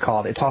remember what it's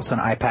called. It's also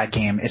an iPad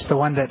game. It's the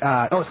one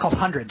that it's called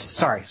Hundreds.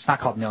 Sorry, it's not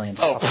called Millions.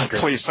 It's called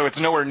Hundreds. Please. So it's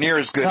nowhere near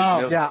as good.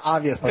 Oh as yeah,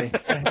 obviously.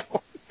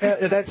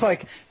 That's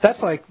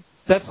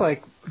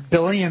like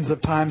billions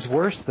of times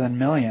worse than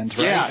millions,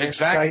 right? Yeah,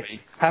 exactly.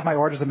 I have my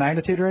orders of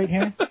magnitude right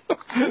here.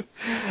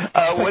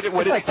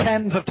 It's like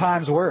tens of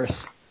times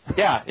worse.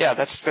 Yeah,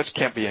 that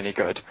can't be any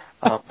good.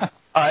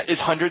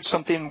 Is Hundreds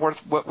something worth?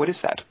 What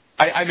is that?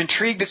 I'm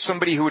intrigued at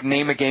somebody who would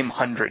name a game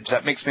Hundreds.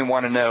 That makes me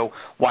want to know,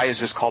 why is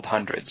this called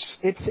Hundreds?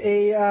 It's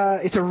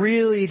a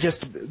really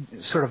just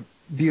sort of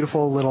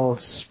beautiful little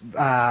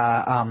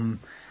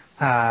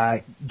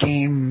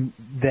game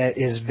that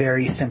is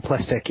very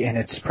simplistic in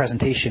its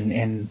presentation.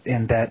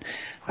 In that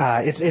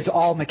it's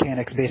all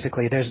mechanics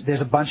basically.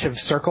 There's a bunch of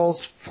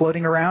circles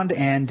floating around,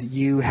 and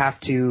you have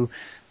to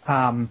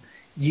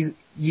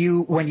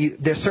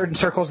there's certain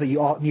circles that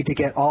you all need to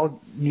get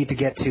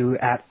to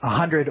at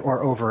 100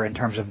 or over in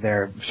terms of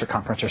their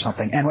circumference or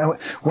something. And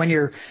when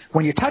you're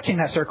touching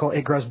that circle,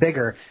 it grows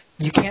bigger.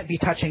 You can't be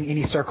touching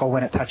any circle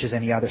when it touches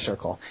any other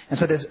circle. And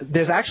so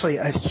there's actually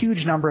a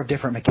huge number of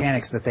different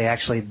mechanics that they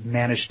actually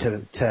managed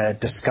to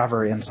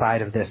discover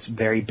inside of this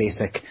very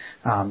basic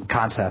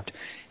concept.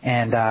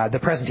 And the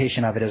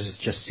presentation of it is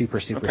just super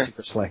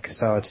slick.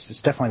 So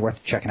it's definitely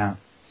worth checking out.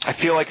 I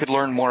feel I could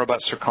learn more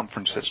about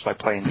circumferences by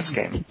playing this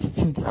game.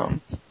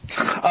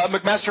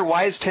 McMaster,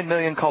 why is 10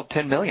 million called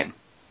 10 million?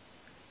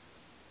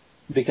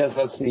 Because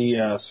that's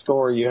the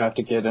score you have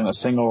to get in a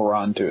single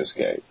run to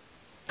escape.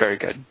 Very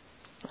good.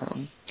 All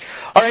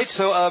right,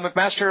 so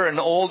McMaster, an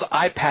old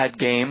iPad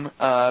game.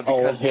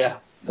 Yeah,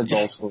 that's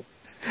old school.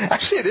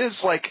 Actually, it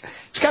is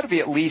it's got to be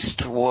at least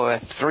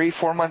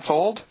 3-4 months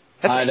old.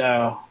 I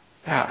know.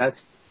 Yeah.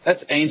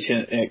 That's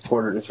ancient at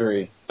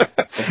 2:45.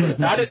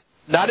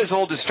 Not as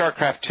old as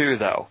StarCraft 2,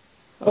 though.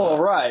 Well,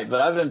 right,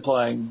 but I've been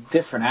playing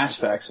different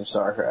aspects of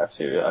StarCraft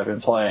 2. I've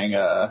been playing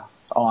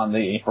on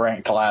the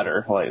ranked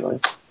ladder lately.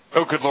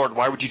 Oh, good Lord!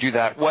 Why would you do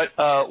that?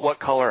 What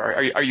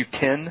color are you?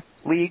 10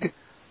 League?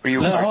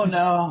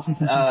 No.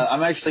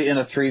 I'm actually in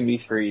a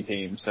 3v3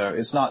 team, so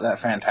it's not that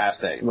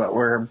fantastic. But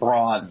we're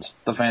bronze,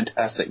 the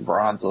fantastic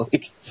bronze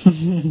league.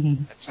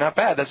 That's not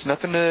bad. That's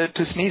nothing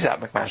to sneeze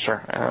at,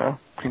 McMaster.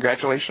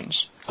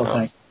 Congratulations.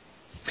 Thanks.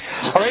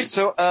 All right,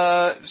 so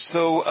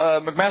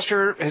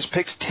McMaster has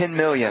picked 10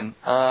 million.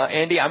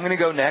 Andy, I'm going to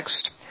go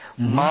next.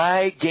 Mm-hmm.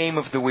 My game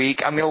of the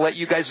week, I'm going to let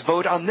you guys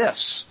vote on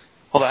this.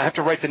 Hold on, I have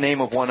to write the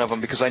name of one of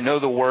them because I know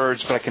the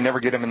words, but I can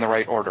never get them in the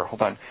right order.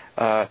 Hold on.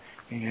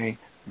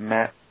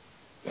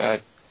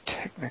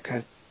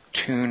 Technica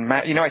Tune.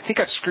 I think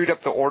I've screwed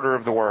up the order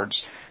of the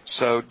words,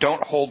 so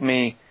don't hold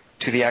me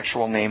to the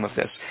actual name of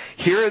this.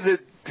 Here are the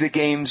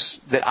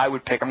games that I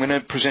would pick. I'm going to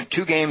present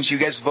 2 games. You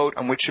guys vote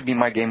on which should be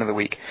my game of the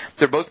week.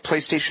 They're both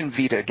PlayStation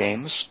Vita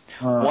games.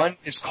 One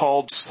is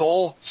called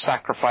Soul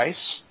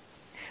Sacrifice.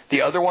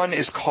 The other one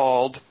is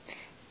called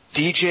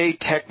DJ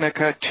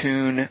Technica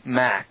Tune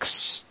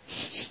Max.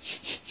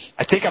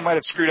 I think I might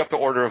have screwed up the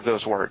order of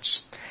those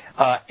words.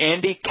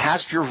 Andy,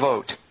 cast your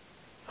vote.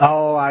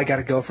 Oh, I got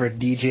to go for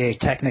DJ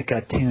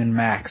Technica Tune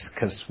Max,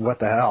 because what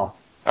the hell?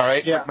 All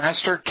right, yeah.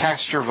 McMaster,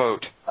 cast your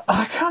vote.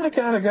 I kind of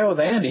got to go with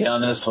Andy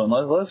on this one.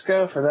 Let's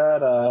go for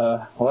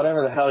that,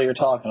 whatever the hell you're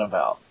talking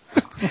about.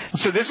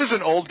 So this is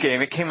an old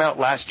game. It came out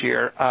last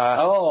year.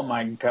 Oh,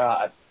 my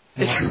God.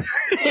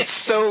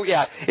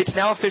 It's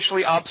now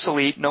officially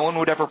obsolete. No one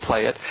would ever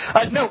play it.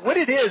 No, what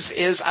it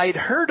is I'd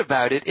heard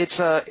about it. It's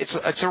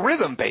a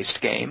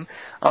rhythm-based game,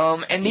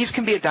 and these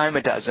can be a dime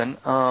a dozen.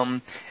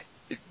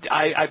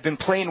 I've been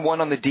playing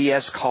one on the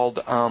DS called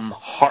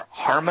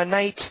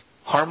Harmonite,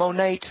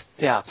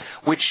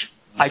 which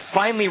I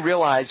finally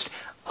realized,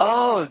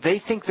 they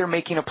think they're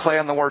making a play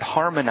on the word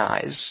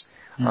harmonize,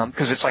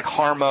 because it's like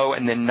Harmo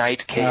and then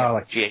Knight,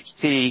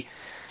 K-G-H-T.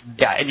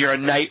 Yeah, and you're a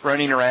knight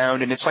running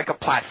around, and it's like a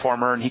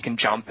platformer, and he can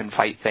jump and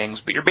fight things,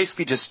 but you're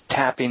basically just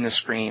tapping the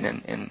screen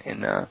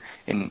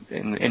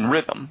in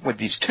rhythm with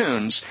these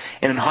tunes.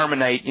 And in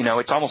Harmonite,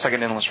 it's almost like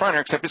an endless runner,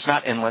 except it's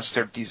not endless.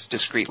 There are these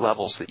discrete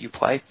levels that you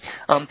play.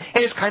 And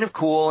it's kind of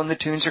cool, and the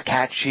tunes are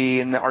catchy,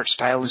 and the art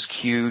style is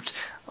cute.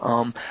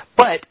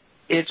 But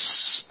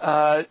it's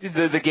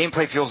the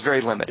gameplay feels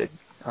very limited,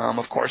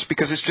 of course,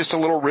 because it's just a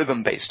little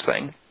rhythm-based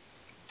thing.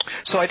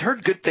 So I'd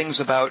heard good things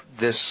about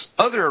this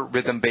other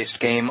rhythm-based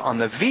game on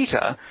the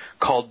Vita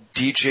called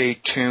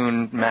DJ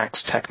Tune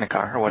Max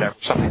Technica or whatever,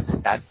 something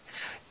like that.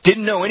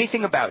 Didn't know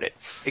anything about it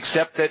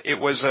except that it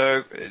was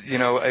a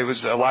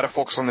lot of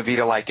folks on the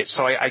Vita like it.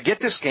 So I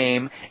get this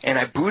game and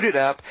I boot it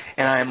up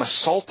and I am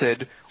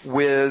assaulted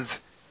with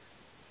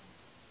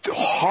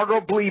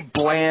horribly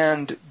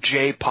bland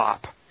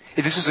J-pop.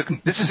 This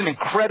is an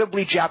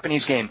incredibly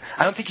Japanese game.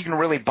 I don't think you can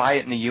really buy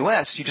it in the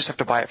U.S. You just have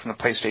to buy it from the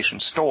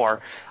PlayStation Store.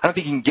 I don't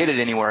think you can get it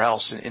anywhere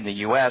else in the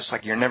U.S.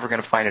 Like, you're never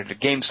going to find it at a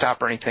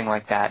GameStop or anything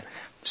like that,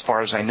 as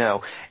far as I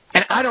know.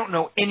 And I don't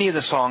know any of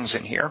the songs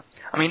in here.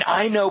 I mean,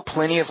 I know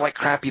plenty of,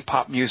 crappy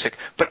pop music,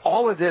 but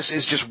all of this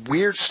is just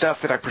weird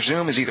stuff that I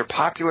presume is either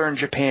popular in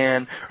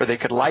Japan or they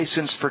could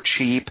license for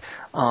cheap.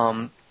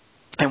 And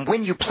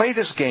when you play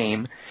this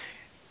game,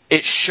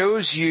 it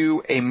shows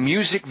you a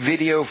music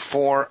video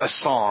for a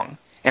song.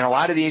 And a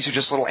lot of these are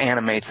just little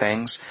anime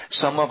things.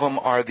 Some of them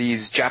are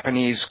these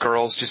Japanese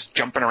girls just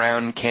jumping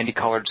around in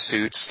candy-colored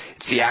suits.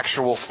 It's the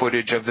actual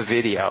footage of the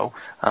video.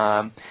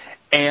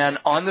 And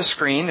on the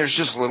screen, there's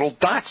just little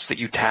dots that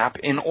you tap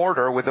in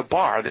order with a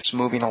bar that's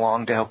moving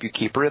along to help you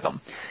keep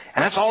rhythm.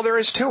 And that's all there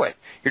is to it.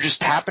 You're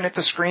just tapping at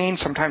the screen.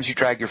 Sometimes you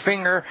drag your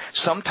finger.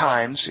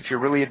 Sometimes, if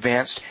you're really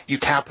advanced, you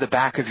tap the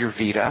back of your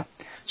Vita.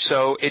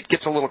 So it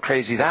gets a little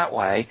crazy that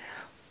way.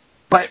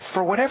 But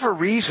for whatever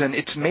reason,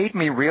 it's made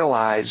me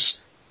realize,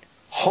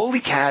 holy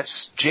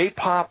cats,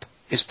 J-pop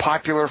is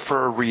popular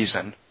for a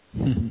reason.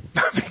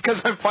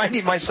 Because I'm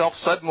finding myself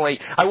suddenly,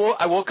 I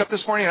woke up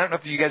this morning, I don't know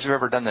if you guys have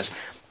ever done this.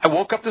 I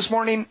woke up this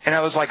morning and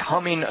I was like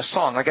humming a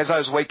song. Like as I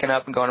was waking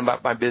up and going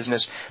about my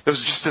business, there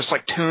was just this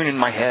like tune in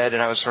my head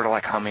and I was sort of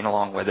like humming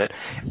along with it.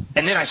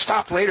 And then I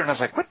stopped later and I was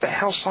like, what the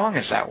hell song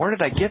is that? Where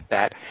did I get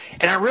that?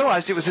 And I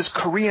realized it was this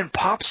Korean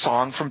pop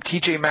song from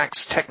TJ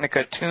Maxx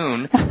Technica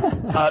Tune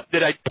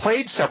that I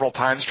played several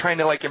times trying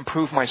to like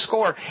improve my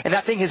score. And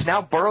that thing has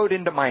now burrowed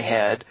into my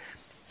head.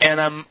 And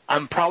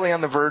I'm probably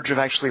on the verge of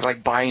actually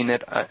like buying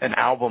an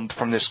album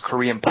from this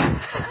Korean pop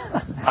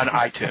on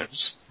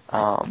iTunes.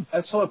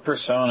 That's what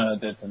Persona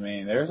did to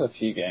me. There's a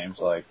few games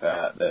like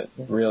that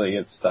really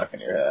get stuck in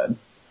your head.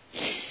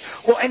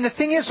 Well, and the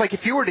thing is, like,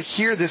 if you were to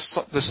hear the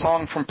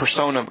song from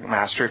Persona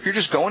Master, if you're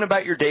just going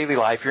about your daily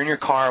life, you're in your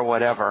car or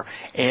whatever,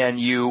 and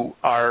you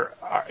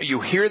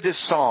hear this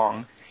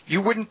song,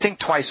 you wouldn't think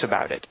twice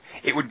about it.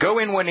 It would go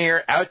in one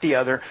ear, out the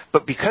other,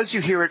 but because you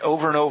hear it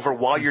over and over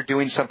while you're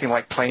doing something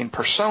like playing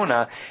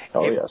Persona,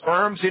 it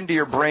worms into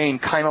your brain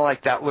kind of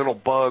like that little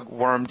bug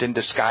wormed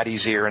into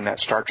Scotty's ear in that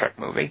Star Trek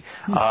movie.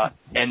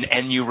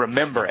 And you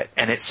remember it,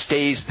 and it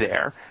stays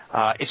there.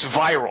 It's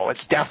viral.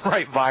 It's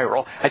downright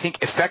viral. I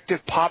think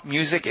effective pop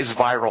music is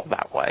viral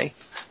that way.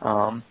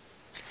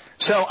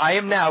 So I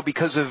am now,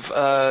 because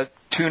of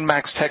Tune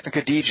Max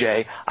Technica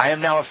DJ, I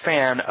am now a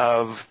fan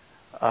of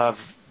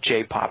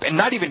J-pop, and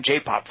not even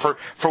J-pop. For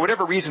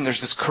whatever reason,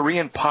 there's this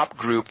Korean pop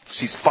group. It's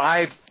these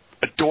 5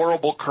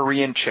 adorable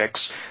Korean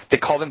chicks. They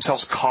call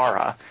themselves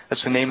Kara.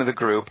 That's the name of the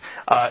group.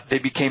 They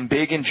became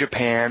big in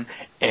Japan,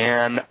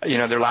 and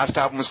their last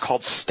album was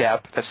called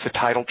Step. That's the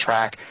title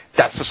track.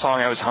 That's the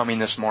song I was humming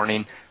this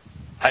morning.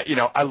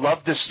 I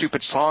love this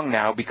stupid song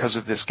now because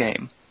of this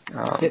game.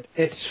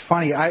 It's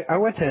funny. I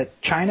went to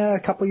China a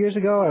couple years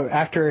ago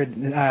after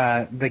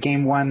the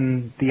game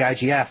won the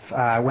IGF.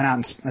 I went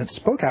out and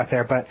spoke out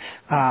there, but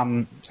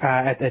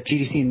at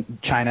GDC in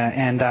China,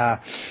 and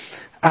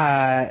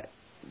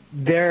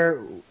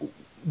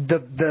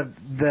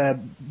the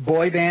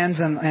boy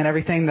bands and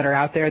everything that are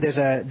out there.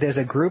 There's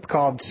a group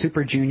called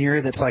Super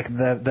Junior that's like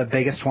the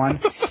biggest one.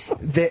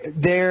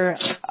 They're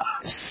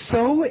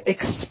so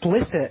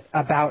explicit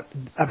about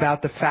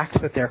the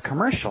fact that they're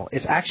commercial.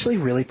 It's actually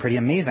really pretty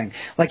amazing.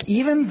 Like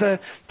even the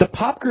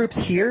pop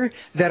groups here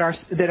that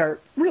are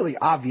really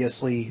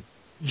obviously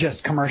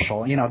just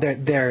commercial.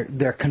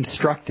 They're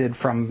constructed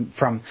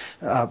from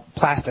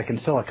plastic and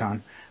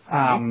silicone.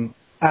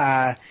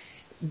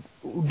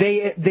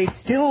 They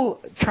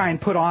still try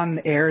and put on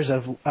airs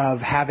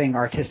of having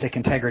artistic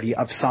integrity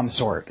of some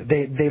sort.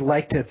 They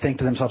like to think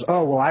to themselves,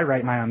 oh, well, I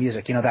write my own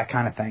music, that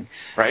kind of thing.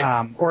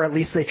 Right. Or at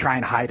least they try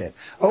and hide it.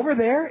 Over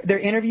there, their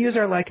interviews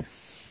are like,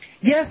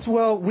 yes,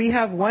 well, we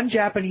have one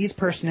Japanese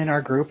person in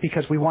our group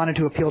because we wanted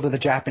to appeal to the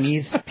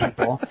Japanese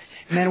people.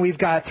 And then we've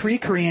got 3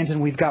 Koreans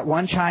and we've got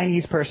 1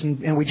 Chinese person,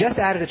 and we just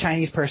added a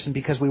Chinese person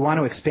because we want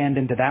to expand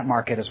into that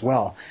market as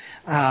well.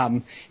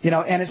 And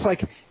it's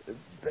like,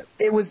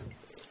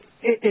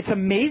 it's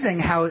amazing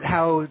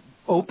how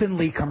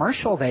openly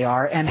commercial they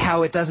are, and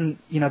how it doesn't,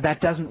 that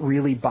doesn't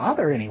really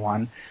bother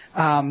anyone.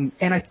 And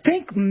I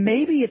think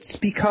maybe it's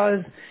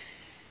because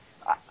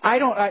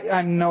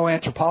I'm no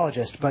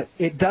anthropologist, but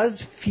it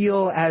does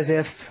feel as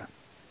if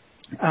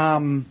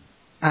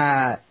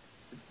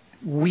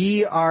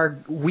we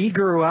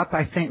grew up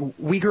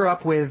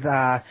with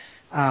the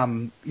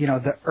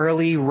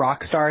early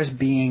rock stars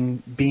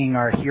being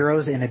our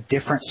heroes in a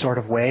different sort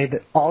of way.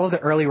 That all of the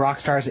early rock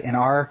stars in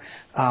our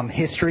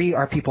history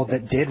are people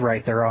that did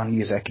write their own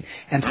music,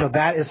 and so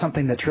that is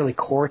something that's really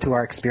core to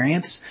our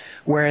experience.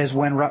 Whereas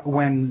when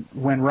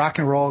rock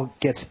and roll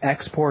gets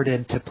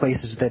exported to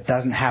places that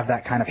doesn't have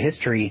that kind of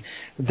history,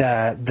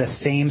 the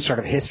same sort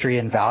of history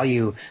and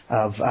value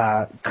of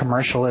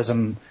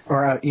commercialism,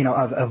 or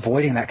of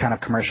avoiding that kind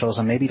of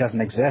commercialism, maybe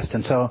doesn't exist.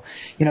 And so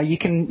you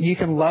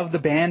can love the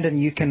band and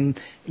you can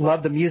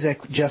love the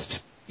music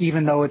just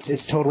even though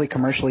it's totally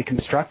commercially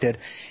constructed,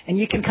 and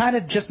you can kind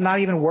of just not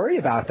even worry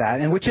about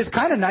that, and which is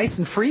kind of nice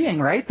and freeing,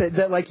 right?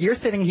 That like you're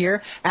sitting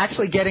here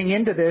actually getting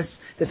into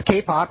this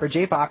K-pop or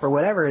J-pop or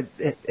whatever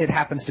it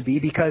happens to be,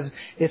 because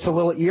it's a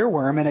little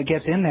earworm and it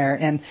gets in there,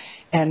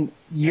 and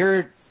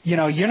you're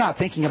not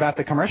thinking about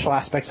the commercial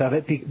aspects of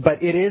it,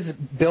 but it is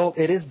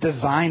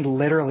designed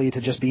literally to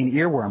just be an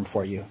earworm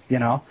for you.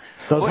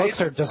 Those hooks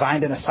are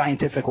designed in a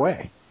scientific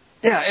way.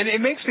 Yeah, and it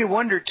makes me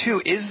wonder,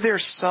 too, is there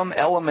some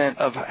element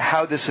of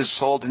how this is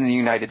sold in the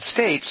United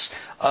States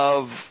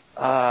of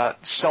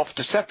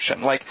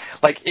self-deception? Like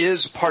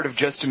is part of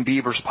Justin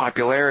Bieber's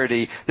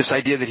popularity this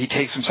idea that he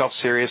takes himself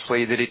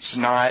seriously, that it's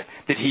not,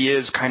 that he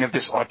is kind of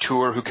this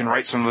auteur who can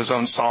write some of his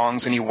own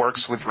songs and he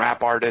works with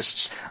rap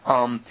artists?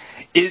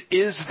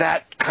 Is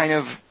that kind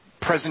of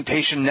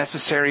presentation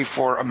necessary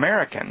for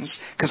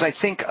Americans? Because I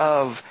think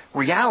of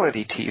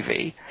reality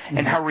TV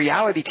and how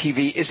reality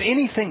TV is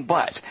anything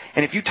but.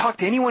 And if you talk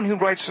to anyone who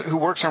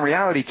works on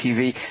reality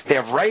TV, they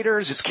have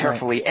writers, it's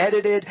carefully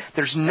edited,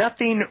 there's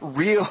nothing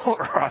real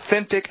or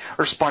authentic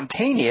or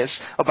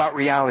spontaneous about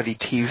reality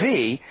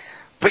TV,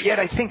 but yet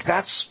I think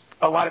that's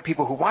a lot of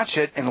people who watch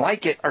it and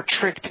like it are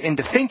tricked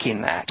into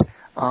thinking that.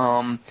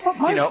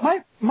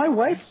 My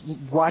wife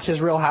watches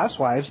Real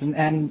Housewives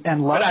and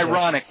loves but it.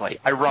 ironically.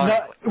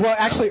 Well,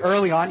 actually,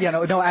 early on,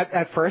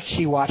 at first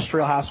she watched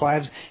Real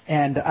Housewives,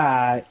 and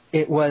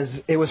it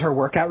was her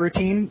workout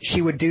routine.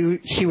 She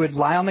would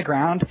lie on the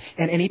ground,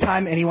 and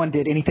anytime anyone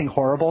did anything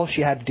horrible,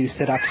 she had to do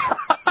sit-ups.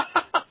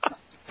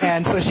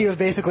 And so she was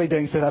basically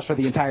doing sit-ups for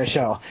the entire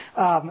show.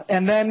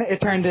 And then it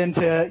turned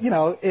into,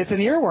 it's an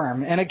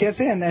earworm, and it gets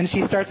in, and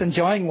she starts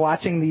enjoying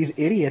watching these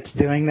idiots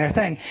doing their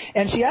thing.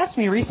 And she asked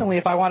me recently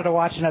if I wanted to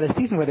watch another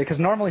season with her, because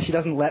normally she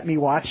doesn't let me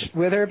watch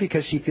with her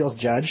because she feels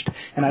judged,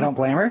 and I don't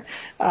blame her.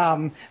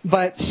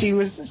 But she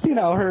was,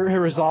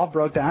 her resolve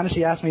broke down, and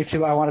she asked me if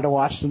I wanted to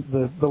watch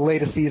the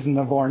latest season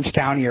of Orange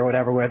County or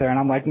whatever with her, and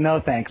I'm like, no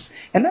thanks.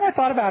 And then I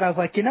thought about it, I was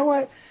like, you know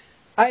what?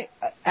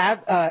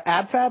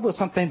 AbFab was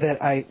something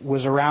that I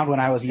was around when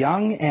I was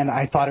young, and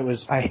I thought it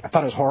was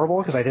horrible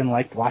because I didn't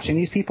like watching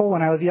these people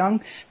when I was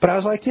young. But I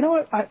was like, you know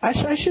what,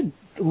 I should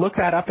look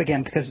that up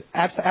again, because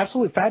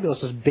Absolute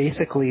Fabulous is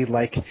basically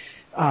like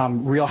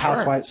Real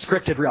Housewives,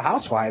 scripted Real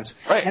Housewives,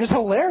 right. And it's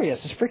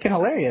hilarious. It's freaking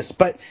hilarious.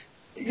 But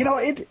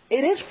it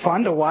is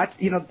fun to watch.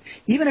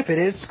 Even if it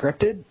is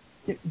scripted,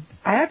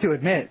 I have to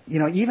admit,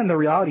 even the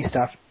reality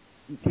stuff,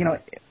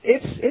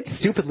 it's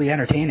stupidly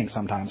entertaining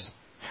sometimes.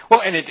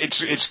 Well, and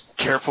it's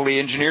carefully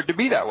engineered to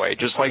be that way,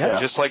 just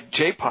like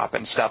J-pop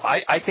and stuff.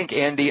 I think,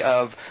 Andy,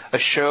 of a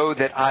show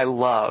that I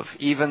love,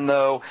 even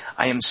though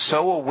I am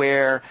so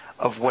aware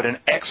of what an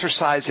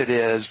exercise it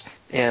is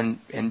in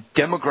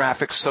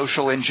demographic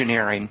social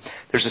engineering.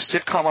 There's a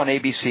sitcom on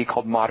ABC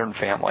called Modern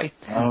Family.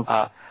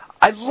 Okay.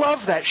 I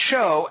love that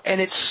show, and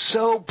it's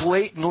so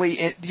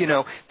blatantly,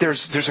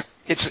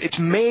 it's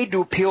made to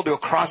appeal to a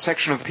cross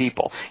section of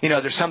people.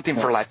 There's something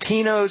for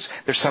Latinos,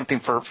 there's something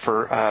for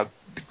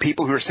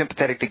people who are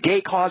sympathetic to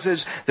gay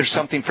causes. There's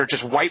something for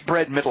just white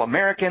bread middle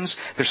Americans.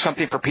 There's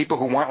something for people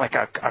who want like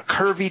a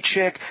curvy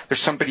chick. There's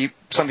something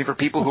for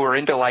people who are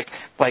into like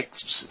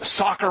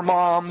soccer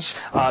moms.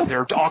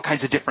 There are all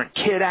kinds of different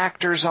kid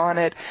actors on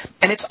it,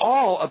 and it's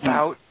all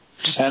about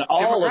just and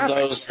all of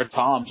those are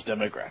Tom's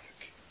demographic.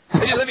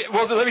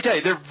 Let me tell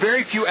you, there are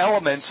very few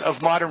elements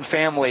of Modern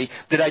Family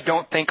that I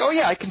don't think, oh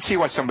yeah, I can see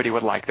why somebody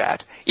would like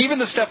that. Even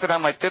the stuff that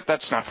I'm like,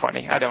 that's not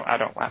funny. I don't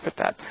laugh at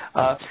that.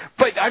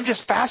 But I'm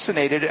just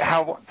fascinated at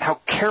how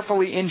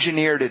carefully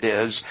engineered it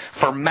is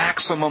for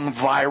maximum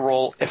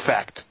viral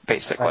effect,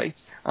 basically.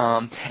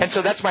 Right. And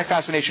so that's my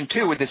fascination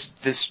too with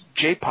this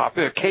J-pop,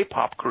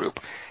 K-pop group.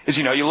 Is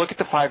you look at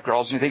the five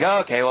girls and you think, oh,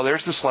 okay, well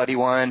there's the slutty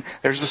one,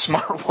 there's the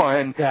smart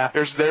one, yeah.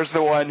 there's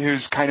the one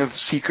who's kind of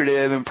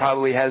secretive and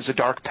probably has a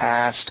dark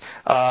past,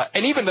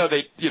 and even though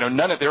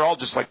they're all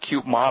just like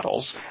cute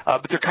models,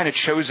 but they're kind of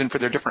chosen for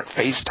their different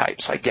face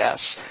types, I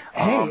guess.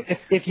 Hey,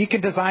 if you can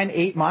design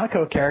 8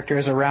 Monaco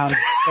characters around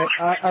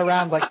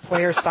like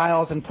player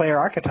styles and player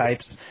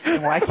archetypes,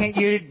 then why can't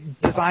you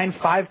design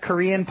 5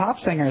 Korean pop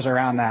singers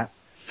around that?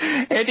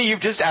 Andy,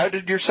 you've just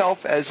outed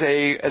yourself as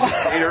a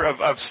creator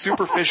of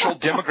superficial,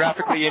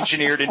 demographically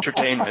engineered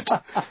entertainment.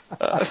 All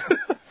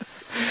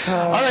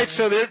right,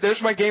 so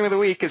there's my game of the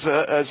week as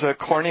a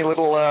corny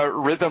little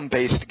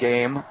rhythm-based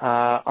game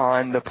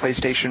on the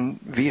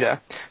PlayStation Vita.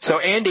 So,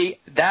 Andy,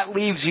 that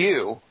leaves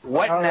you.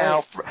 What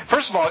now? Right.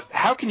 First of all,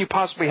 how can you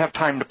possibly have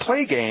time to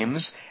play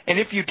games? And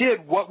if you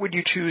did, what would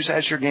you choose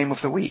as your game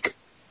of the week?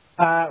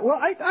 Well,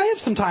 I have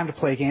some time to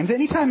play games.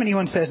 Anytime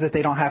anyone says that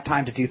they don't have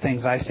time to do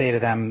things, I say to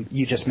them,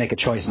 you just make a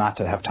choice not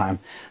to have time.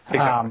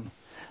 Exactly.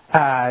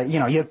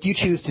 You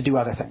choose to do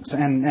other things.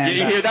 And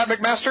you hear that,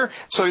 McMaster?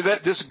 So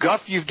that this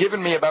guff you've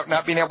given me about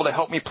not being able to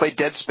help me play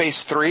Dead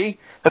Space 3,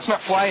 that's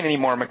not flying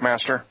anymore,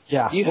 McMaster.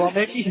 Yeah.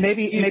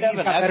 Maybe he's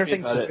got better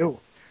things to do.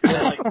 In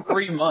like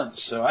 3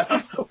 months, so I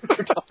don't know what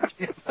you're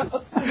talking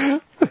about.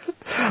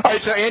 All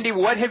right, so Andy,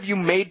 what have you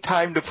made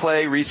time to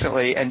play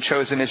recently and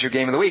chosen as your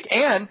game of the week?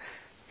 And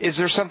is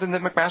there something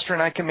that McMaster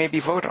and I can maybe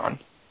vote on?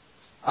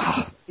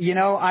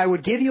 I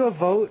would give you a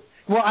vote.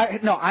 Well,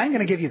 I'm going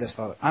to give you this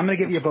vote. I'm going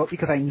to give you a vote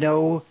because I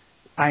know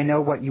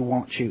what you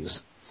won't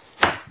choose.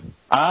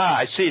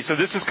 I see. So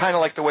this is kind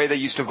of like the way they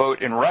used to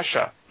vote in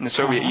Russia, in the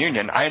Soviet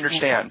Union. I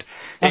understand.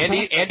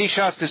 Andy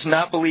Schatz does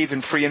not believe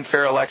in free and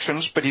fair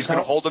elections, but he's going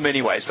to hold them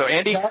anyway. So,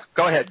 Andy,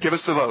 go ahead. Give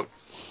us the vote.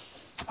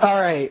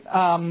 All right.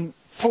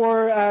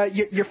 For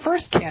your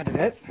first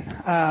candidate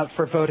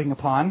for voting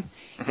upon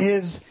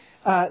is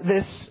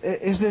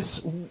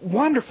this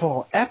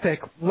wonderful,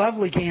 epic,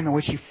 lovely game in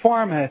which you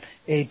form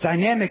a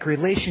dynamic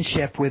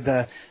relationship with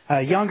a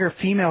younger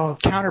female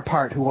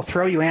counterpart who will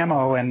throw you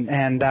ammo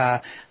and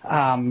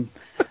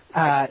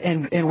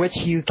in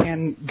which you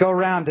can go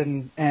around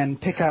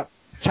and pick up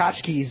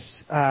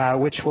tchotchkes,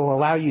 which will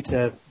allow you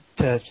to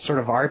sort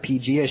of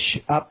RPG-ish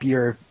up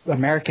your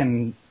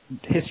American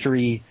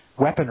history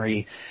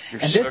weaponry.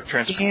 You're and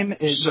this game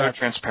is so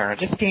transparent.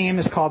 This game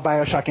is called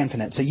BioShock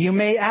Infinite. So you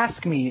may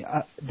ask me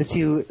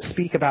to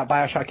speak about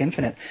BioShock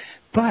Infinite,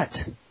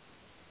 but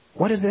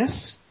what is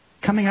this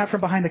coming out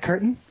from behind the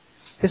curtain?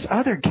 This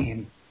other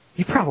game.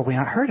 You've probably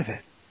not heard of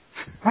it.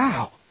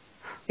 Wow.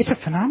 It's a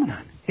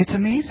phenomenon. It's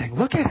amazing.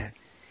 Look at it.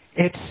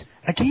 It's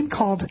a game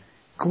called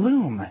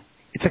Gloom.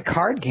 It's a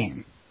card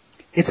game.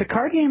 It's a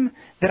card game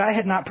that I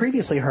had not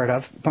previously heard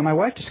of, but my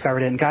wife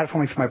discovered it and got it for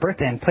me for my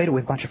birthday and played it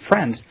with a bunch of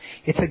friends.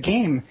 It's a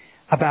game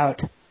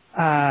about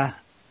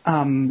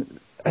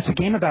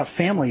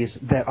families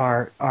that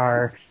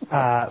are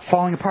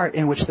falling apart,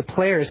 in which the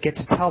players get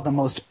to tell the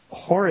most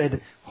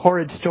horrid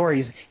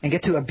stories and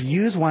get to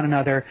abuse one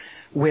another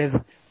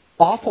with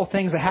awful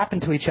things that happen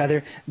to each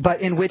other,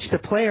 but in which the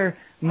player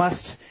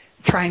must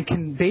try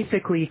and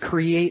basically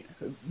create,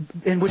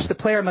 in which the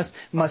player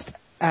must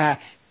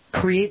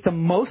create the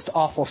most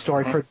awful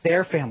story for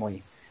their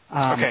family.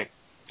 Okay.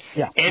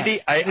 Yeah.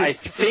 Andy, I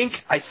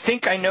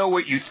think I know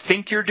what you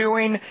think you're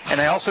doing, and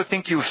I also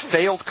think you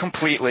failed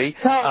completely.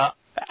 Well,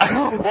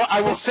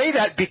 I will say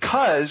that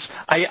because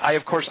I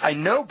of course I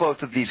know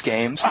both of these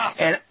games,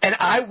 and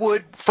I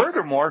would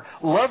furthermore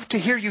love to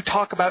hear you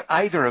talk about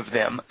either of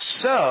them.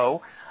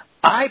 So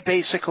I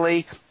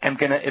basically am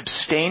going to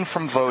abstain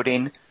from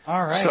voting.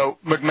 All right. So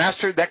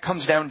McMaster, that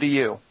comes down to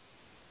you.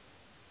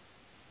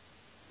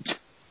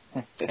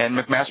 And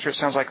McMaster, it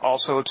sounds like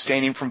also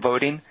abstaining from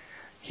voting.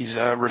 He's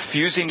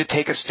refusing to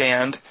take a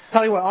stand.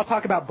 Tell you what, I'll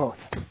talk about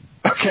both.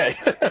 Okay.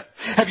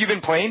 Have you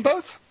been playing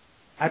both?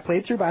 I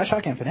played through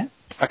BioShock Infinite.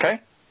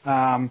 Okay.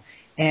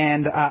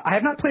 And I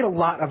have not played a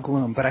lot of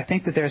Gloom, but I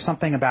think that there is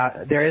something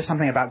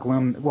about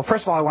Gloom. Well,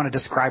 first of all, I want to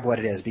describe what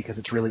it is because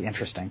it's really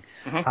interesting.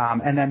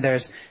 Mm-hmm. And then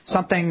there's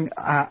something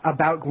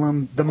about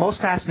Gloom. The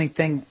most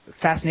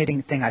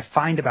fascinating thing I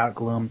find about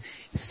Gloom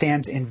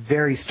stands in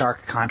very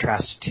stark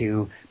contrast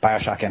to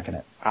BioShock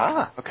Infinite.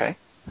 Ah, okay.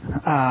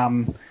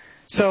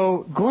 So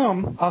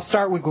Gloom, I'll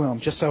start with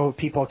Gloom, just so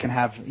people can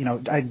have,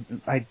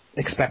 I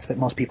expect that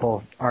most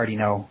people already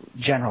know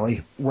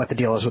generally what the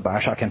deal is with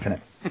BioShock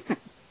Infinite.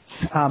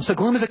 So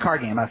Gloom is a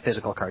card game, a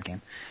physical card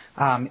game,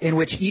 in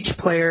which each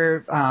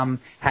player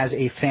has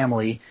a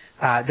family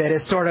that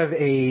is sort of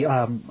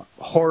a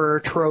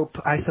horror trope,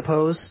 I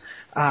suppose.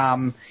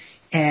 And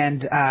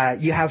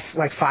you have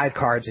like 5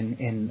 cards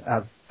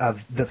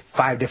of the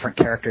 5 different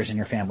characters in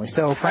your family.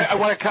 So I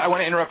want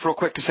to interrupt real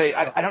quick to say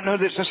I don't know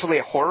that it's necessarily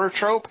a horror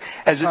trope,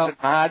 as it's an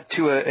nod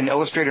to an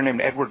illustrator named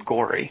Edward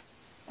Gorey.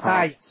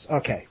 Yes.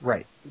 Okay.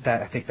 Right.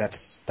 I think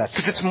that's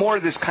because it's more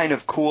this kind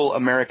of cool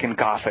American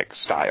Gothic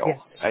style.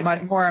 Yes,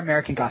 more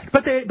American Gothic.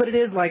 But it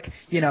is like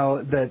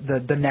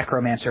the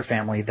necromancer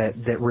family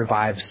that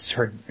revives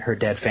her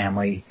dead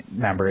family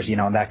members,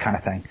 and that kind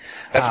of thing.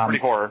 That's pretty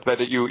horror.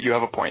 But you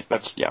have a point.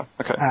 That's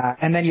okay.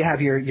 And then you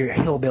have your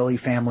hillbilly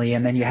family,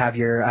 and then you have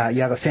you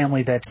have a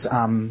family that's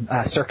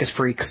circus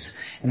freaks,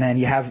 and then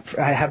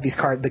I have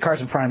the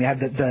cards in front of me. I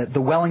have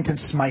the Wellington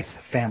Smythe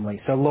family.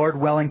 So Lord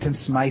Wellington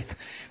Smythe,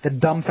 the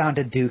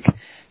dumbfounded Duke.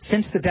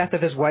 Since the death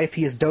of his wife,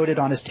 he has doted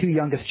on his 2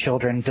 youngest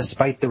children,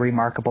 despite the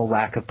remarkable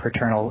lack of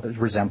paternal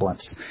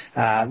resemblance.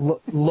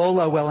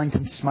 Lola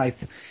Wellington Smythe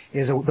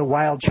is the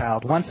wild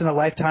child. Once in a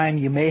lifetime,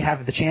 you may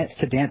have the chance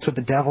to dance with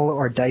the devil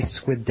or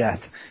dice with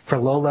death. For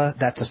Lola,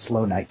 that's a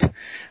slow night.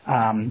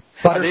 Are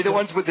they the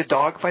ones with the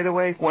dog, by the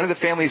way? One of the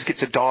families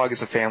gets a dog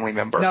as a family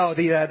member. No,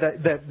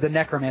 the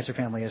necromancer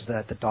family is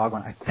the dog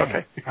one, I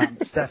think.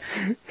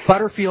 Okay.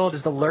 Butterfield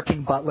is the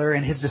lurking butler,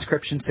 and his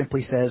description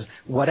simply says,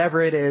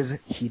 whatever it is,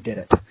 he did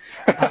it.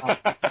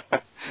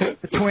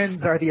 The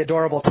twins are the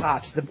adorable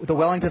tots. The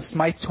Wellington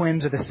Smythe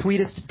twins are the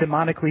sweetest,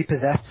 demonically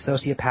possessed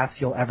sociopaths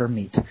you'll ever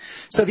meet.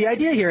 So the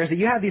idea here is that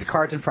you have these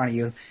cards in front of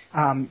you.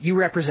 You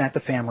represent the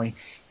family,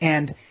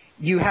 and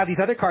you have these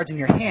other cards in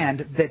your hand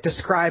that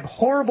describe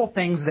horrible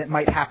things that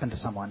might happen to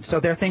someone. So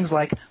they're things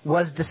like,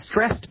 was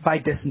distressed by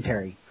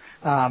dysentery.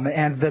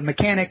 And the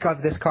mechanic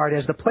of this card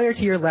is the player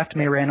to your left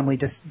may randomly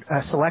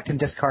select and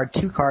discard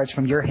 2 cards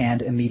from your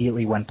hand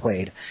immediately when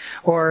played.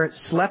 Or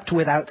slept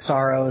without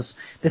sorrows.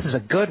 This is a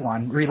good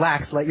one.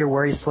 Relax, let your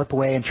worries slip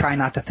away, and try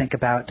not to think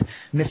about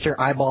Mr.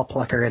 Eyeball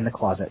Plucker in the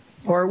closet.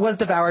 Or was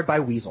devoured by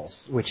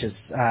weasels, which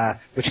kills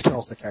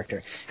the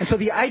character. And so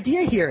the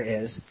idea here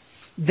is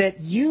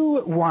that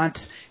you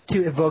want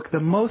to evoke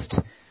the most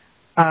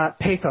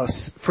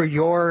pathos for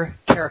your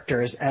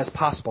characters as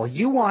possible.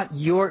 You want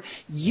your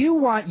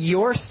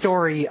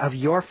story of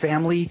your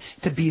family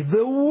to be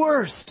the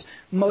worst,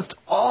 most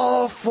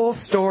awful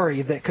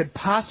story that could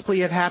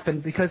possibly have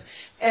happened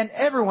and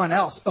everyone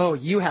else,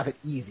 you have it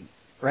easy.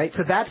 Right?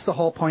 So that's the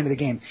whole point of the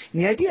game.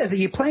 And the idea is that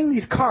you're playing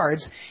these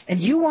cards, and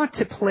you want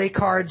to play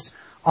cards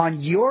on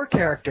your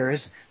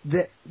characters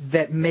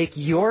that make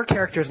your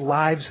characters'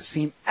 lives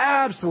seem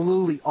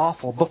absolutely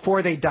awful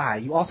before they die.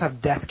 You also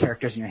have death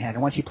characters in your hand,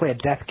 and once you play a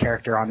death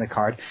character on the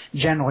card,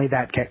 generally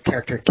that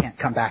character can't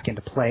come back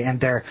into play, and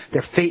their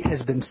fate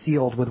has been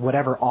sealed with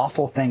whatever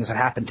awful things have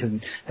happened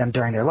to them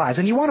during their lives.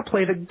 And you want to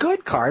play the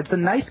good cards, the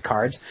nice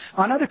cards,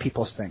 on other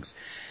people's things.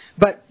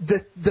 But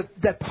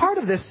the part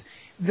of this,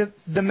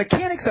 the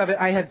mechanics of it,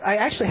 I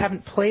actually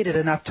haven't played it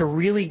enough to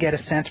really get a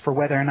sense for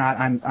whether or not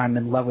I'm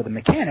in love with the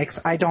mechanics.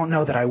 I don't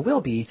know that I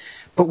will be.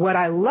 But what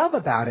I love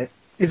about it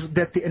is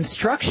that the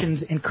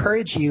instructions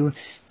encourage you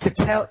to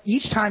tell,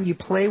 each time you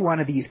play one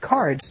of these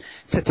cards,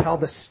 to tell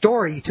the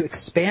story, to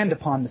expand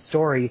upon the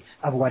story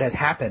of what has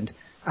happened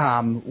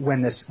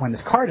when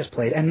this card is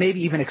played, and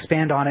maybe even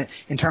expand on it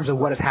in terms of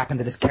what has happened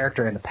to this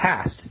character in the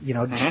past.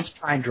 Just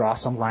try and draw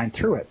some line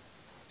through it.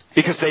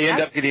 Because they end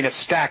up getting a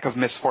stack of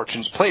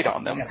misfortunes played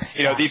on them.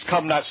 These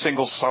come not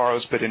single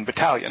sorrows, but in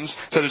battalions.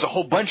 So there's a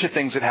whole bunch of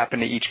things that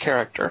happen to each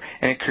character,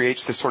 and it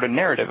creates this sort of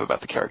narrative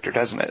about the character,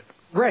 doesn't it?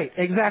 Right,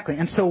 exactly.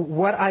 And so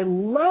what I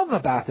love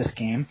about this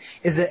game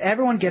is that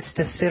everyone gets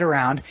to sit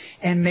around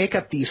and make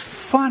up these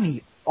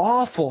funny,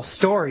 awful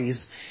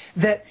stories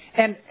that,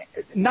 and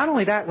not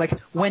only that, like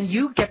when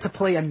you get to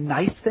play a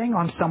nice thing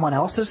on someone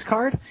else's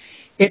card,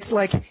 it's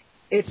like,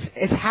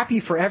 it's happy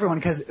for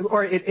everyone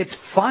it's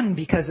fun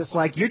because it's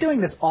like you're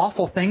doing this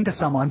awful thing to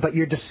someone, but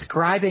you're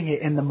describing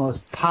it in the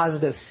most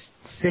positive,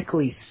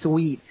 sickly,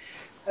 sweet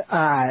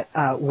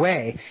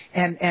way,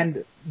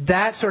 and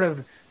that sort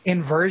of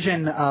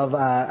inversion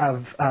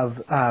of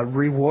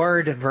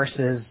reward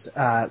versus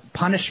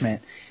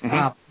punishment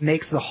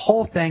makes the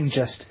whole thing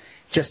just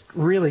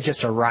really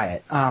a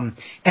riot.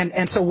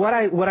 And so what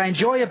I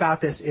enjoy about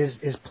this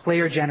is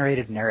player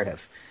generated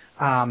narrative.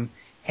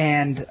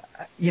 And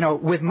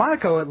with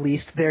Monaco at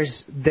least,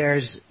 there's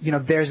the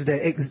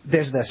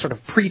sort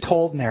of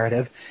pre-told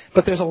narrative,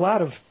 but there's a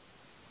lot of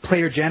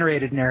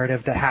player-generated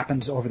narrative that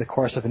happens over the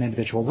course of an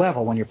individual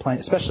level when you're playing,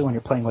 especially when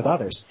you're playing with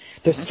others.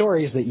 There's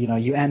stories that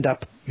you end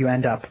up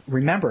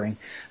remembering.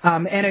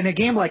 And in a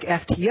game like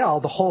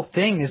FTL, the whole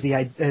thing is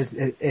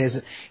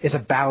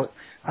about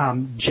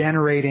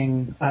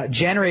generating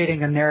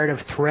a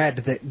narrative thread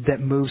that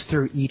moves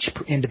through each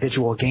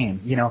individual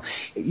game.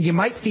 You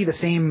might see the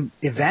same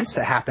events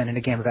that happen in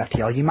a game of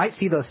FTL. You might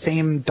see those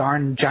same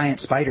darn giant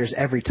spiders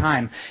every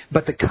time,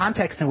 but the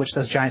context in which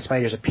those giant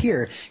spiders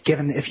appear,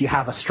 given if you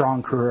have a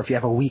strong crew or if you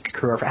have a weak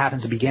crew or if it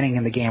happens at the beginning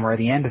in the game or at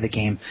the end of the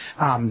game,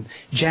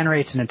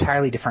 generates an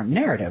entirely different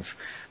narrative.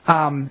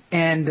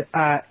 And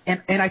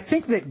I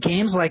think that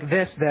games like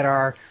this that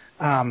are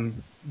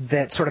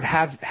that sort of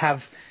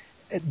have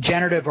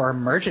generative or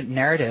emergent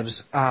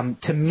narratives,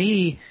 to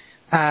me,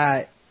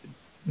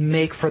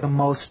 make for the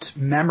most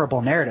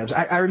memorable narratives.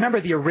 I remember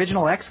the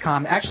original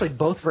XCOM, actually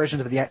both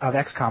versions of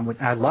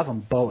XCOM, I love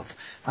them both.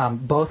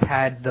 Both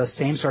had those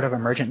same sort of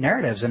emergent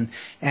narratives, and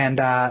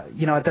at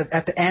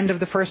the end of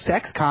the first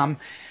XCOM,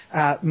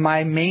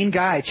 my main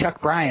guy,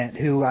 Chuck Bryant,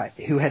 who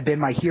had been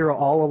my hero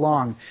all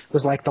along,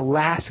 was like the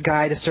last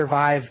guy to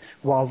survive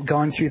while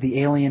going through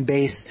the alien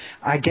base.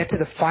 I get to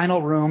the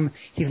final room.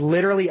 He's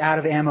literally out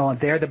of ammo, and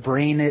there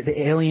the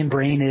alien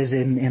brain is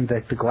in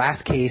the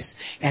glass case.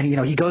 And,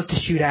 he goes to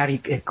shoot out.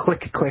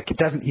 Click.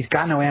 He's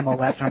got no ammo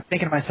left. And I'm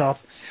thinking to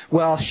myself,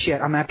 well, shit,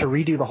 I'm going to have to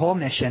redo the whole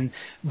mission.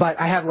 But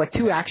I have like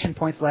 2 action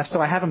points left, so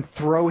I have him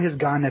throw his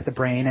gun at the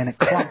brain, and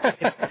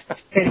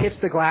it hits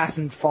the glass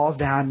and falls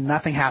down.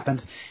 Nothing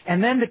happens.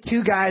 And then the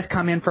 2 guys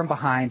come in from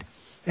behind,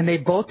 and they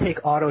both take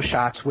auto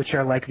shots, which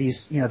are like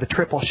these, the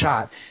triple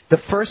shot. The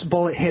first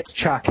bullet hits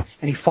Chuck,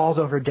 and he falls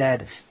over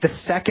dead. The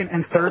second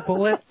and third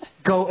bullet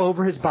go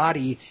over his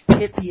body,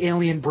 hit the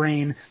alien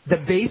brain. The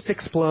base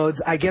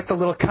explodes. I get the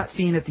little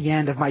cutscene at the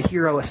end of my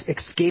hero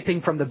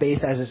escaping from the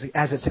base as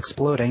it's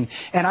exploding,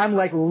 and I'm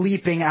like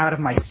leaping out of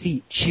my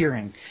seat,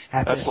 cheering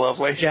at this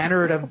lovely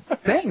generative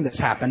thing that's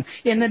happened.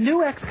 In the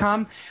new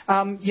XCOM,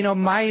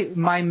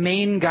 my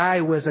main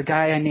guy was a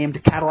guy I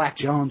named Cadillac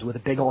Jones with a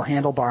big old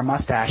handlebar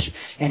mustache.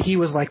 And he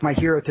was like my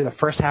hero through the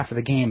first half of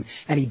the game,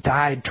 and he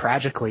died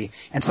tragically.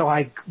 And so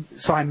I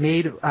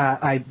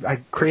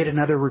created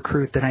another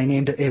recruit that I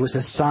named, it was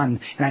his son,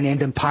 and I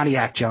named him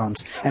Pontiac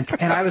Jones. And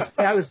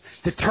I was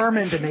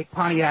determined to make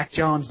Pontiac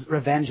Jones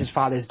revenge his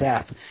father's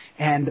death.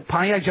 And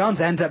Pontiac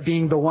Jones ends up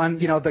being the one,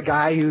 the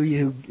guy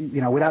who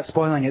without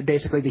spoiling it,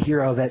 basically the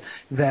hero that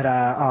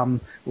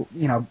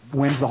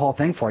wins the whole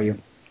thing for you.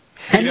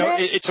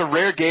 It's a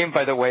rare game,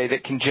 by the way,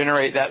 that can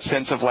generate that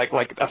sense of like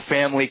a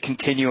family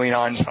continuing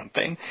on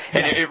something.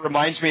 And it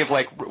reminds me of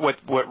like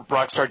what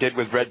Rockstar did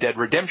with Red Dead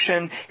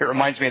Redemption. It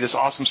reminds me of this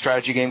awesome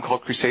strategy game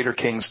called Crusader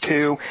Kings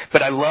 2.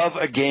 But I love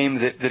a game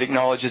that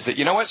acknowledges that,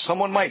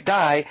 someone might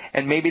die,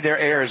 and maybe their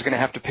heir is going to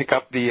have to pick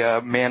up the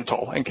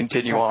mantle and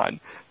continue on.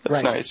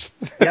 That's nice.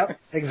 Yep,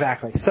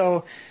 exactly.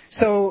 So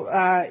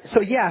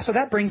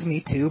that brings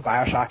me to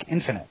BioShock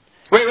Infinite.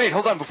 Wait,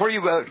 hold on. Before you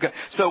go.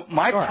 So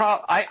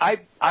I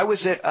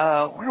was at,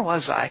 where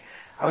was I?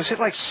 I was at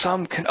like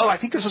I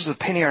think this was the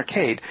Penny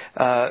Arcade,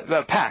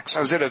 PAX. I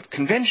was at a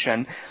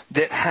convention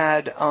that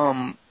had,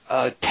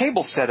 a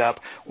table set up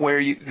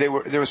where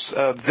there was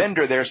a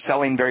vendor there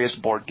selling various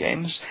board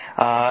games.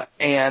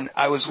 And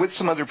I was with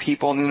some other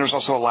people, and then there was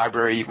also a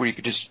library where you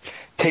could just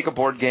take a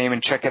board game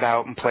and check it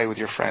out and play with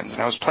your friends.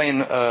 And I was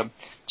playing,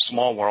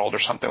 Small World or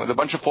something with a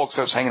bunch of folks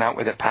I was hanging out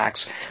with at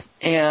PAX,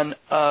 and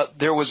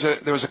there was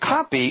a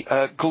copy.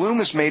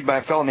 Gloom is made by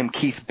a fellow named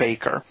Keith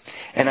Baker,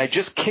 and I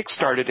just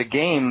kickstarted a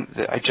game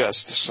this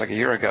was like a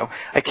year ago.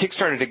 I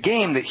kickstarted a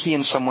game that he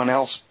and someone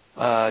else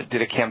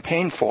did a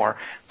campaign for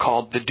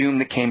called The Doom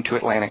That Came to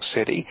Atlantic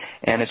City.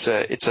 And it's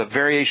a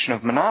variation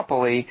of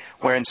Monopoly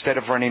where instead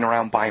of running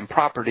around buying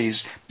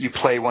properties, you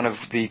play one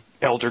of the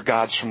elder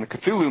gods from the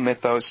Cthulhu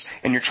mythos,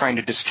 and you're trying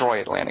to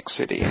destroy Atlantic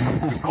City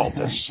and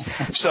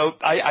cultists. So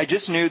I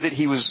just knew that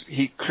he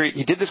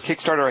did this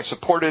Kickstarter. I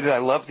supported it. I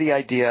loved the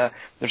idea.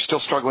 They're still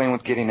struggling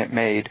with getting it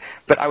made.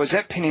 But I was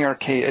at Penny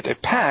Arcade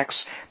at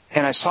PAX,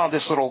 and I saw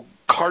this little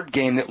card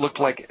game that looked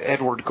like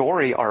Edward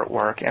Gorey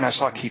artwork, and I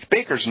saw Keith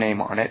Baker's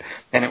name on it,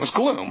 and it was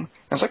Gloom.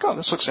 I was like, oh,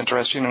 this looks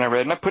interesting, and I read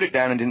it, and I put it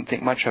down and didn't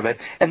think much of it.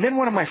 And then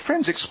one of my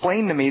friends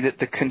explained to me that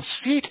the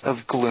conceit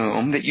of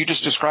Gloom that you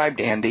just described,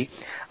 Andy,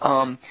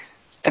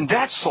 and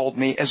that sold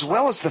me, as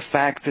well as the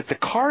fact that the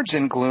cards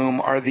in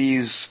Gloom are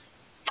these,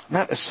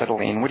 not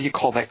acetylene, what do you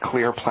call that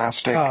clear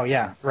plastic? Oh,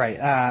 yeah, right.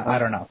 I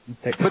don't know.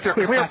 But they're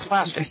clear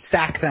plastic. You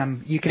stack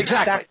them. You can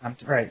stack them.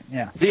 Right,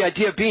 yeah. The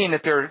idea being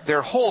that there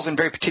are holes in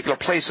very particular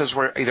places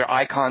where either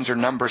icons or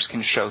numbers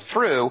can show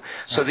through,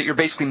 so that you're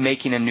basically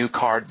making a new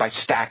card by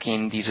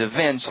stacking these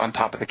events on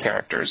top of the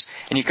characters.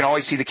 And you can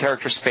always see the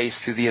character's face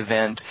through the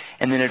event,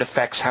 and then it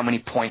affects how many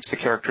points the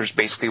character is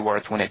basically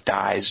worth when it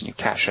dies, and you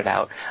cash it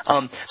out.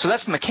 So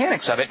that's the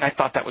mechanics of it, and I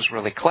thought that was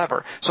really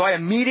clever. So I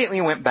immediately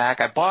went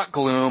back. I bought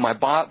Gloom. I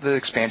bought the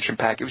expansion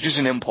pack. It was just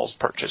an impulse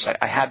purchase.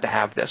 I had to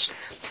have this.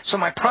 So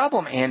my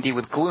problem, Andy,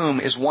 with Gloom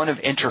is one of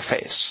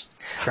interface.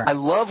 Sure. I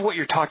love what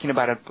you're talking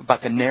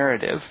about the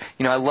narrative.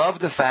 I love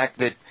the fact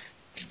that,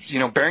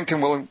 Barrington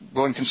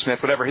Willington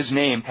Smith, whatever his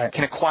name,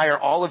 can acquire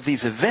all of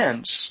these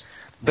events,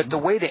 but the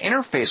way the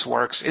interface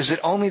works is that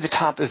only the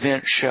top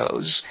event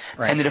shows.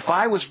 Right. And that if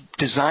I was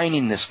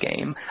designing this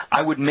game,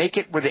 I would make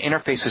it where the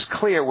interface is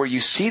clear, where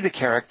you see the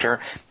character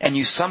and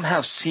you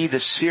somehow see the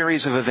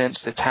series of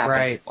events that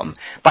happen to them.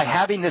 By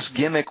having this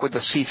gimmick with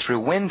the see-through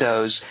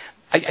windows,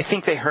 I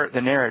think they hurt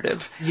the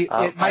narrative.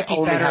 It might be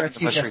better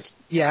if you just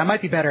it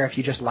might be better if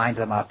you just lined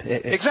them up.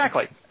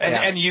 Exactly.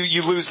 And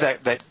you lose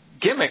that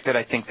gimmick that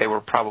I think they were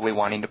probably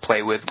wanting to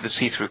play with, the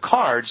see-through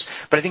cards,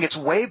 but I think it's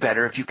way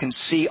better if you can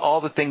see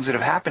all the things that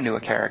have happened to a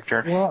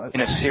character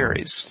in a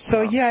series.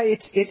 So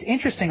it's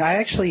interesting.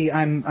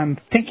 I'm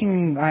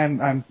thinking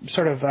I'm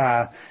sort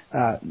of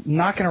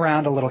knocking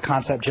around a little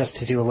concept just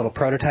to do a little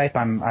prototype.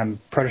 I'm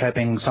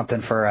prototyping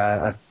something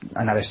for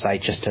another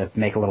site just to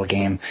make a little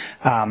game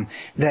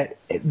that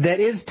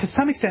is to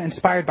some extent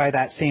inspired by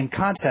that same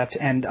concept,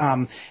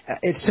 and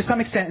it's to some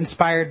extent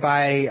inspired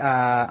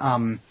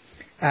by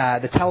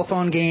the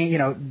telephone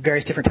game,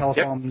 various different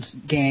telephones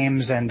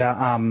games and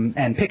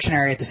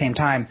Pictionary at the same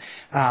time.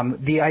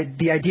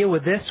 The idea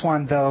with this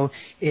one though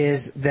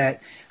is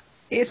that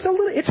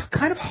it's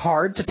kind of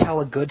hard to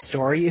tell a good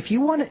story. If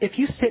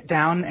you sit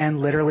down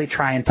and literally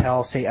try and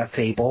tell, say, a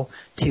fable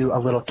to a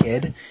little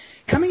kid,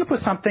 coming up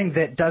with something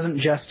that doesn't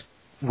just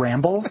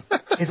ramble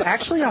is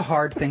actually a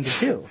hard thing to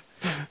do.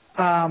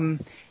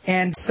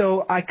 And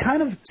so I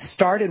kind of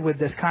started with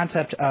this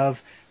concept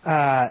of,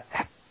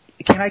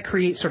 can I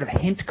create sort of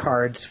hint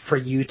cards for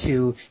you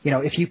to,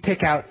 if you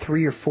pick out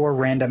 3 or 4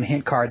 random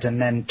hint cards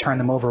and then turn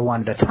them over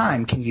one at a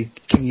time,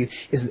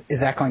 is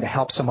that going to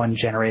help someone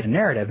generate a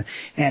narrative?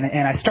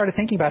 And I started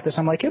thinking about this.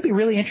 I'm like, it'd be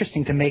really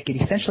interesting to make it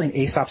essentially an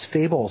Aesop's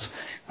Fables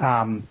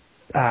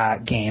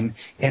game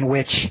in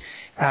which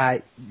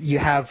you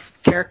have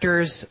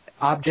characters,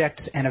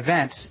 objects, and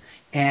events,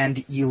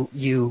 and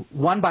you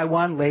one by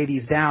one lay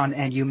these down,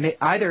 and you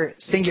either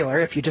singular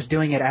if you're just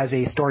doing it as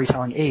a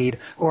storytelling aid,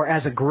 or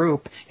as a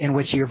group in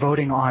which you're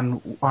voting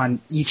on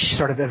each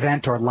sort of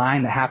event or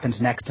line that happens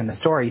next in the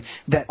story,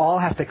 that all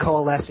has to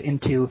coalesce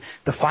into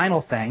the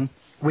final thing,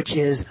 which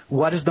is,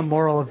 what is the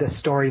moral of this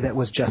story that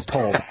was just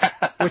told,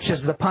 which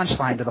is the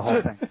punchline to the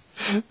whole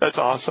thing. That's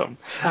awesome.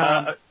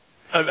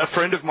 A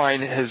friend of mine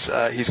he's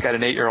got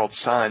an 8-year-old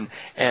son,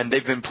 and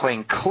they've been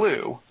playing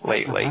Clue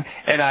lately. Uh-huh.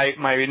 And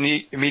my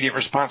immediate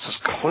response was,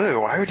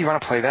 Clue? Why would you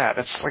want to play that?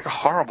 It's like a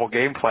horrible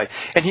gameplay.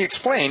 And he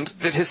explained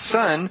that his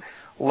son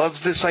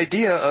loves this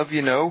idea of,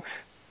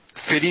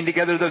 fitting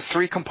together those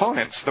 3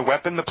 components, the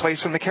weapon, the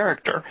place, and the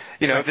character.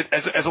 That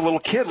as a little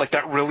kid, like,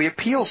 that really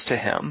appeals to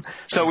him.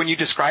 So when you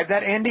describe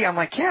that, Andy, I'm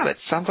like, yeah, that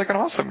sounds like an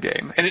awesome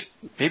game. And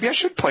maybe I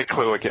should play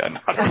Clue again.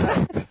 I don't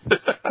know.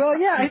 Well,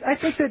 yeah, I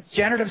think that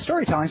generative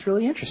storytelling is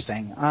really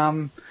interesting.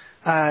 May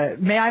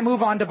I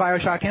move on to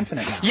BioShock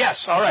Infinite now?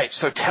 Yes, all right.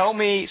 So tell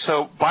me,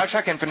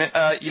 BioShock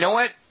Infinite, you know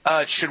what?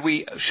 Should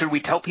we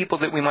tell people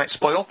that we might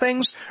spoil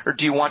things, or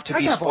do you want to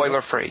be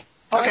spoiler-free?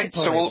 Okay,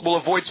 so we'll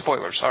avoid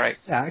spoilers. All right.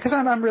 Yeah, because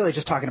I'm really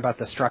just talking about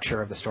the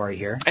structure of the story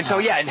here. And so,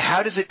 and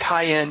how does it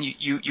tie in?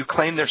 You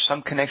claim there's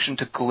some connection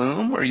to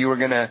Gloom, or you were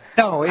going to...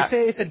 No, it's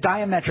a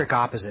diametric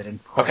opposite, in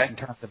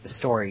terms of the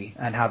story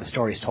and how the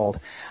story is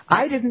told.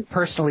 I didn't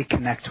personally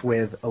connect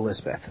with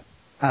Elizabeth.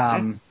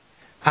 Andy,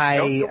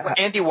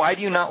 why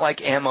do you not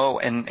like ammo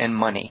and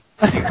money?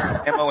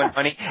 Ammo and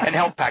money and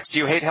health packs. Do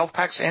you hate health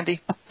packs, Andy?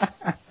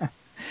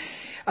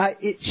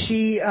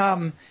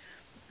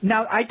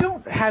 Now, I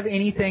don't have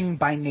anything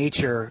by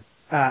nature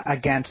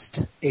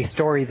against a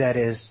story that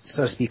is,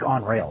 so to speak,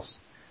 on rails.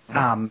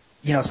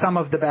 Some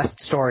of the best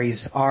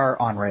stories are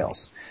on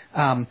rails.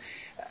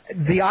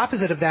 the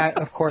opposite of that,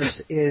 of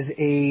course, is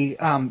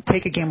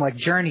take a game like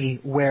Journey,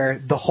 where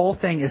the whole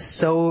thing is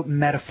so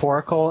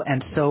metaphorical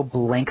and so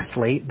blank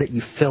slate that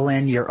you fill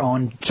in your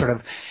own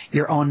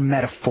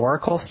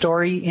metaphorical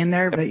story in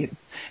there. But,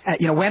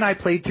 when I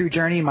played through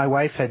Journey, my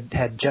wife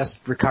had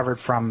just recovered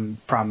from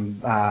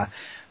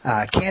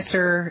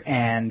cancer,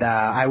 and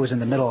I was in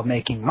the middle of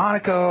making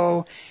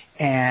Monaco,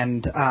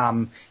 and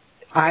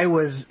I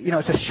was,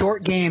 it's a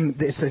short game.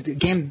 It's a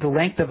game the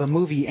length of a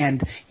movie,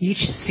 and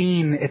each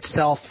scene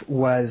itself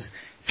was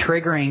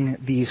triggering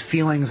these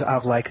feelings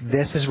of like,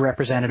 this is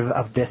representative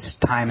of this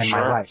time in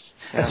my life,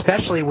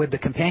 especially with the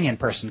companion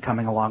person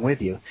coming along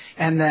with you.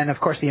 And then, of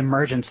course, the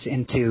emergence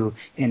into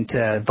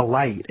the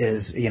light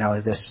is,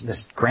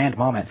 this grand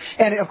moment.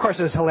 And of course,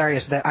 it was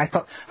hilarious that I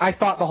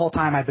thought the whole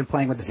time I'd been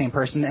playing with the same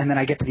person, and then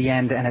I get to the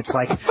end, and it's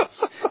like.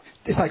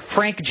 It's like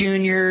Frank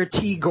Jr.,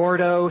 T.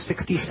 Gordo,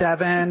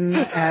 67,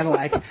 and I'm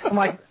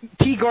like,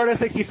 T. Gordo,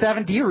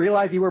 67, do you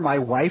realize you were my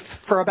wife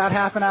for about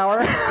half an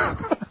hour?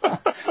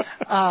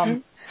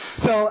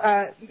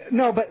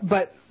 No,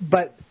 but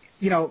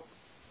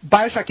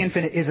BioShock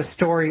Infinite is a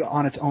story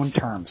on its own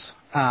terms.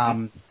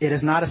 It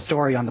is not a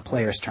story on the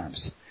player's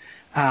terms.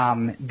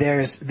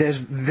 There's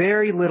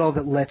very little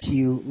that lets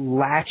you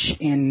latch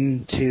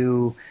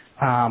into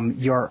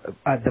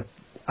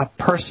a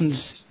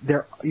person's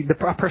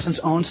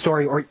own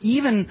story, or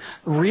even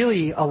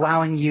really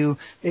allowing you.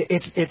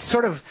 It's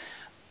sort of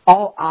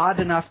all odd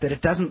enough that it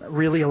doesn't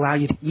really allow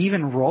you to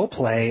even role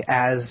play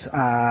as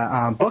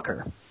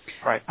Booker.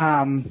 Right.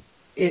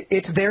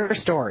 It's their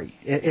story.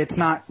 It's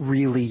not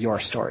really your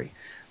story.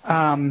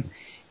 And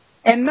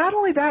not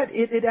only that,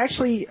 it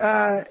actually.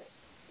 I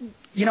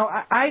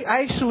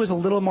actually was a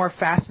little more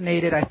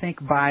fascinated, I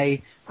think,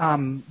 by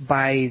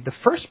the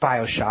first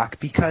BioShock,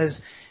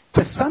 because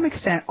to some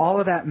extent,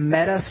 all of that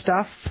meta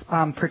stuff,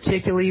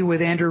 particularly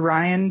with Andrew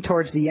Ryan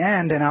towards the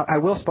end, and I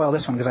will spoil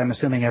this one because I'm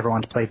assuming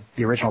everyone's played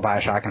the original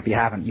BioShock, and if you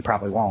haven't, you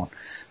probably won't.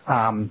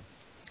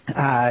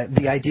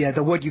 The idea,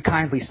 the would you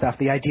kindly stuff,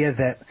 the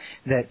idea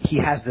that he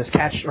has this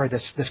catch, or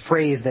this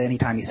phrase that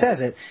anytime he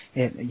says it,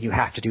 you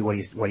have to do what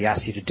he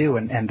asks you to do,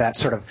 and that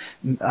sort of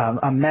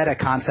a meta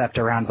concept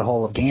around the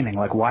whole of gaming,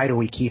 like why do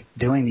we keep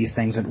doing these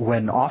things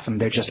when often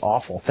they're just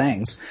awful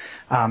things,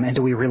 and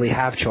do we really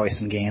have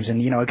choice in games?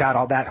 And it got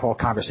all that whole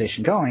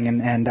conversation going,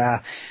 and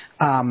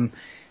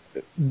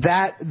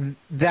that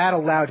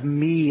allowed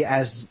me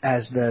as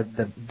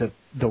the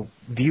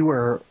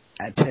viewer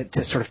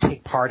to sort of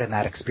take part in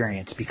that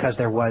experience, because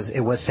it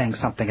was saying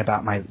something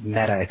about my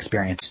meta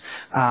experience.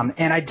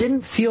 And I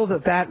didn't feel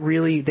that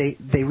really,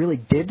 they really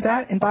did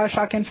that in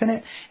BioShock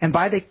Infinite. And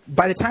by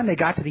the time they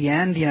got to the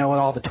end, with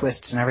all the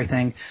twists and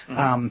everything,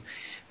 I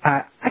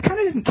kind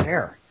of didn't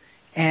care.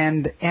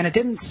 And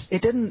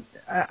it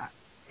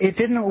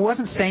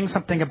wasn't saying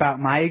something about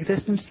my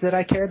existence that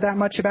I cared that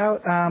much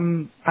about.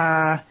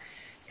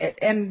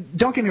 And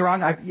don't get me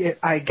wrong,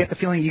 I get the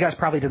feeling you guys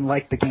probably didn't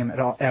like the game at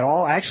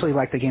all. I actually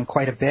liked the game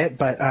quite a bit,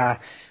 but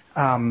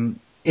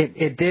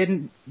it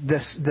didn't. The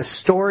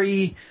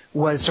story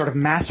was sort of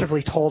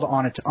masterfully told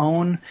on its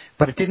own,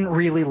 but it didn't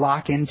really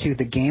lock into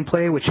the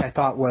gameplay, which I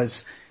thought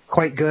was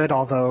quite good,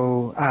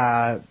 although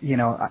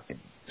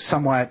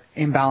somewhat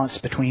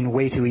imbalanced between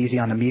way too easy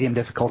on the medium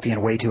difficulty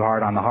and way too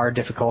hard on the hard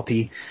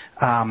difficulty.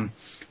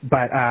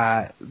 But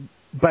at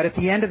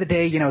the end of the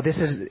day,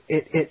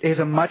 it is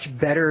a much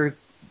better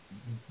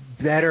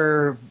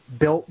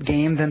built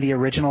game than the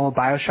original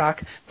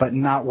BioShock, but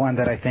not one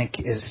that I think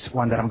is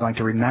one that I'm going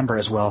to remember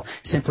as well,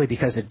 simply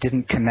because it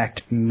didn't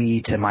connect me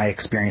to my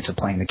experience of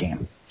playing the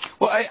game.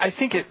 Well, I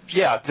think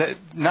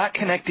not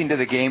connecting to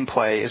the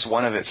gameplay is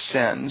one of its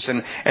sins,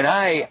 and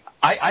I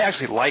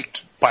actually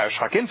liked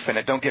BioShock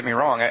Infinite, don't get me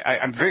wrong.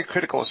 I'm very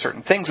critical of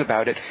certain things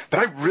about it, but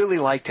I really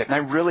liked it, and I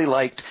really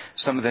liked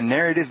some of the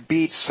narrative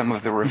beats, some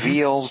of the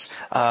reveals.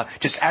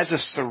 Just as a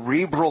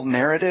cerebral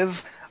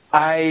narrative,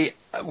 I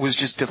was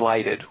just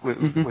delighted with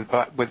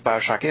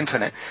BioShock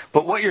Infinite.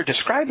 But what you're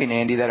describing,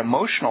 Andy, that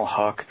emotional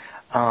hook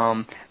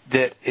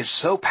that is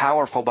so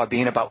powerful by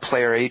being about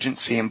player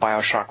agency in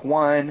BioShock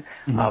 1,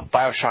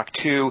 BioShock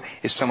 2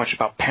 is so much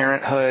about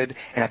parenthood,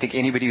 and I think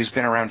anybody who's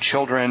been around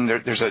children,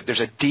 there's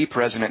a deep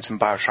resonance in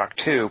BioShock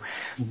 2.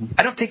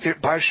 I don't think that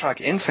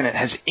BioShock Infinite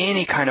has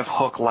any kind of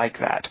hook like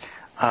that.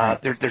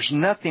 There's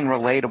nothing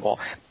relatable.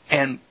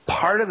 And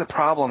part of the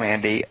problem,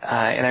 Andy,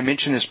 and I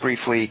mentioned this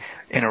briefly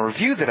in a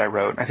review that I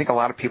wrote, I think a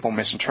lot of people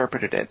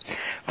misinterpreted it,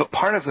 but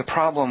part of the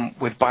problem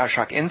with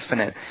BioShock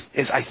Infinite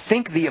is I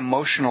think the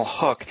emotional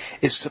hook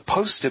is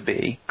supposed to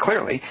be,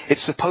 clearly,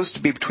 it's supposed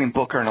to be between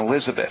Booker and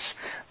Elizabeth,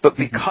 but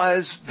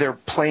because they're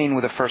playing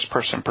with a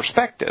first-person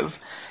perspective,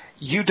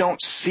 you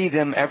don't see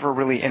them ever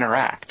really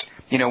interact.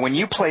 When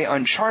you play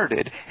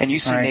Uncharted and you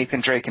see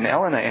Nathan Drake and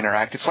Elena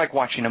interact, it's like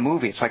watching a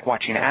movie. It's like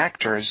watching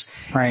actors.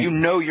 Right.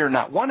 You're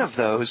not one of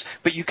those,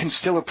 but you can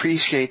still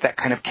appreciate that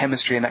kind of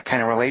chemistry and that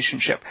kind of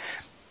relationship.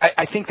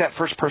 I think that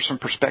first-person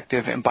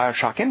perspective in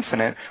BioShock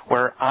Infinite,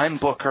 where I'm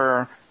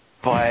Booker,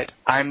 but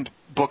I'm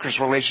Booker's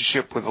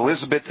relationship with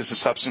Elizabeth is the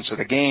substance of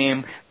the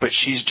game, but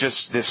she's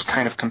just this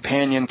kind of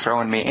companion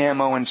throwing me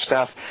ammo and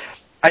stuff.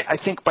 I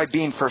think by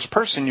being first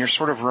person, you're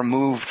sort of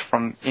removed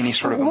from any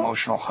sort of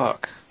emotional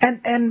hook.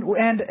 And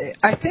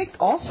I think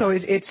also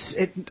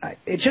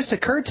it just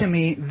occurred to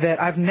me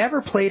that I've never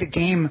played a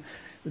game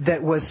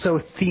that was so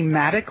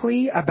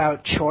thematically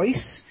about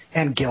choice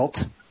and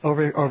guilt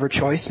over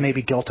choice,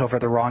 maybe guilt over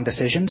the wrong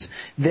decisions,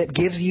 that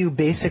gives you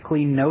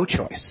basically no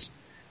choice.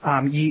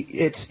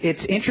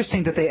 It's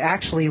interesting that they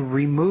actually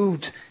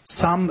removed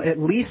at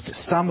least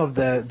some of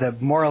the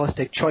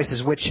moralistic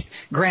choices, which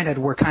granted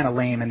were kind of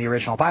lame in the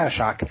original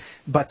BioShock,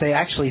 but they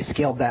actually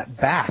scaled that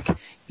back,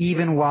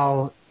 even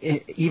while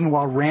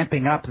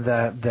ramping up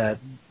the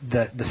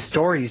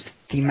story's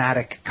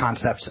thematic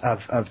concepts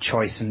of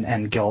choice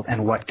and guilt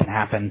and what can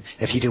happen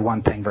if you do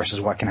one thing versus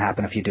what can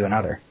happen if you do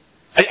another.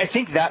 I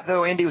think that,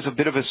 though, Andy, was a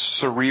bit of a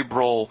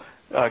cerebral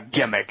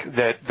gimmick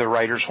that the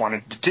writers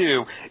wanted to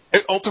do.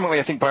 Ultimately,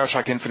 I think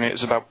BioShock Infinite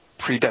is about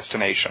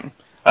predestination,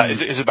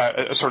 is about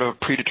a sort of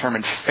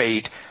predetermined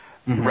fate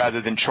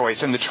rather than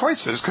choice. And the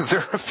choices, because there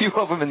are a few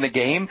of them in the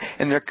game,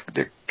 and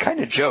they're kind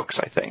of jokes,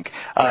 I think,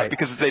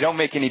 because they don't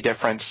make any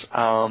difference.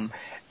 And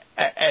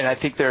I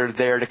think they're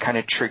there to kind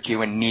of trick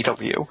you and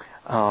needle you.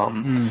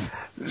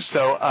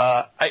 So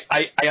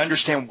I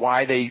understand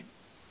why they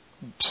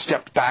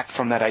stepped back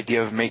from that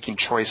idea of making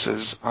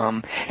choices.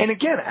 And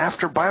again,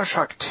 after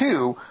BioShock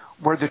 2,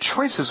 where the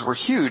choices were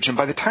huge, and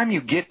by the time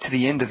you get to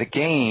the end of the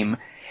game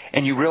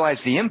and you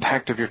realize the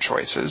impact of your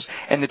choices,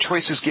 and the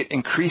choices get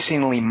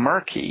increasingly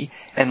murky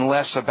and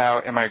less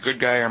about am I a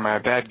good guy or am I a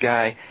bad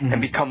guy, and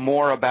become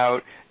more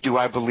about do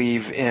I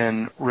believe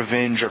in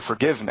revenge or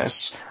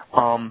forgiveness,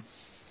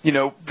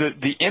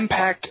 the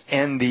impact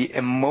and the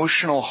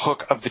emotional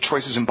hook of the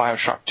choices in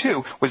BioShock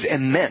 2 was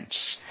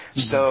immense.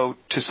 So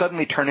to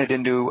suddenly turn it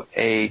into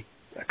a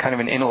kind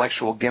of an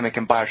intellectual gimmick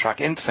in BioShock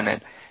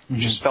Infinite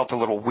just felt a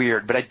little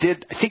weird. But I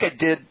think I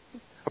did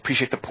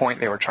appreciate the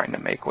point they were trying to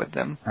make with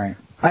them. Right.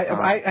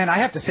 I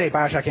have to say,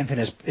 BioShock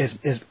Infinite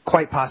is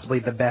quite possibly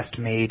the best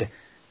made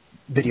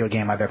video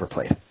game I've ever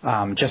played.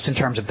 Just in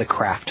terms of the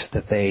craft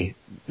that the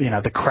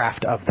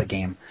craft of the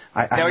game.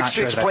 Now,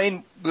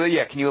 explain.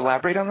 Can you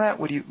elaborate on that?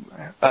 What do you do?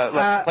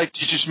 You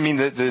just mean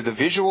the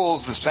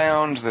visuals, the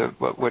sound,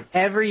 what?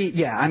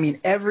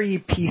 Every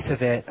piece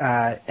of it.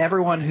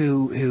 Everyone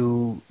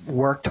who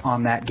worked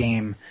on that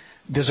game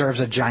deserves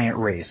a giant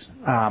raise,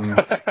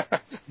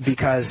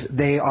 because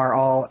they are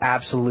all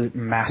absolute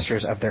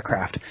masters of their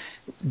craft.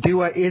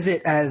 Is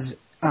it as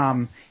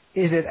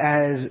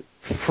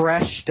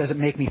fresh? Does it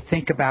make me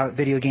think about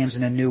video games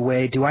in a new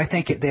way? Do I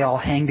think they all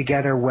hang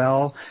together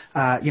well?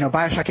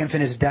 BioShock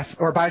Infinite is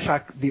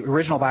the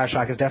original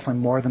BioShock is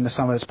definitely more than the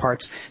sum of its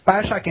parts.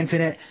 BioShock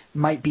Infinite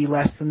might be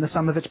less than the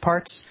sum of its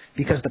parts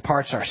because the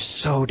parts are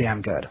so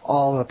damn good.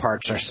 All of the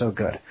parts are so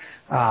good.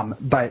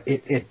 But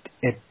it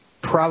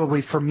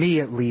probably, for me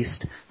at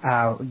least,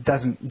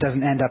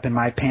 doesn't end up in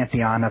my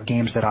pantheon of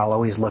games that I'll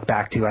always look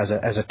back to as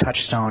a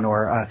touchstone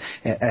or a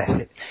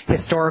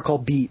historical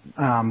beat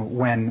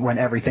when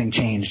everything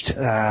changed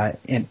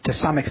to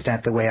some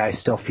extent the way I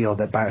still feel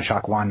that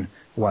BioShock 1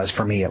 was,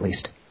 for me at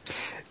least.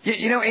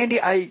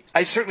 Andy,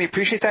 I certainly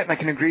appreciate that, and I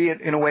can agree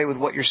in a way with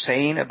what you're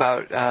saying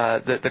about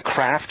the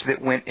craft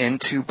that went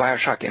into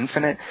BioShock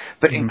Infinite.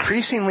 But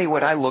increasingly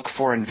what I look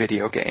for in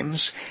video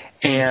games,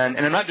 and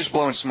I'm not just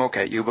blowing smoke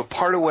at you, but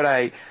part of what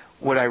I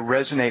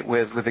resonate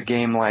with a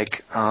game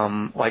like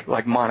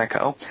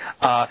Monaco,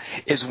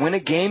 is when a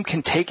game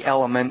can take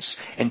elements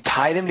and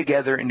tie them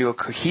together into a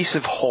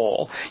cohesive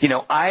whole.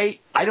 I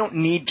don't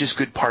need just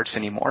good parts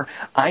anymore.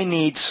 I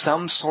need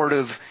some sort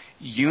of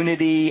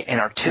unity and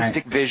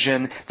artistic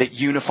vision that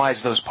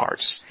unifies those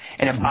parts.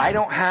 And if I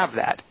don't have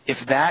that,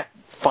 if that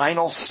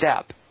final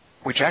step,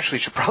 which actually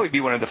should probably be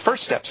one of the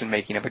first steps in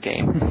making of a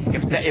game,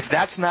 if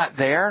that's not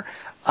there,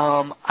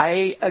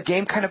 a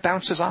game kind of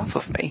bounces off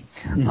of me.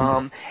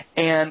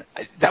 And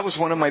that was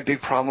one of my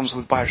big problems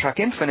with BioShock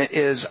Infinite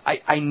is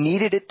I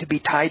needed it to be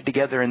tied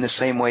together in the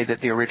same way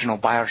that the original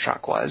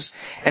BioShock was.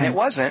 And it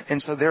wasn't,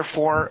 and so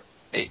therefore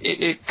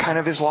it kind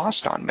of is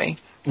lost on me.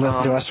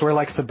 Listen to us, we're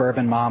like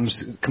suburban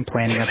moms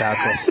complaining about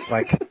this.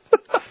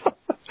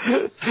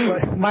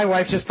 My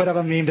wife just put up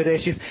a meme today.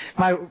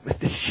 My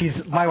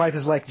wife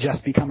is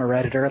just become a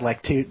Redditor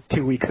like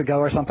two weeks ago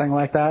or something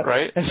like that.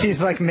 Right. And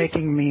she's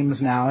making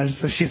memes now. And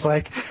so she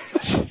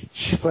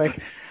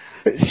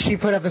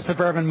put up a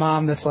suburban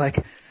mom that's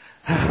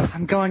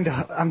I'm going to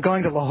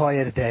La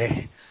Jolla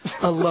today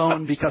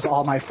alone because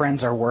all my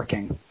friends are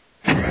working.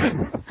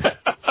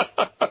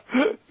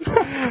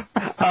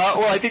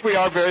 Well, I think we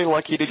are very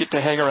lucky to get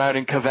to hang around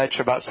and kvetch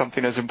about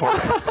something as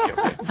important as video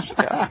games.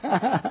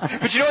 Yeah.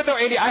 But you know what, though,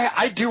 Andy?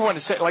 I do want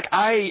to say,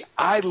 I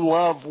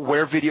love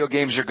where video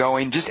games are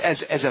going just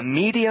as a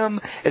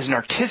medium, as an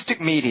artistic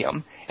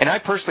medium. And I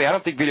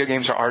don't think video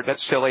games are art.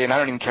 That's silly, and I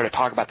don't even care to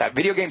talk about that.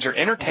 Video games are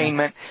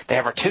entertainment. They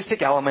have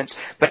artistic elements.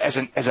 But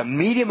as a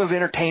medium of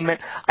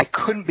entertainment, I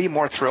couldn't be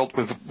more thrilled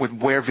with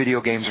where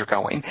video games are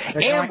going.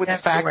 With the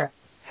fact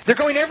They're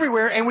going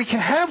everywhere, and we can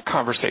have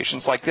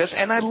conversations like this,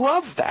 and I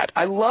love that.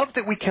 I love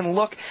that we can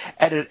look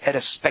at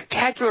a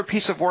spectacular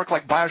piece of work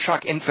like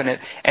BioShock Infinite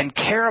and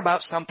care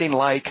about something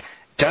like,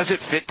 does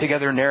it fit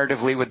together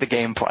narratively with the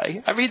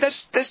gameplay? I mean,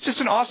 that's just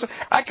an awesome.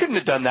 I couldn't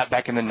have done that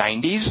back in the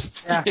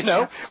 90s. Yeah, you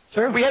know, yeah,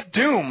 sure. We had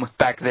Doom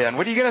back then.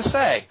 What are you going to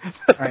say?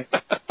 Right.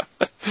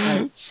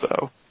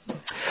 So,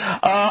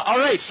 all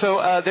right.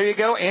 So there you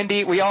go,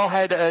 Andy. We all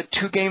had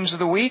 2 games of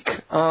the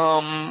week.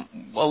 A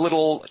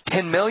little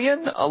 10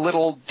 Million, a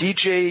little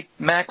DJ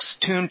Max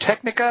Tune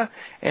Technica,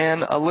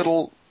 and a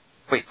little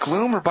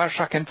Gloom or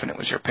BioShock Infinite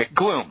was your pick?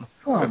 Gloom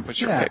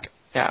was your pick.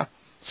 Yeah.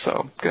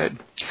 So good.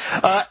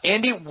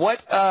 Andy,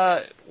 what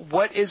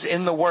is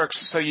in the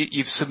works? So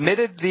you've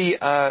submitted the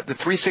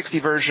 360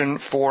 version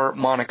for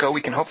Monaco.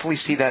 We can hopefully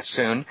see that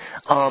soon.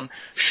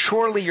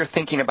 Surely you're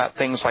thinking about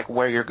things like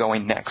where you're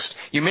going next.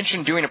 You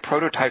mentioned doing a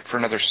prototype for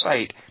another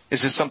site.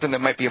 Is this something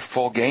that might be a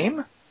full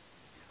game?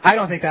 I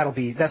don't think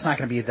that's not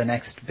going to be the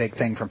next big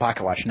thing from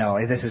Pocket Watch. No,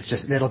 this is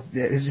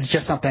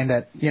just something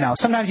that,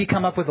 sometimes you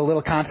come up with a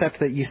little concept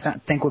that you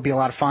think would be a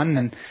lot of fun,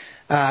 and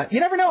you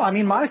never know. I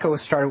mean, Monaco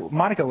was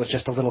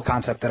just a little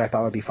concept that I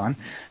thought would be fun.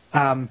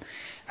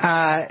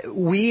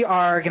 We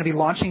are going to be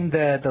launching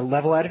the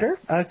level editor,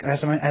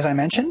 as I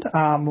mentioned.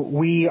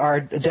 We are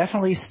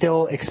definitely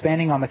still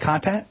expanding on the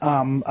content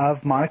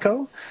of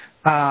Monaco.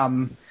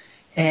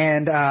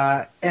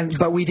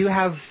 But we do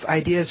have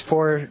ideas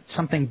for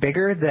something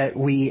bigger that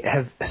we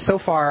have so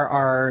far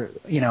are,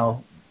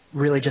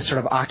 really just sort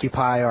of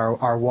occupy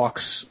our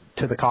walks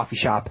to the coffee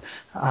shop.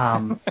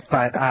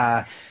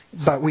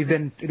 But we've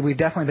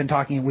definitely been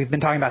talking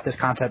about this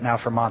concept now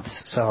for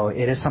months. So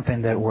it is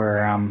something that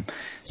we're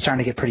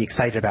starting to get pretty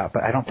excited about,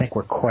 but I don't think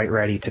we're quite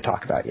ready to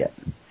talk about yet.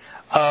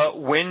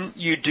 When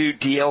you do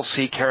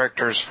DLC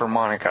characters for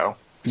Monaco.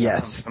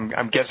 Yes.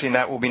 I'm guessing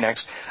that will be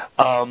next.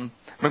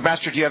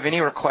 McMaster, do you have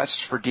any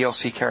requests for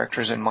DLC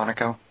characters in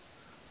Monaco?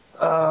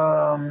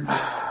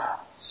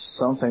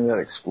 Something that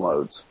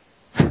explodes.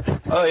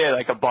 Oh yeah,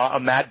 like a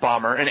mad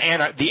bomber,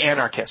 the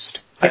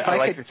anarchist. I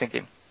like your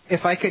thinking.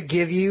 If I could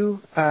give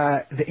you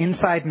the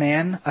inside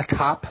man, a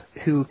cop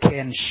who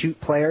can shoot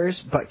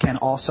players, but can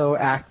also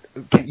that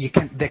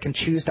can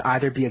choose to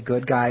either be a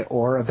good guy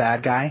or a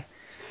bad guy,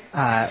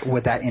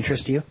 would that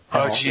interest you?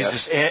 Oh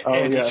Jesus!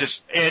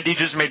 Yes. Andy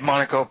just made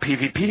Monaco a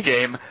PvP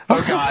game.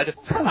 Oh God,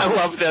 I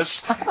love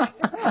this.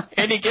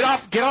 Andy, get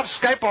off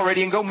Skype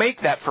already and go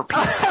make that for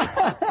peace.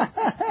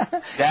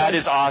 That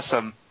is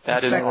awesome.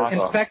 That is awesome.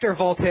 Inspector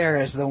Voltaire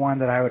is the one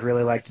that I would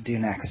really like to do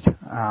next.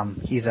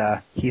 He's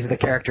the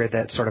character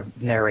that sort of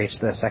narrates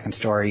the second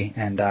story,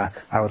 and I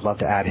would love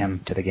to add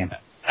him to the game.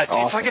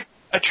 It's like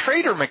a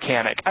trader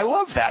mechanic. I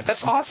love that.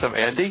 That's awesome,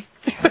 Andy.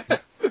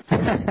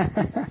 All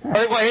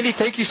right, well, Andy,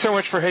 thank you so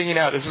much for hanging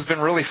out. This has been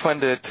really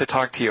fun to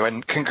talk to you,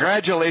 and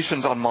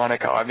congratulations on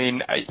Monaco. I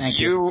mean,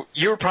 you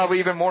were probably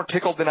even more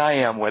tickled than I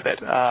am with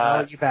it.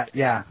 Oh, you bet.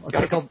 Yeah,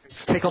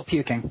 tickled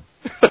puking.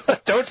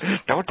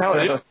 Don't tell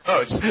it.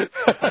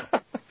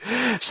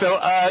 So,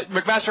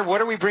 McMaster,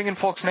 what are we bringing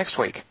folks next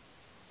week?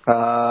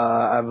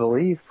 I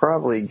believe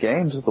probably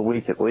games of the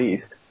week at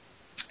least.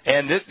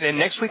 And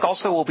next week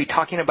also we'll be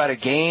talking about a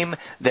game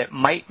that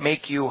might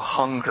make you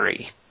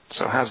hungry.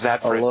 So how's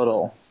that for a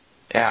little?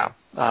 Yeah.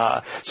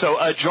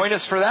 So join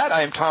us for that.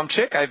 I am Tom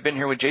Chick. I've been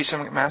here with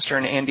Jason McMaster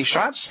and Andy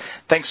Schatz.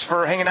 Thanks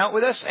for hanging out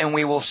with us, and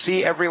we will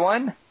see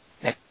everyone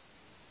next.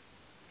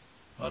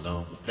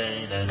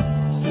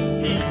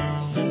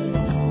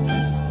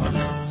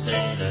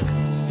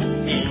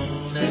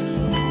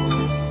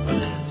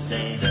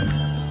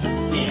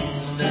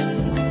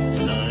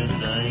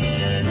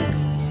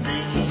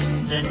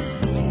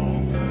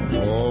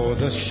 Oh,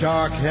 the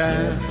shark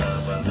had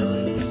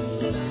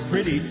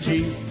pretty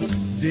teeth,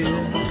 dear,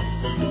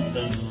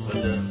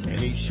 and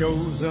he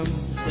shows them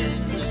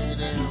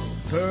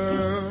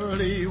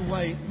pearly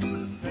white,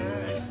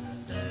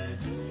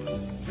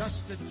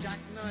 just a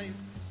jackknife